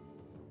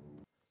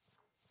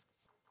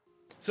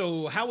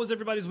 So, how was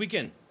everybody's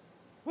weekend?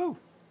 Woo.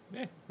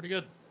 Yeah, pretty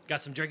good.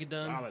 Got some drinking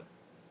done? Solid.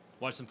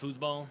 Watch some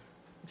foosball?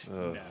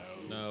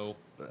 No.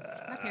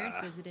 My parents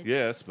visited.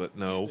 Yes, but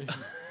no.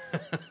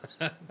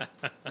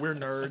 We're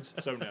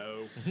nerds, so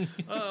no.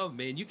 Oh,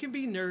 man, you can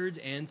be nerds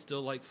and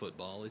still like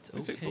football. It's I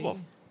okay. think football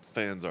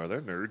fans are.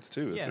 They're nerds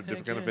too. It's Yeah, a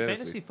different kind of fantasy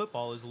fantasy.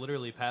 football is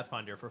literally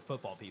Pathfinder for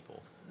football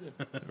people.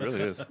 It really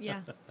is.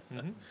 Yeah.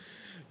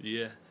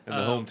 Yeah. And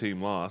the home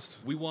team lost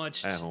We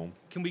watched. at home.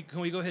 Can we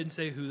go ahead and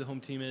say who the home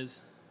team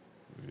is?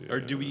 Or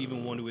do we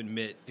even want to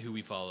admit who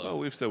we follow? Well,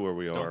 we've said where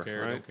we are, Don't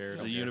care. right? Don't care. the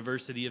Don't care.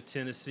 University of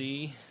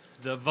Tennessee.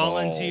 The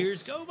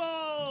Volunteers. Go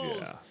Vols!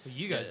 Yeah. Well,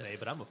 you guys may,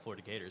 but I'm a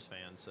Florida Gators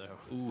fan, so.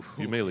 Ooh,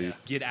 You may leave.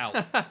 Get out.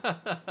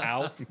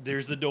 Out.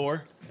 There's the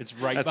door. It's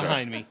right That's all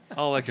behind right. me.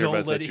 All I care Don't about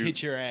is let that it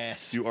hit your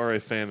ass. you are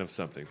a fan of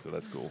something, so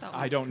that's cool. Thought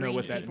I we don't know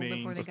what screened that people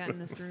Before means. they got in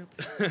this group.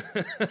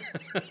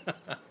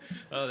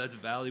 Oh, that's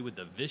Valley with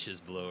the vicious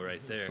blow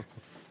right there.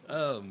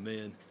 Oh,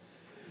 man.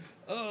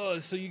 Oh,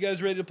 so you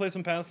guys ready to play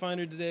some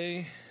Pathfinder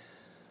today?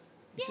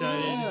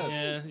 Excited?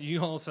 Yeah,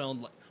 you all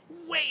sound like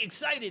way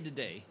excited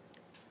today.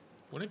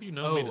 When have you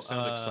known me to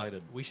sound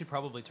excited? We should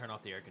probably turn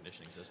off the air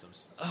conditioning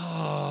systems.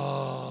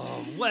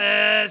 Oh,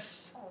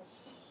 Wes.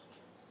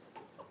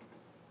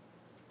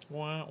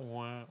 Wah,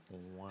 wah,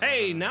 wah.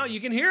 Hey, now you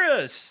can hear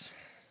us.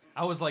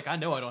 I was like, I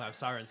know I don't have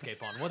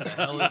Sirenscape on. What the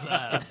hell is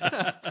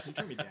that? Can you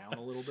turn me down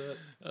a little bit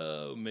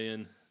Oh,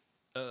 man.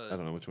 I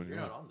don't know which one You're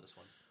you're not on. on this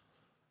one.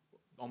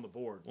 on the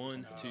board?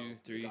 1, 2,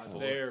 3, Like 4,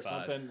 there or 5.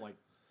 something like.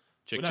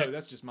 Check, no, check.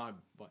 that's just my.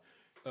 But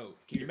Oh,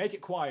 can you make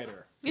it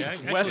quieter? Yeah,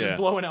 Wes actually, is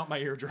blowing out my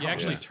eardrum. you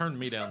actually Yeah. turned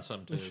me down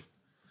some too.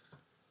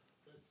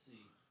 let's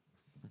see.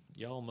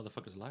 Y'all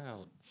motherfuckers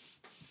loud.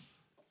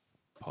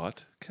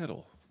 Pot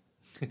kettle.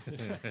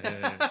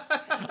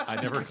 I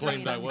never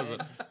claimed I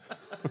wasn't.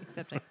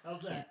 Except I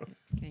can't.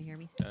 Can you hear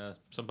me?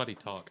 Somebody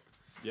talk.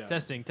 Yeah,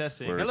 Testing,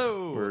 testing. Words.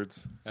 Hello.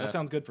 Words. that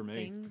sounds good for me.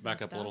 Things and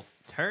Back up a stuff. little.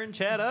 Turn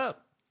chat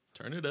up.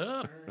 Turn it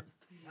up.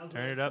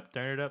 Turn it up,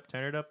 turn it up,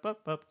 turn it up,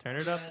 up. Turn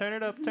it up, turn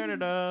it up, turn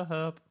it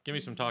up. Give me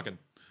some talking.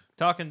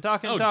 Talking,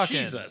 talking, Oh, talking.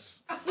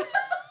 Jesus.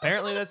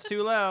 Apparently that's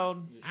too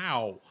loud.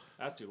 Ow.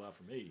 That's too loud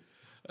for me.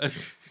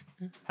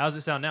 How's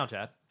it sound now,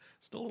 Chad?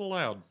 Still a little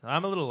loud.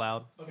 I'm a little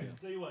loud. Okay,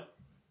 tell you what.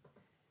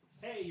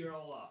 Hey, you're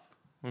all off.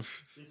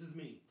 This is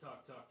me.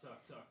 Talk, talk,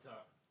 talk, talk,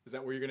 talk. Is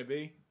that where you're going to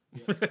be?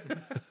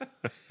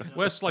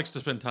 Wes likes to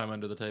spend time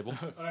under the table.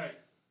 All right.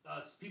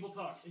 People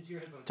talk into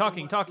your headphones.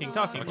 Talking, talking,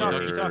 talking,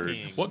 talking, talking.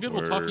 Words. What good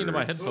will talking into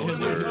my Words. headphones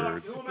Who am I do?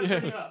 talking- who am I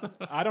turning up?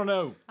 I don't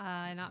know.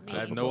 Not me. I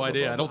have no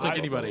idea. I don't think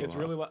anybody. It's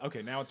really loud.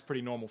 Okay, now it's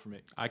pretty normal for me.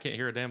 I can't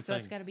hear a damn So thing.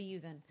 it's got to be you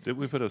then. Did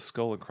we put a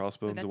skull and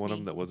crossbones in that's one of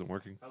me. them that wasn't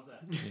working? How's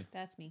that?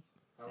 That's me.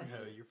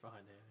 That's you're fine,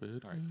 man.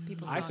 Good. All right.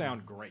 people I talk.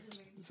 sound great.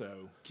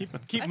 So keep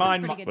That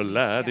mine. sounds pretty good to me.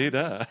 La di Yeah.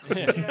 da.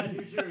 Yeah,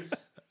 here's yours.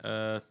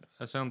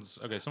 That sounds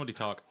okay. Somebody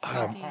talk.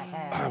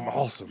 I'm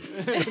awesome.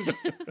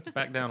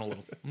 Back down a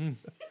little.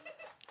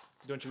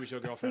 Don't you wish your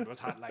girlfriend was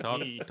hot like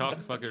Talk, me? talk,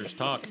 fuckers,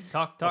 talk.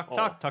 Talk, talk,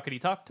 talk,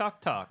 talkity, talk, talk,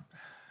 talk.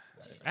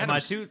 Am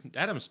I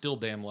Adam's still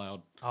damn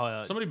loud.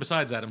 Oh, Somebody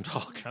besides Adam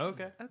talk.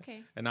 okay.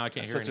 Okay. And now I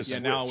can't That's hear such a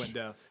anything. Yeah, now I Switch.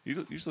 went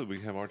deaf. Usually we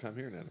have our time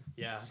hearing Adam.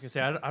 Yeah, I was gonna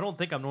say I don't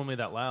think I'm normally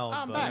that loud.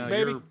 I'm but back, No,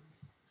 baby.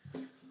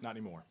 you're- Not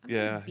anymore. I'm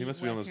Yeah, gonna he must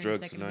beat be on Wes those here in a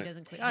drugs second if he tonight.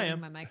 doesn't quit I hitting am.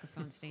 my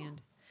microphone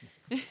stand.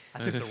 I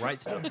took the right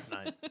stuff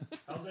tonight.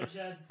 How's that,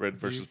 Chad? Red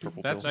versus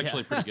purple. That's pill.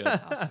 actually pretty good.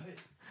 Awesome.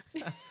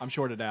 I'm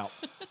shorted out.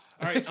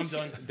 All right, I'm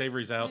done.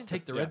 Davery's out.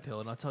 Take the red pill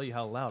and I'll tell you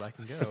how loud I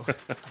can go.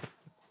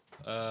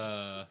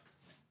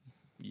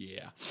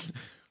 Yeah.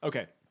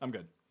 Okay, I'm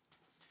good.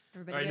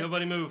 All Everybody right, good?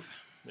 nobody move.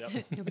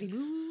 Nobody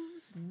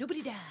moves,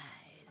 nobody dies.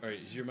 All right,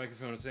 is your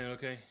microphone sound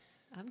okay?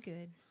 I'm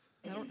good.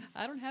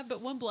 I don't have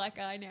but one black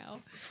eye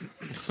now.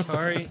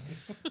 Sorry.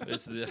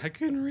 I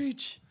couldn't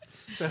reach.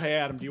 So, hey,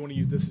 Adam, do you want to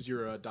use this as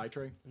your die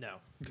tray? No.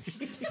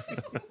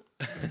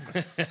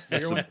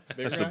 Bigger one?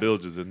 Bigger That's guy? the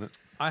bilges, isn't it?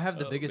 I have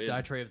the Oh, biggest man.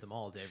 die tray of them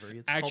all, Davery.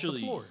 It's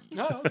Actually- called the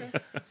floor. Oh, okay.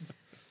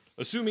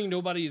 Assuming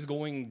nobody is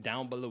going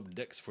down below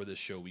decks for this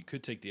show, we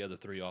could take the other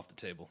 3 off the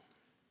table.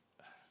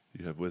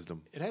 You have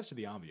wisdom. It adds to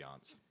the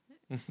ambiance.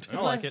 I like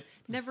Plus, it.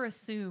 never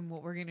assume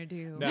what we're gonna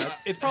do. No,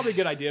 it's probably a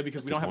good idea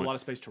because we don't have a point. lot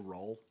of space to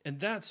roll. And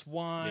that's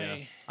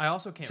why I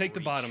also can't take the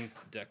reach. bottom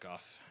deck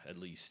off, at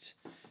least,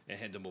 and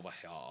hand them over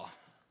here.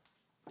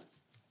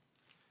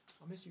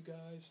 I miss you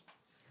guys.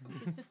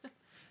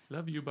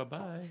 Love you. Bye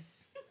bye.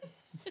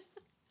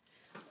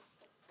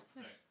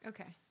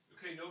 Okay.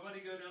 Okay, nobody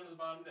go down to the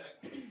bottom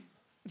deck.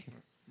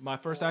 My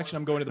first action,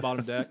 I'm going to the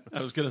bottom deck.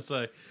 I was gonna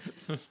say.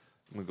 I'm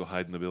gonna go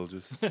hide in the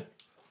bilges.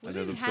 We I know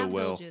didn't them so have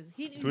well. bilges.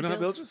 He didn't Do we not have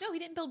build- bilges? No, he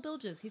didn't build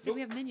bilges. He said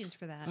we have minions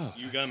for that. Oh.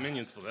 You got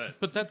minions for that.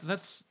 But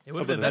that's It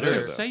would have but been that better.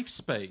 that's a is- safe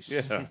space.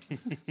 Yeah.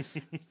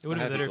 It would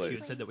have happy been better if place. you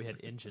had said that we had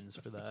engines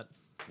for that.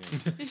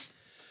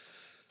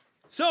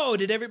 So,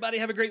 did everybody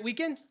have a great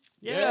weekend?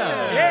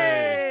 Yeah.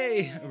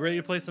 Yay! Ready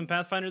to play some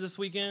Pathfinder this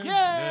weekend?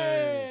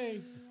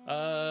 Yay!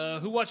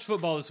 Who watched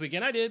football this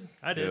weekend? I did.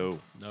 I did. Yo,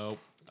 Nope.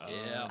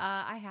 Yeah.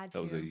 I had to.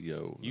 that was a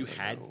yo. You not a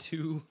had no.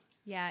 to.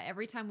 Yeah,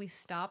 every time we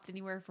stopped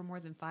anywhere for more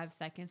than 5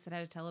 seconds that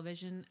had a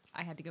television,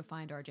 I had to go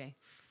find RJ.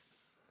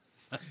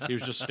 He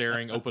was just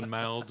staring, open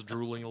mouthed,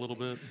 drooling a little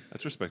bit.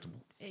 That's respectable.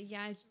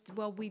 Yeah,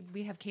 well,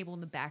 we have cable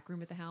in the back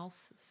room at the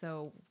house,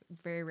 so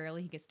very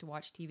rarely he gets to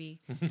watch TV.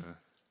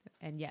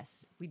 And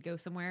yes, we'd go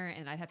somewhere,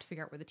 and I'd have to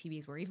figure out where the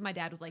TVs were. Even my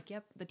dad was like,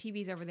 "Yep, the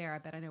TV's over there. I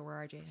bet I know where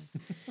RJ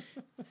is."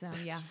 So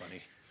yeah,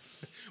 Funny.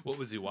 What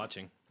was he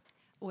watching?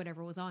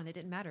 whatever was on, it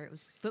didn't matter. It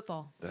was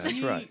football. That's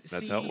right.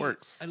 That's how it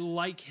works. I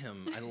like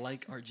him. I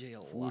like RJ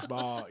a lot.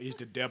 Football is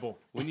the devil.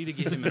 We need to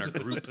get him in our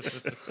group.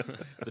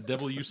 The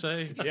devil, you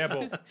say?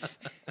 Devil.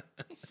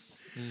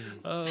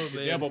 Oh,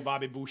 man. Devil,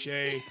 Bobby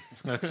Boucher.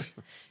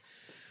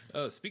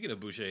 Oh, speaking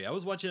of Boucher, I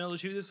was watching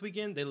LSU this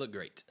weekend. They look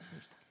great.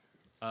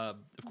 Of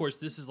course,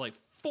 this is like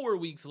 4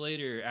 weeks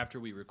later after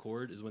we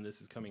record is when this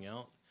is coming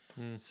out.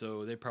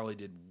 So they probably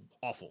did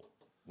awful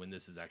when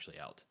this is actually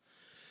out.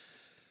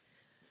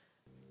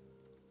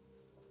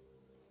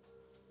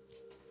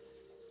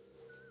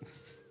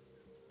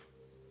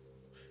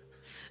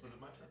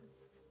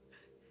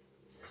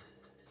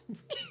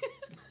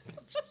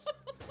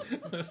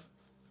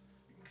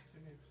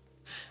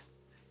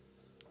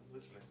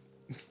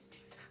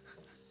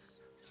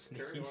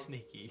 Sneaky,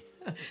 sneaky.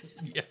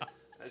 Yeah.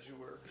 As you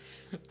were.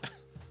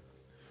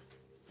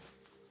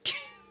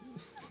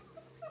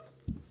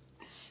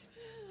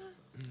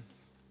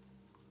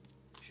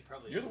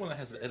 You're the one that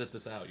has to edit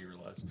this out, you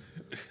realize.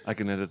 I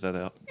can edit that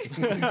out.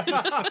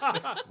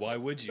 Why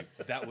would you?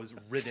 That was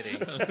riveting.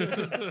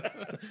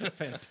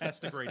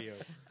 Fantastic radio.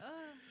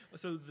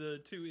 So the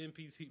two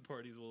NPC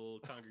parties will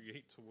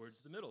congregate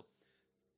towards the middle.